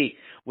everybody to see.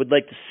 Would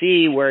like to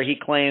see where he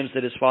claims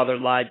that his father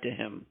lied to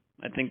him.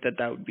 I think that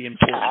would be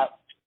important. I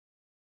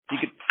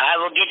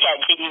will get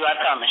that to you, I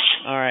promise.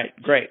 All right,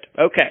 great.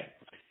 Okay.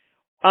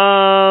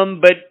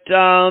 But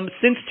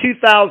since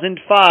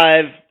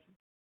 2005,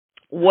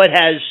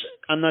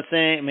 I'm not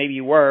saying maybe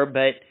you were,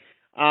 but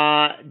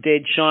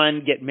did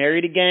Sean get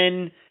married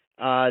again?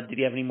 Did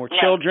he have any more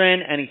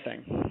children?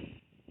 Anything?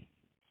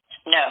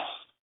 No.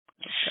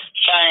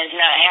 Sean has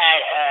not had,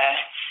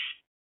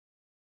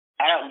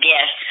 I don't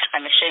guess,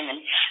 I'm assuming,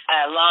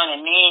 a long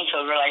and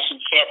meaningful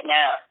relationship.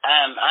 Now,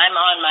 I'm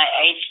on my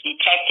 8th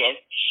detective,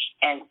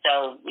 and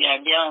so,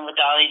 dealing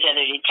with all these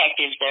other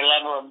detectives, their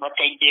level of what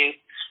they do.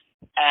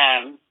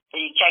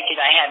 The detective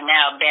I have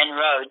now, Ben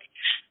Rhodes,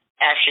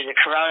 after the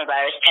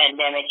coronavirus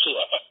pandemic,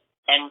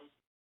 and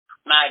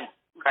my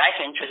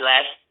griping for the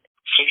last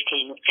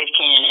 15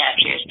 and a half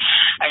years,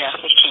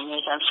 15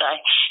 years, I'm sorry,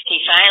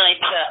 he finally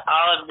put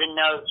all of the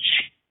notes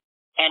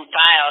and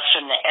files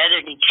from the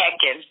other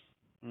detectives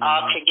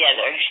all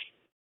together.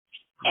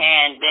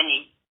 And then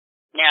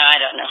now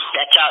I don't know.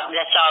 That's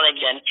all they've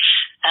done.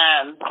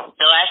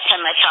 The last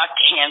time I talked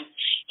to him,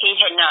 he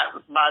had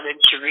not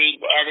bothered to read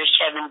the other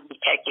 7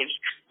 detectives'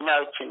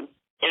 notes, and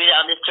it was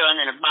all just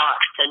thrown in a box.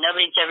 So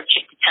nobody's ever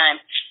took the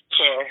time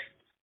to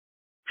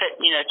put,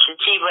 to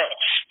see what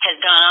has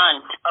gone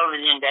on over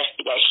the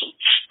investigation.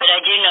 But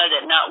I do know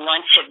that not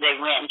once have they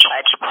went and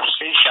tried to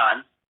pursue Sean.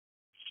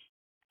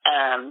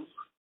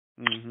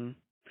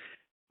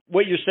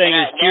 What you're saying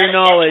is, to your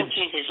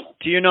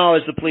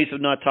knowledge, the police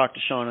have not talked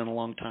to Sean in a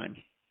long time.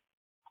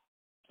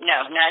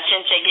 No, not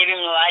since they gave him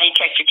the lie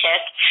detector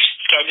test,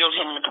 scheduled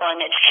him an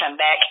appointment to come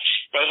back.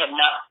 They have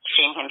not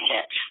seen him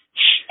since.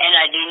 And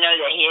I do know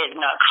that he has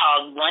not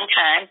called one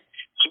time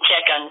to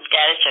check on the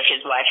status of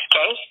his wife's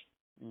case.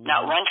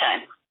 Not one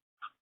time.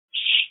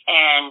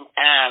 And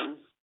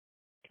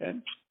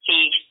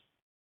he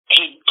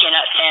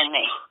cannot stand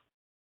me.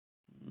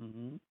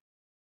 Mm-hmm.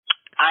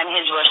 I'm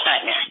his worst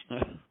nightmare.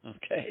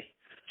 Okay.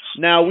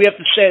 Now we have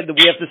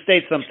to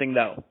state something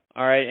though.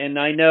 All right, and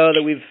I know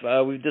that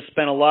we've just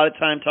spent a lot of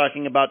time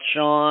talking about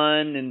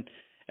Sean and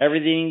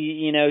everything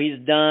he's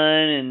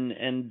done,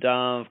 and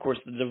of course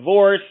the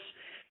divorce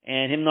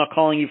and him not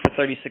calling you for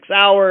 36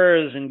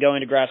 hours and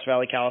going to Grass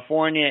Valley,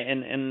 California,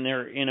 and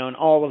there, and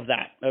all of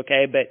that.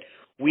 Okay, but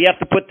we have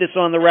to put this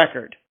on the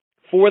record.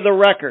 For the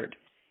record,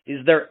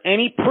 is there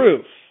any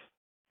proof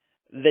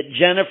that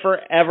Jennifer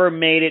ever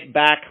made it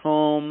back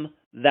home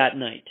that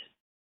night?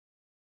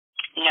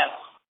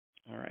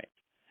 No. All right.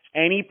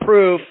 Any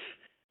proof?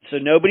 So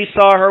nobody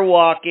saw her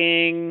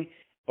walking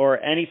or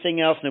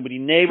anything else.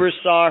 Neighbors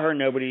saw her.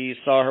 Nobody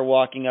saw her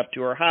walking up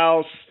to her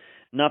house.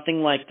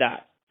 Nothing like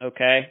that.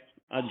 Okay?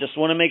 I just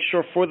want to make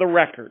sure for the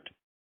record.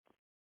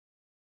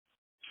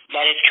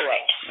 That is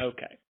correct.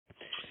 Okay.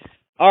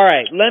 All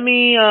right.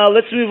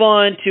 Let's move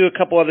on to a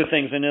couple other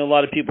things. I know a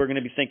lot of people are going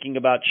to be thinking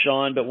about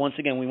Sean, but once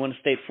again, we want to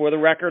state for the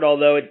record,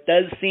 although it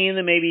does seem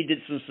that maybe he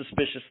did some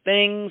suspicious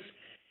things,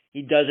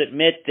 he does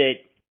admit that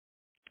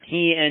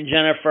he and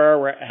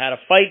Jennifer had a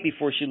fight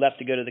before she left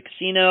to go to the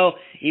casino,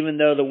 even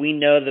though that we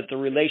know that the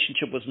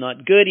relationship was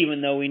not good,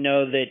 even though we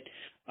know that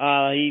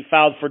he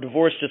filed for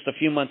divorce just a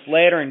few months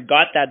later and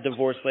got that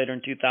divorce later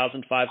in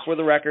 2005. For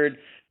the record,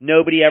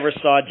 nobody ever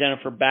saw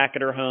Jennifer back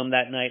at her home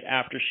that night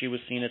after she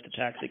was seen at the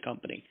taxi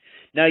company.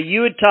 Now,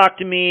 you had talked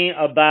to me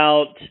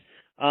about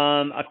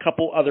a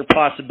couple other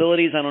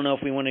possibilities. I don't know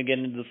if we want to get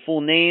into the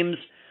full names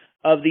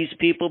of these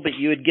people, but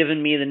you had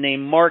given me the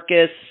name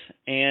Marcus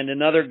and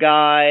another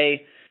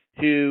guy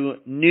who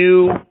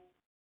knew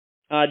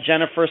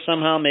Jennifer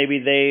somehow. Maybe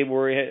they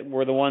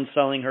were the ones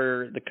selling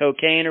her the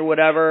cocaine or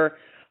whatever.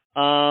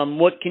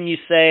 What can you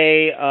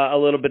say a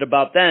little bit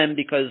about them?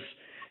 Because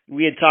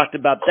we had talked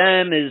about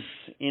them as,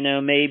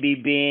 maybe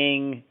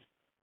being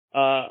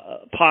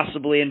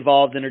possibly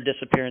involved in her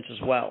disappearance as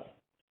well.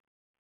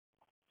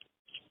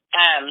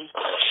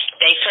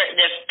 The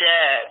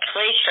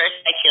police first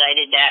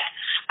speculated that.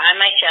 I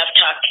myself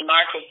talked to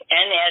Marcus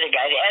and the other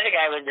guy. The other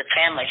guy was a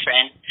family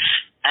friend.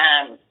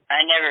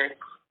 I never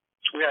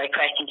really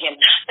questioned him.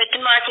 But the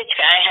Marcus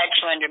guy I had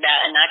to wonder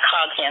about, and I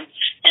called him,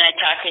 and I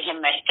talked to him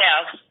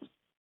myself.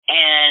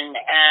 And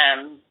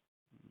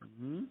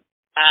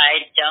I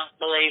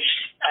believe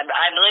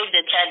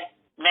that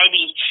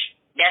maybe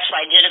that's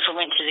why Jennifer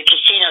went to the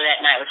casino that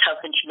night, was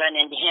hoping to run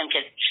into him,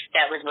 because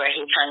that was where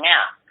he hung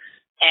out.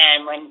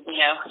 And when,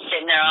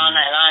 sitting there all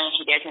night long,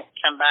 he doesn't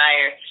come by,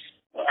 or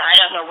I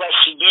don't know what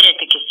she did at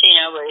the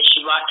casino, whether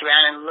she walked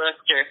around and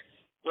looked or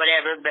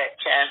whatever, but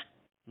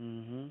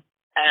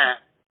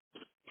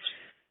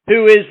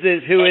Who is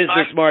this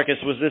Marcus?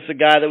 Was this a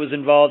guy that was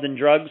involved in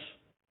drugs?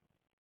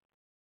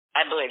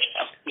 I believe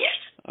so, yes.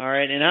 All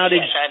right, and how did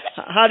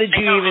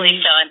you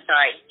believe so, I'm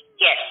sorry.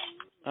 Yes.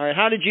 All right,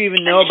 how did you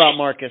even know about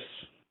Marcus?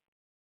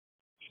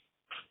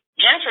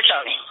 Jennifer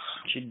told me.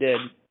 She did.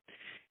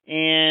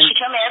 And she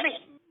told me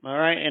everything. All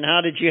right, and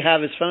how did you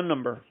have his phone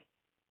number?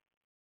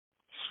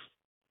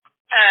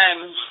 How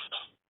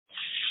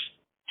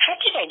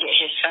did I get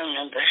his phone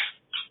number?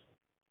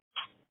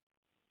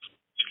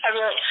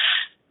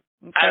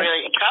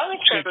 Probably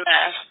from,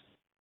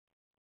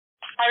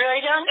 I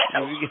really don't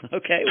know.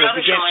 Okay. Well,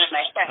 probably from one of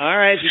my sons. All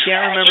right, if you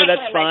can't remember,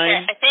 that's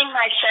fine. I think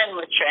my son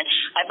was friends.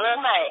 I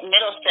believe my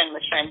middle son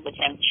was friends with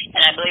him,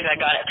 and I believe I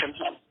got it from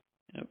him.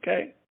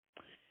 Okay.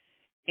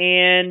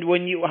 And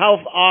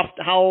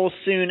how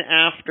soon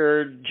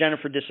after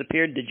Jennifer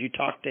disappeared did you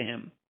talk to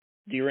him?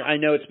 I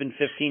know it's been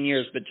 15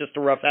 years, but just a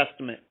rough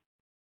estimate.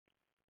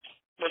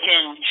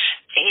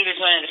 He was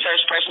one of the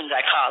first persons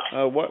I called.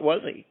 Oh, what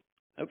was he?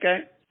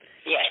 Okay.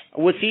 Yes.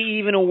 Was he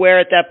even aware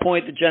at that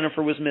point that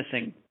Jennifer was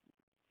missing?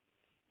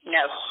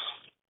 No.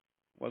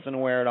 Wasn't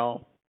aware at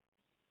all?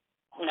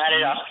 Not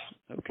at all.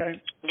 Okay.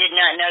 Did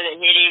not know that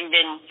he'd even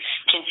been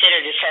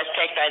considered a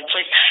suspect by the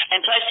police.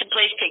 And plus the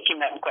police picked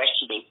him up and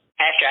questioned him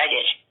after I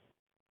did.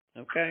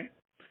 Okay.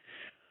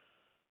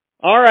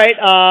 All right.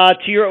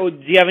 Do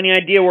you have any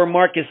idea where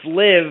Marcus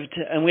lived?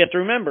 And we have to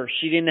remember,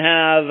 she didn't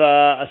have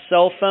a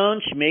cell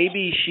phone.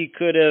 Maybe she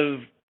could have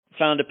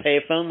found a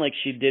payphone like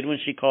she did when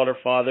she called her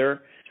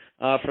father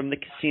from the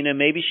casino.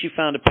 Maybe she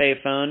found a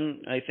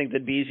payphone. I think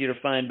that'd be easier to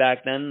find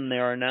back then than they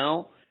are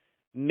now.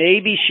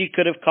 Maybe she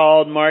could have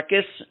called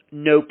Marcus.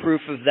 No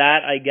proof of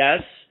that, I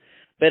guess.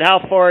 But how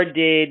far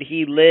did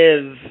he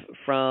live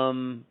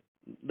from,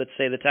 let's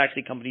say, the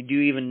taxi company? Do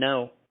you even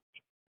know?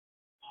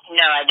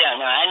 No, I don't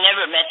know. I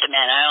never met the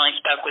man. I only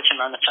spoke with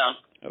him on the phone.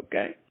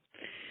 Okay.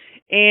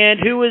 And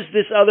who was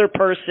this other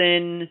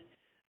person?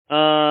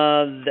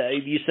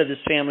 You said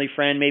this family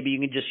friend. Maybe you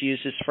can just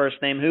use his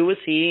first name. Who was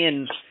he,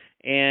 and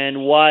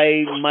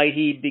why might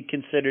he be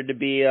considered to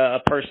be a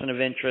person of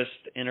interest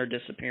in her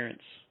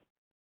disappearance?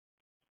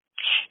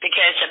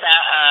 Because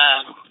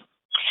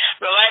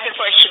right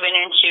before she went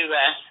into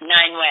 9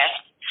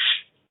 West,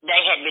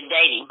 they had been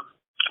dating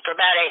for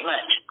about 8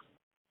 months.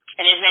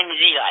 And his name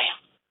is Eli.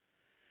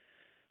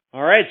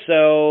 All right,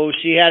 so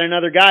she had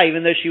another guy,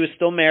 even though she was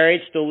still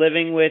married, still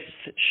living with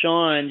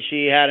Sean.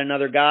 She had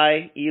another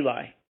guy,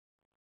 Eli.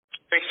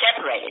 We're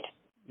separated.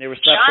 They were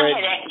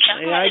separated. Sean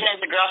had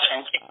another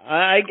girlfriend.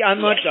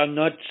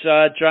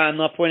 I'm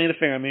not pointing the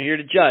finger. I'm here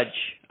to judge.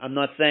 I'm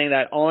not saying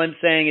that. All I'm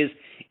saying is,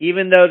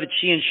 even though that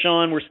she and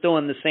Sean were still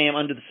under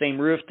the same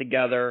roof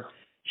together,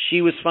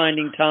 she was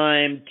finding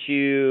time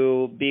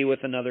to be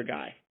with another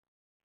guy.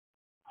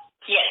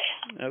 Yes.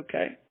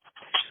 Okay.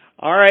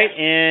 All right.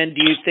 And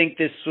do you think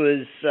this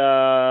was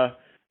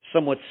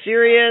somewhat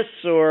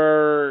serious,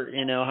 or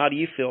how do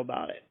you feel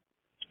about it?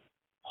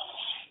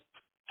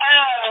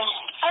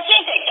 I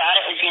think they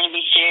thought it was going to be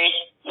serious,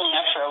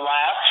 for a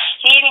while.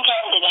 He even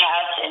came to the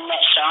house and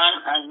met Sean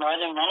on more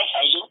than one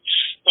occasion.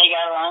 They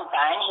got along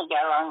fine. He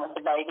got along with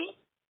the baby.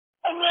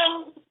 And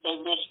then they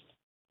just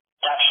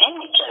stopped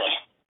seeing each other.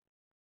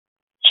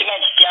 Too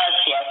much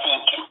jealousy, I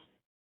think, and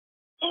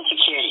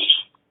insecurities.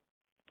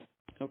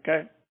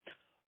 Okay.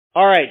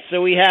 All right.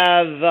 So we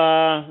have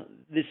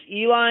this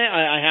Eli.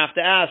 I have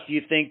to ask, do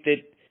you think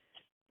that,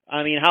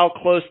 how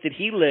close did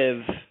he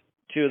live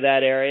to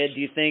that area? Do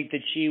you think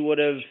that she would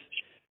have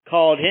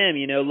called him,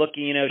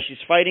 she's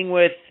fighting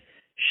with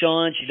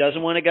Sean. She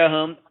doesn't want to go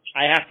home.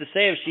 I have to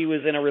say, if she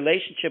was in a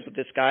relationship with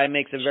this guy, it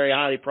makes it very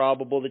highly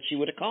probable that she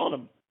would have called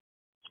him.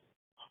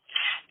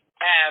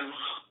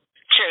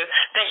 True,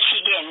 but she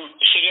didn't.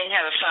 She didn't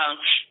have a phone,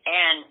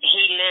 and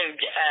he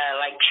lived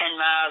like 10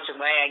 miles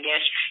away, I guess.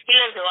 He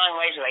lived a long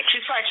ways away,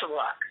 too far to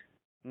walk.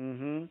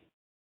 Mm-hmm.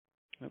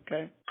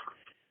 Okay.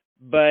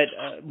 But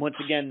once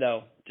again,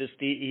 though, just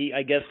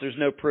I guess there's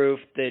no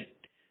proof that.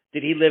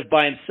 Did he live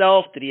by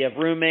himself? Did he have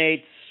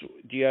roommates?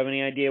 Do you have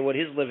any idea what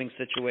his living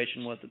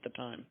situation was at the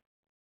time?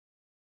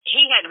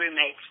 He had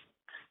roommates.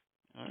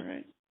 All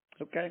right.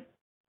 Okay.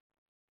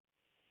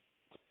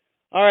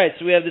 All right.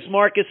 So we have this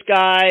Marcus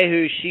guy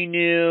who she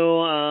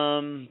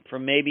knew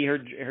from maybe her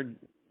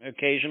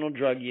occasional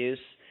drug use.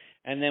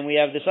 And then we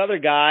have this other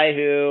guy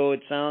who,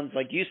 it sounds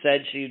like you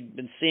said, she'd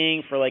been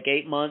seeing for like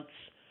 8 months.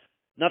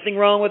 Nothing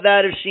wrong with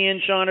that if she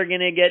and Sean are going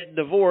to get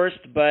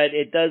divorced, but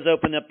it does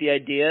open up the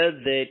idea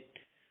that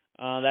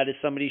that is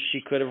somebody she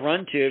could have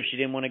run to if she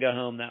didn't want to go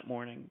home that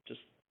morning.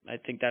 I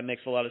think that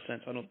makes a lot of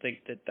sense. I don't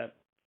think that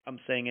I'm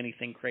saying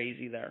anything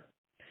crazy there.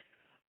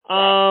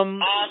 I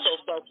also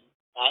spoke to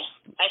Eli.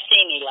 I've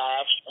seen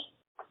Eli, actually.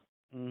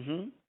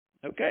 Mm-hmm.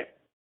 Okay.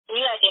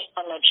 Eli didn't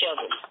want no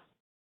children.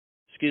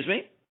 Excuse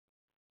me?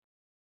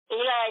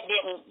 Eli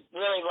didn't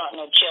really want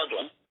no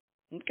children.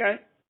 Okay.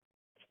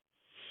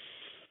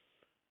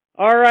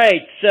 All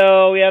right.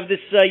 So we have this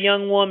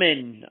young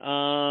woman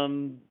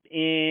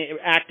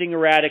acting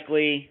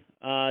erratically,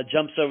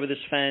 jumps over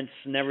this fence,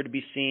 never to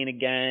be seen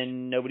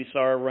again. Nobody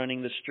saw her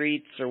running the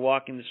streets or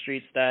walking the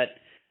streets that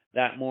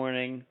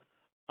morning.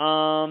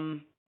 Has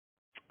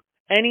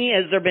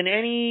there been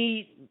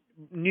any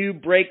new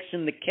breaks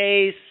in the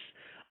case?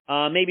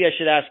 Maybe I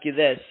should ask you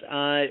this.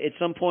 At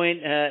some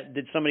point,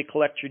 did somebody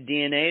collect your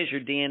DNA? Is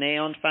your DNA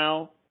on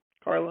file,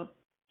 Carla?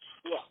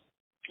 Yeah.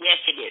 Yes,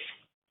 it is.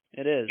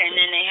 It is. And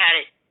then they had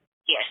it,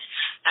 yes.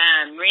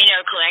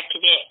 Reno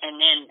collected it, and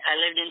then I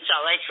lived in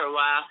Salt Lake for a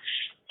while,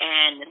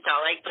 and the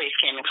Salt Lake police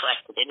came and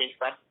collected it as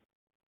well.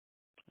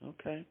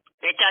 Okay.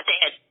 They thought they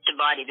had the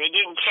body. They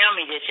didn't tell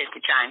me this at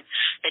the time,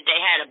 but they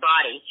had a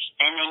body,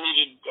 and they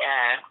needed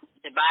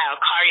the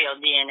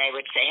biocardial DNA,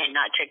 which they had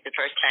not took the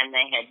first time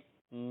they had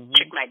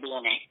took my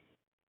DNA.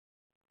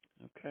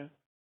 Okay.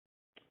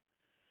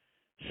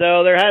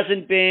 So there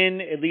hasn't been,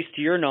 at least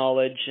to your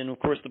knowledge, and of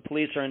course the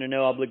police are under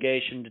no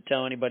obligation to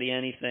tell anybody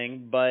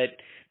anything, but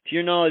to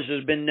your knowledge,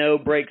 there's been no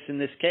breaks in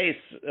this case,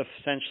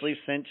 essentially,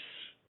 since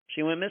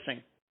she went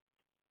missing.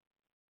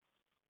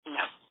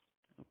 No.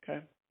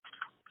 Okay.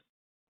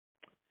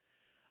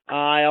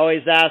 I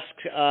always ask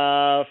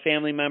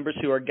family members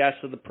who are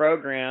guests of the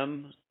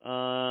program,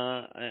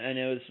 I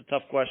know it's a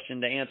tough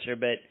question to answer,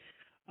 but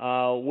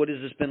what has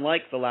this been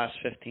like the last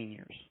 15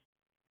 years?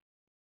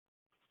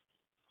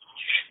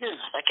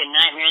 Like a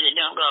nightmare that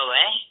don't go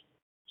away.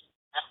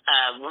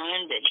 A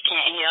wound that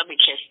can't heal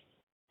because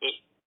it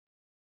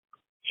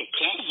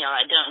can't heal.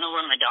 I don't know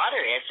where my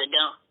daughter is.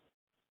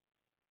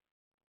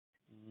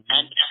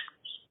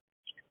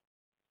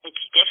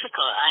 It's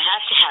difficult. I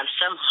have to have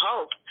some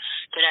hope,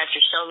 but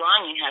after so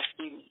long, you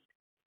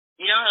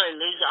don't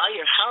really lose all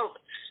your hope,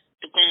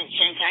 but then at the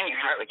same time, your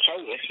heart would tell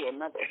you if you're a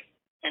mother.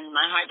 And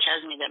my heart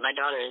tells me that my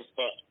daughter is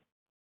dead.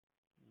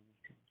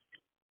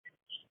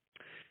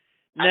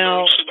 Now,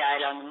 I believe she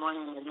died on the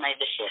morning of May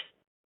the 5th.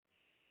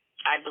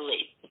 I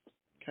believe.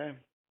 Okay.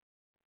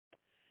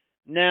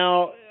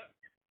 Now,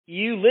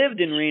 you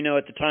lived in Reno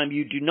at the time.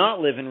 You do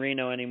not live in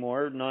Reno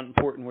anymore. Not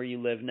important where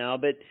you live now.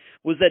 But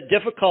was that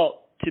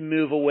difficult to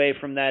move away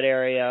from that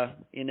area,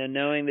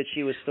 knowing that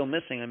she was still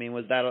missing? I mean,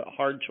 was that a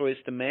hard choice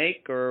to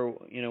make, or,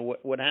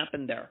 what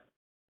happened there?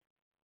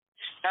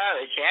 Oh,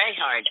 it was very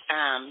hard.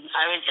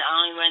 I was the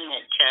only one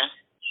that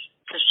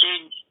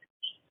pursued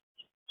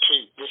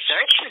the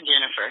search for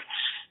Jennifer.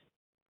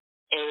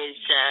 It was,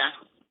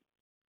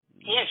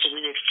 yes, it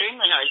was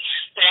extremely hard.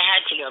 But I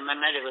had to go. My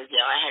mother was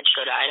ill. I had to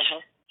go to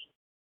Idaho.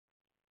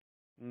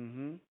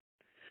 Mhm.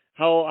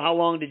 How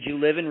long did you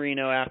live in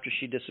Reno after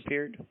she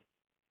disappeared?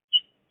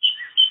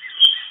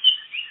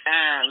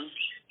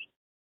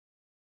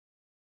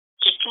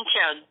 Just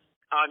until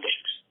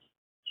August.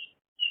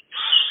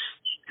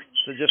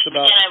 So just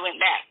about. Then I went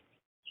back.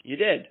 You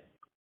did.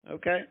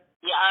 Okay.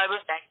 Yeah, I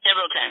went back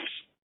several times.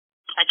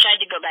 I tried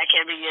to go back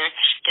every year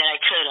that I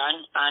could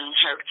on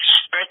her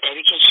birthday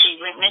because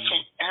she went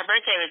missing. Her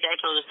birthday was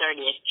April the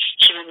 30th.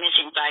 She went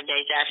missing 5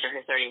 days after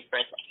her 30th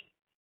birthday.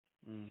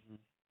 Mhm.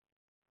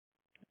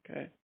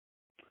 Okay.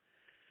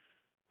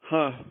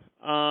 Huh.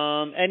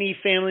 Any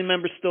family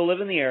members still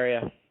live in the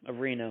area of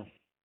Reno?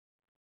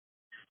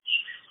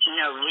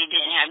 No, we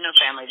didn't have no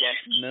family there.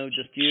 No,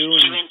 just you.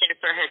 She went there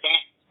for her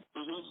dance.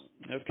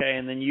 Mm-hmm. Okay,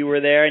 and then you were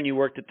there, and you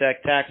worked at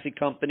that taxi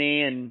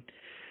company, and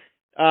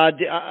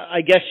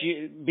I guess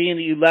being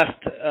that you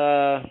left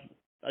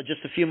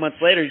just a few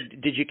months later,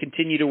 did you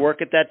continue to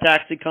work at that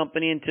taxi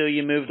company until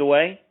you moved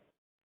away?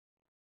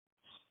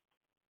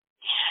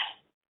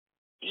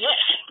 Yes.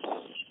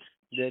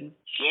 Did?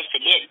 Yes,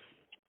 it did.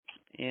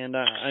 And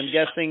I'm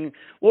guessing,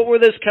 what were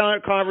those kind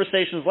of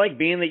conversations like?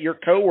 Being that your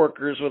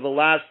coworkers were the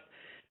last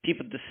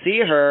people to see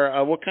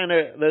her, what kind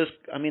of those?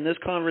 I mean, those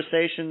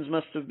conversations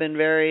must have been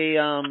very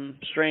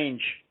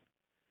strange.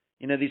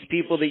 You know, these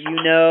people that you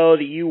know,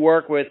 that you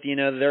work with, you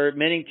know, they're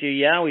admitting to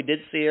you, yeah, we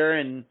did see her,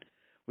 and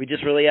we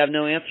just really have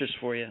no answers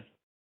for you.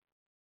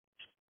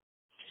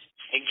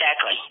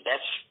 Exactly.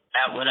 That's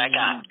about what I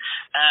got.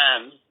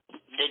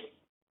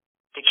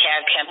 The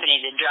cab company,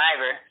 the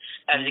driver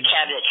of the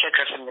cab that took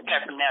her from the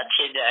Peppermill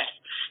to the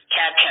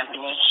cab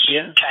company, she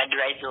tried to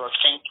raise a little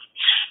stink.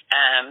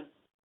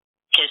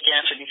 Because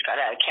Jennifer just got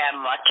out of the cab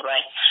and walked away.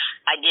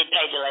 I did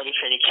pay the lady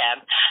for the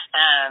cab.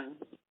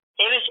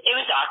 It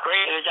was awkward.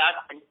 It was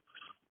awkward.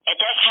 At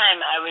that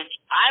time, I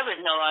was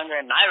no longer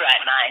in my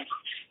right mind,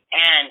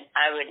 and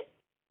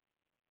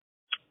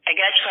I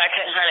guess I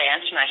couldn't hardly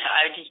answer myself.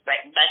 I would just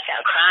bust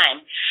out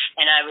crying,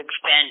 and I worked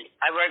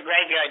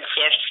graveyard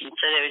shifts, and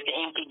so there was an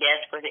empty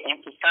desk with an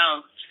empty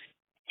phone.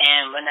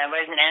 And when I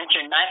wasn't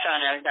answering my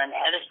phone, I was on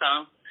the other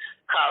phone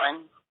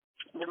calling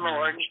the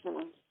morgue.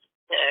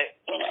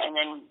 And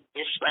then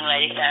this one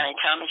lady finally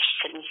told me, she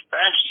said, Miss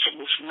Brown, she said,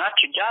 this is not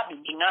your job. You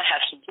do not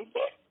have to do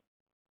this.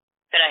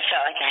 But I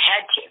felt like I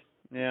had to.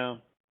 Yeah.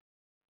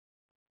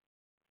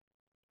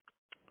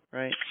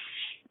 Right.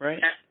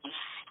 Right.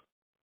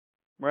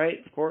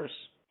 Right, of course.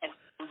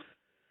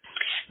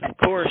 Of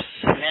course.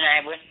 And then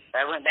I went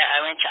back.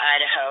 I went to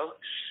Idaho,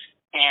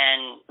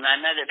 and my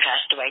mother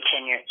passed away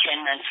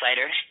 10 months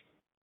later,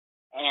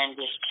 and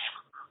just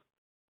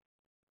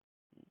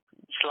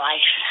it's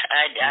life.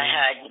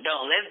 I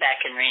don't live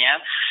back in Reno.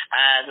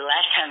 The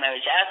last time I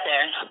was out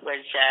there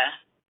was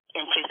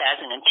in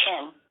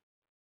 2010.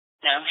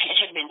 No, it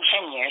had been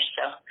 10 years.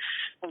 So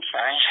I'm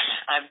sorry,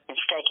 I've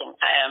mistaken.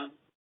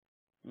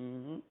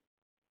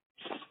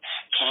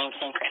 Can't even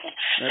think right now.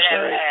 That's but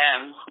right.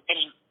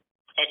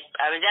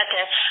 I was out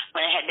there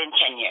when it had been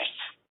 10 years.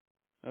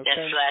 Okay.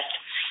 That's last.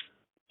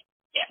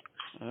 Yeah.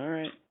 All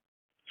right.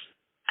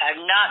 I've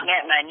not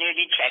met my new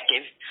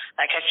detective.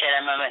 Like I said,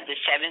 I'm on the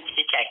 7th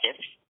detective.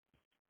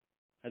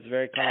 That's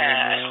very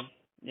common.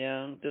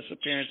 Yeah,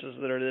 disappearances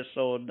that are this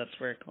old, that's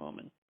very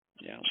common.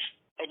 Yeah.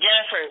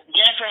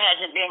 Jennifer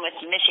hasn't been with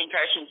the missing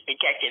persons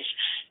detectives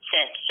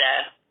since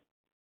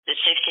the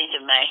 16th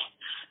of May.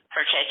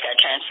 Her case got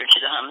transferred to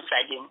the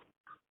homicide unit.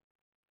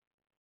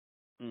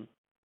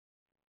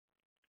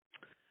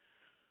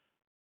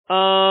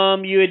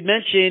 You had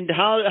mentioned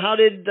how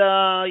did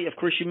of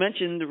course you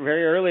mentioned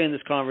very early in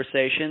this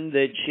conversation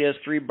that she has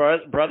 3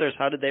 brothers.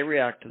 How did they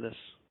react to this?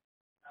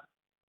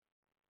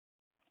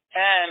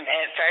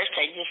 At first,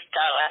 they just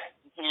thought,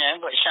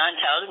 what Sean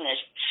told them is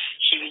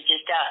she was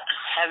just out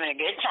having a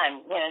good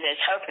time.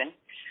 That's hoping.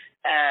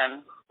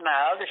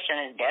 My oldest son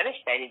is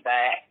devastated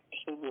by it.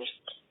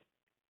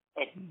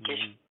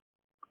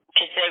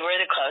 Because they were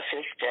the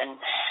closest, and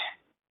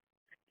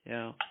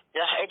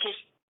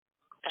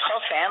the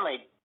whole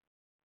family.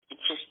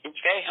 It's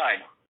very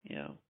hard.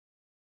 Yeah.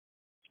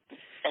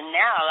 And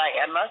now, like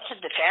most of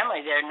the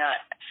family, they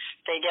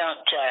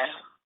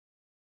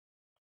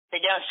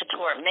don't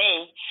support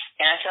me,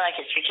 and I feel like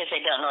it's because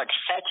they don't know what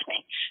to say to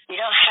me. You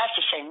don't have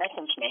to say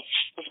nothing to me.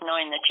 Just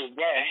knowing that you're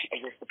there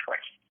is a support.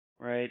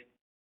 Right.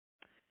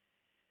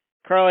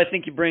 Carl, I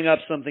think you bring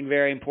up something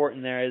very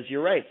important there. Is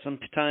you're right.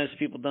 Sometimes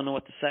people don't know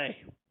what to say.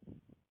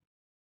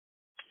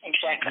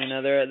 Exactly.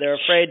 They're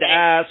afraid to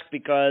ask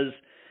because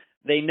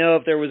they know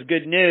if there was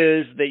good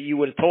news that you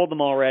would have told them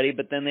already,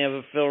 but then they have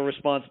a full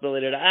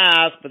responsibility to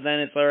ask, but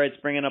then it's all right,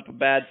 it's bringing up a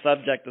bad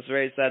subject, it's a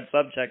very sad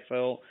subject,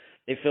 so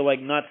they feel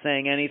like not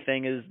saying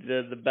anything is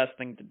the best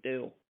thing to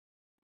do.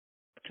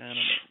 Kind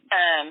of.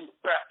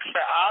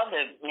 For all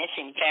the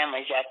missing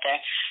families out there,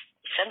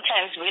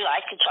 sometimes we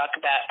like to talk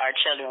about our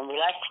children.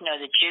 We like to know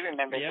that you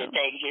remember that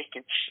they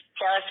existed.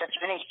 Tell us a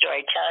funny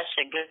story. Tell us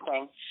a good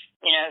thing.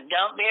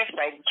 Don't be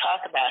afraid to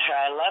talk about her.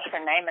 I love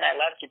her name, and I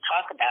love to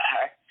talk about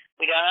her.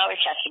 We don't always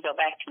have to go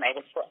back to May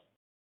the 4th.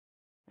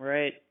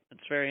 Right.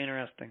 That's very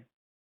interesting.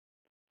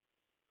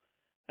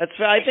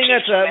 I think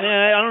that's.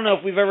 I don't know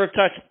if we've ever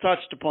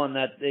touched upon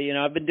that.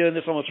 I've been doing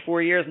this almost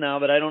 4 years now,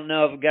 but I don't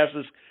know if guests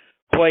has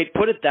quite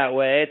put it that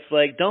way. It's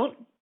like, don't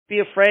be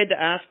afraid to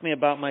ask me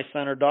about my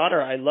son or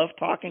daughter. I love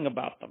talking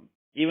about them,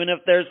 even if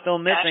they're still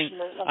missing.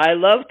 Absolutely. I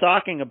love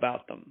talking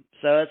about them.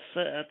 So that's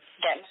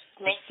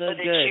so that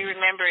good. You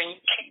remember and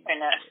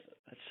keeping us.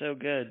 That's so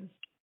good.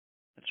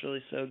 That's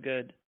really so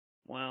good.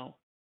 Wow.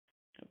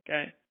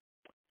 Okay.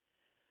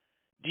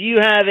 Do you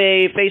have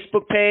a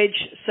Facebook page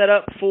set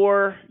up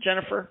for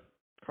Jennifer,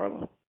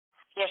 Carla?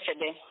 Yes, I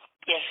do.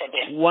 Yes, I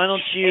do. Why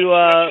don't you,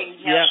 why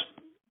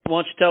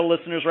don't you tell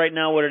listeners right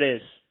now what it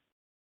is?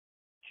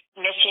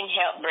 Missing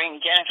Help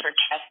Bring Jennifer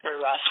Casper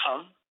Ross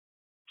Home.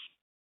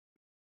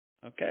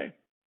 Okay.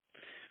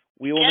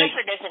 We will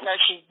Jennifer doesn't know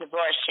she's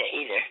divorced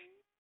yet either.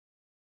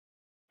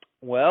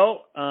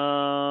 Well,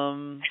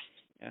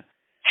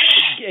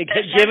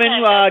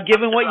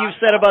 given what you've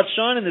said about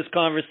Sean in this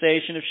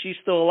conversation, if she's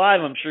still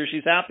alive, I'm sure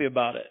she's happy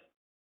about it.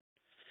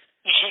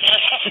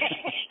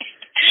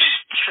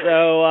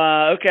 So,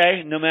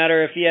 okay, no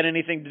matter if he had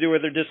anything to do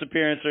with her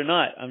disappearance or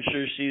not, I'm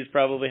sure she's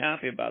probably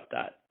happy about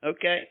that.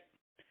 Okay.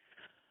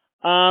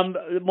 Why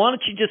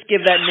don't you just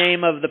give that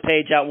name of the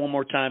page out one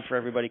more time for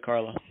everybody,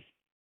 Carla?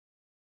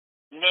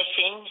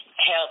 Missing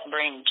Help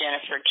Bring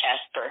Jennifer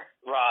Casper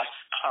Ross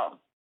Home.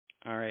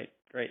 All right,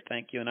 great,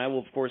 thank you. And I will,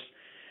 of course,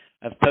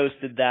 I've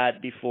posted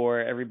that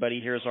before everybody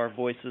hears our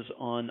voices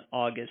on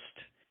August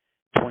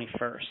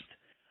 21st.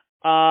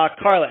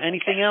 Carla,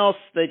 anything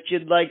else that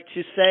you'd like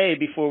to say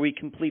before we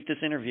complete this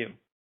interview?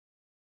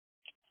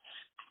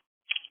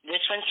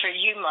 This one's for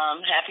you, Mom.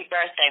 Happy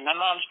birthday. My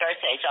mom's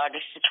birthday is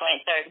August the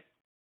 23rd.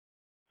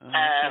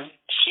 Okay.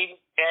 She's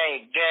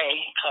very, very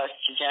close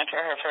to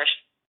Jennifer, her first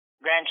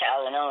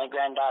grandchild and only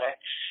granddaughter.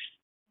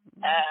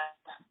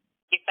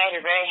 You made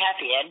her very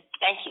happy, Ed.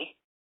 Thank you.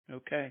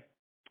 Okay.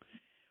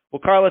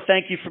 Well, Carla,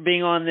 thank you for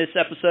being on this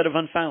episode of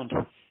Unfound.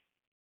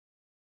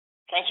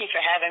 Thank you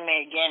for having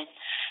me again.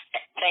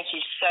 Thank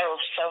you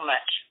so much.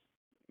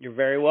 You're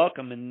very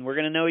welcome, and we're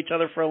going to know each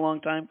other for a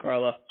long time,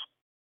 Carla.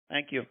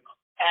 Thank you.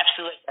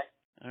 Absolutely.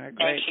 All right,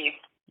 great. Thank you.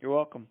 You're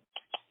welcome.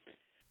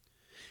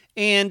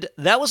 And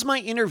that was my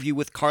interview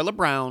with Carla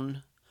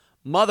Brown,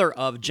 mother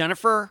of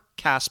Jennifer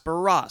Casper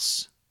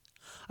Ross.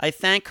 I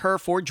thank her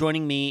for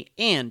joining me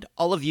and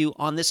all of you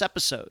on this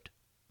episode.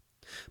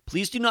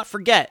 Please do not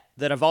forget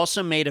that I've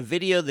also made a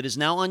video that is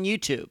now on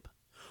YouTube,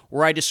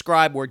 where I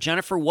describe where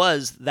Jennifer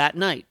was that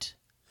night,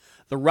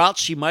 the route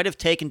she might have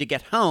taken to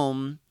get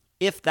home,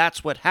 if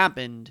that's what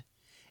happened,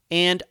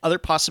 and other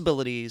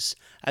possibilities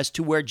as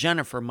to where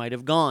Jennifer might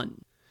have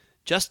gone.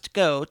 Just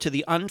go to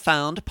the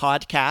Unfound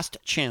Podcast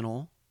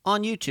channel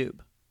on YouTube.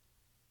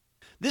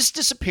 This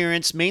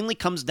disappearance mainly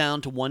comes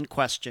down to one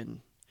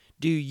question.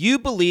 Do you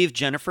believe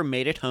Jennifer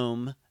made it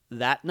home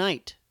that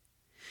night?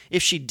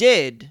 If she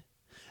did,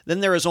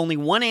 then there is only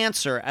one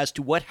answer as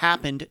to what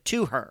happened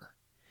to her,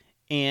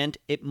 and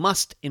it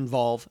must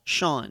involve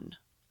Sean.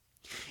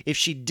 If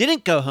she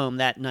didn't go home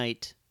that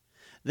night,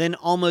 then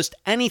almost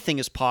anything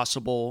is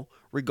possible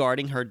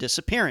regarding her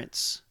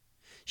disappearance.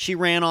 She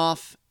ran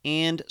off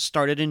and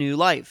started a new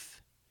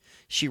life.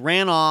 She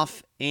ran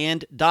off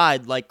and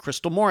died like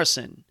Crystal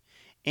Morrison,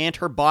 and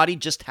her body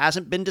just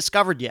hasn't been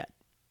discovered yet.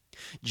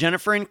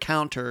 Jennifer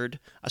encountered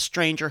a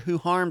stranger who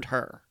harmed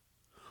her,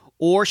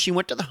 or she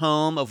went to the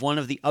home of one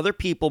of the other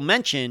people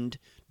mentioned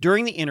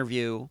during the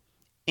interview,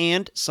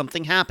 and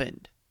something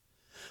happened.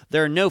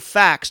 There are no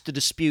facts to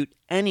dispute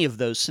any of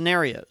those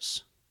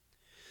scenarios.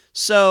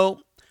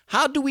 So,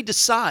 how do we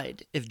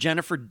decide if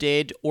Jennifer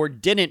did or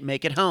didn't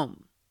make it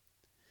home?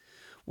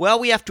 Well,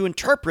 we have to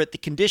interpret the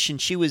condition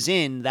she was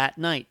in that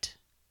night.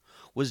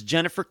 Was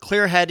Jennifer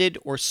clear-headed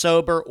or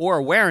sober or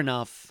aware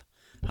enough,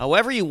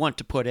 however you want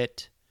to put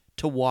it,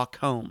 to walk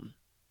home?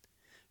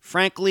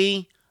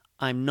 Frankly,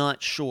 I'm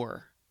not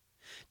sure.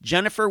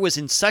 Jennifer was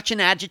in such an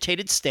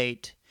agitated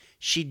state,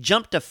 she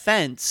jumped a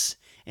fence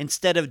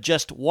instead of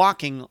just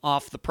walking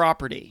off the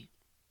property.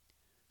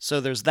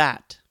 So there's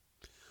that.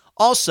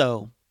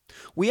 Also,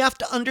 we have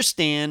to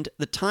understand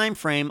the time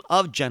frame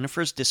of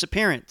Jennifer's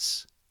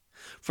disappearance.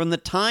 From the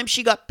time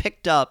she got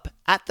picked up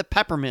at the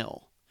pepper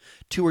mill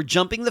to her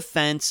jumping the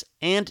fence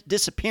and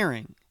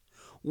disappearing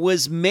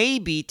was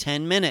maybe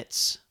 10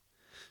 minutes.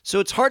 So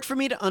it's hard for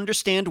me to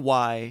understand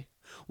why,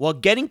 while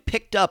getting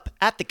picked up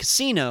at the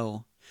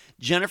casino,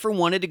 Jennifer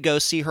wanted to go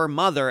see her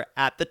mother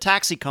at the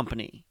taxi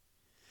company.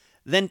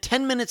 Then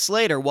 10 minutes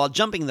later, while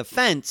jumping the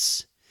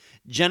fence,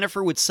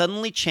 Jennifer would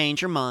suddenly change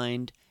her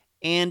mind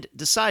and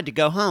decide to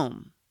go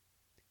home.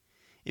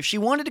 If she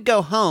wanted to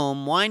go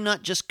home, why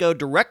not just go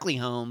directly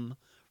home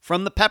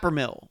from the pepper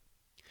mill?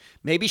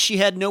 Maybe she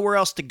had nowhere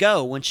else to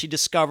go when she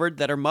discovered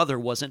that her mother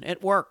wasn't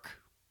at work.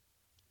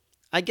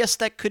 I guess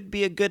that could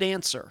be a good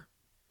answer.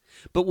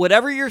 But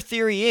whatever your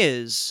theory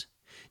is,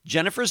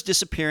 Jennifer's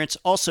disappearance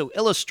also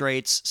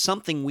illustrates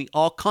something we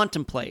all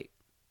contemplate.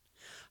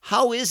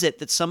 How is it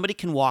that somebody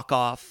can walk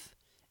off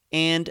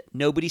and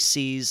nobody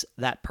sees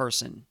that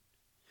person?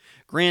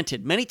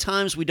 Granted, many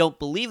times we don't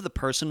believe the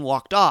person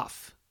walked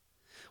off.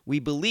 We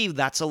believe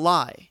that's a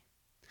lie.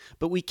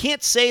 But we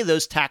can't say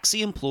those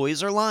taxi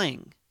employees are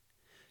lying.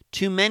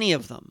 Too many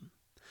of them.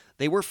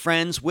 They were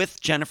friends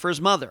with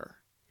Jennifer's mother.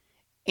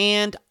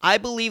 And I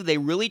believe they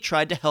really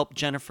tried to help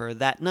Jennifer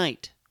that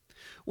night.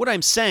 What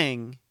I'm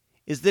saying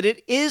is that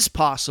it is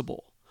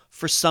possible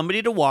for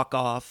somebody to walk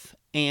off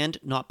and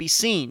not be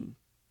seen.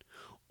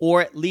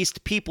 Or at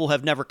least people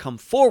have never come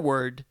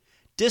forward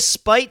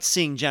despite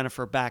seeing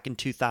Jennifer back in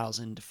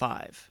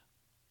 2005.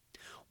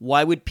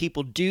 Why would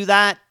people do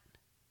that?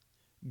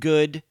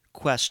 Good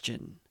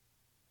question.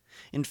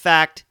 In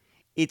fact,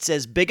 it's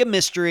as big a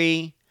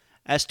mystery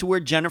as to where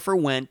Jennifer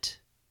went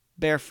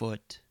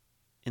barefoot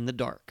in the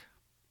dark.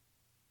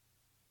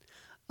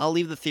 I'll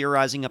leave the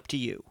theorizing up to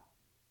you.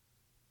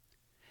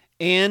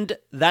 And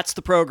that's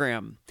the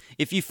program.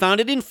 If you found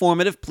it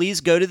informative,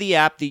 please go to the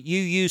app that you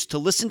use to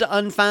listen to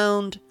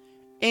Unfound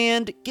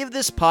and give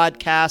this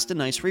podcast a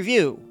nice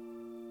review.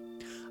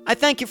 I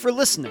thank you for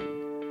listening.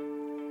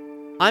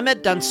 I'm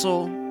Ed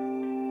Dunsel,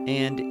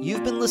 and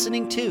you've been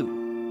listening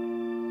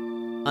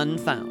to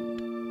Unfound.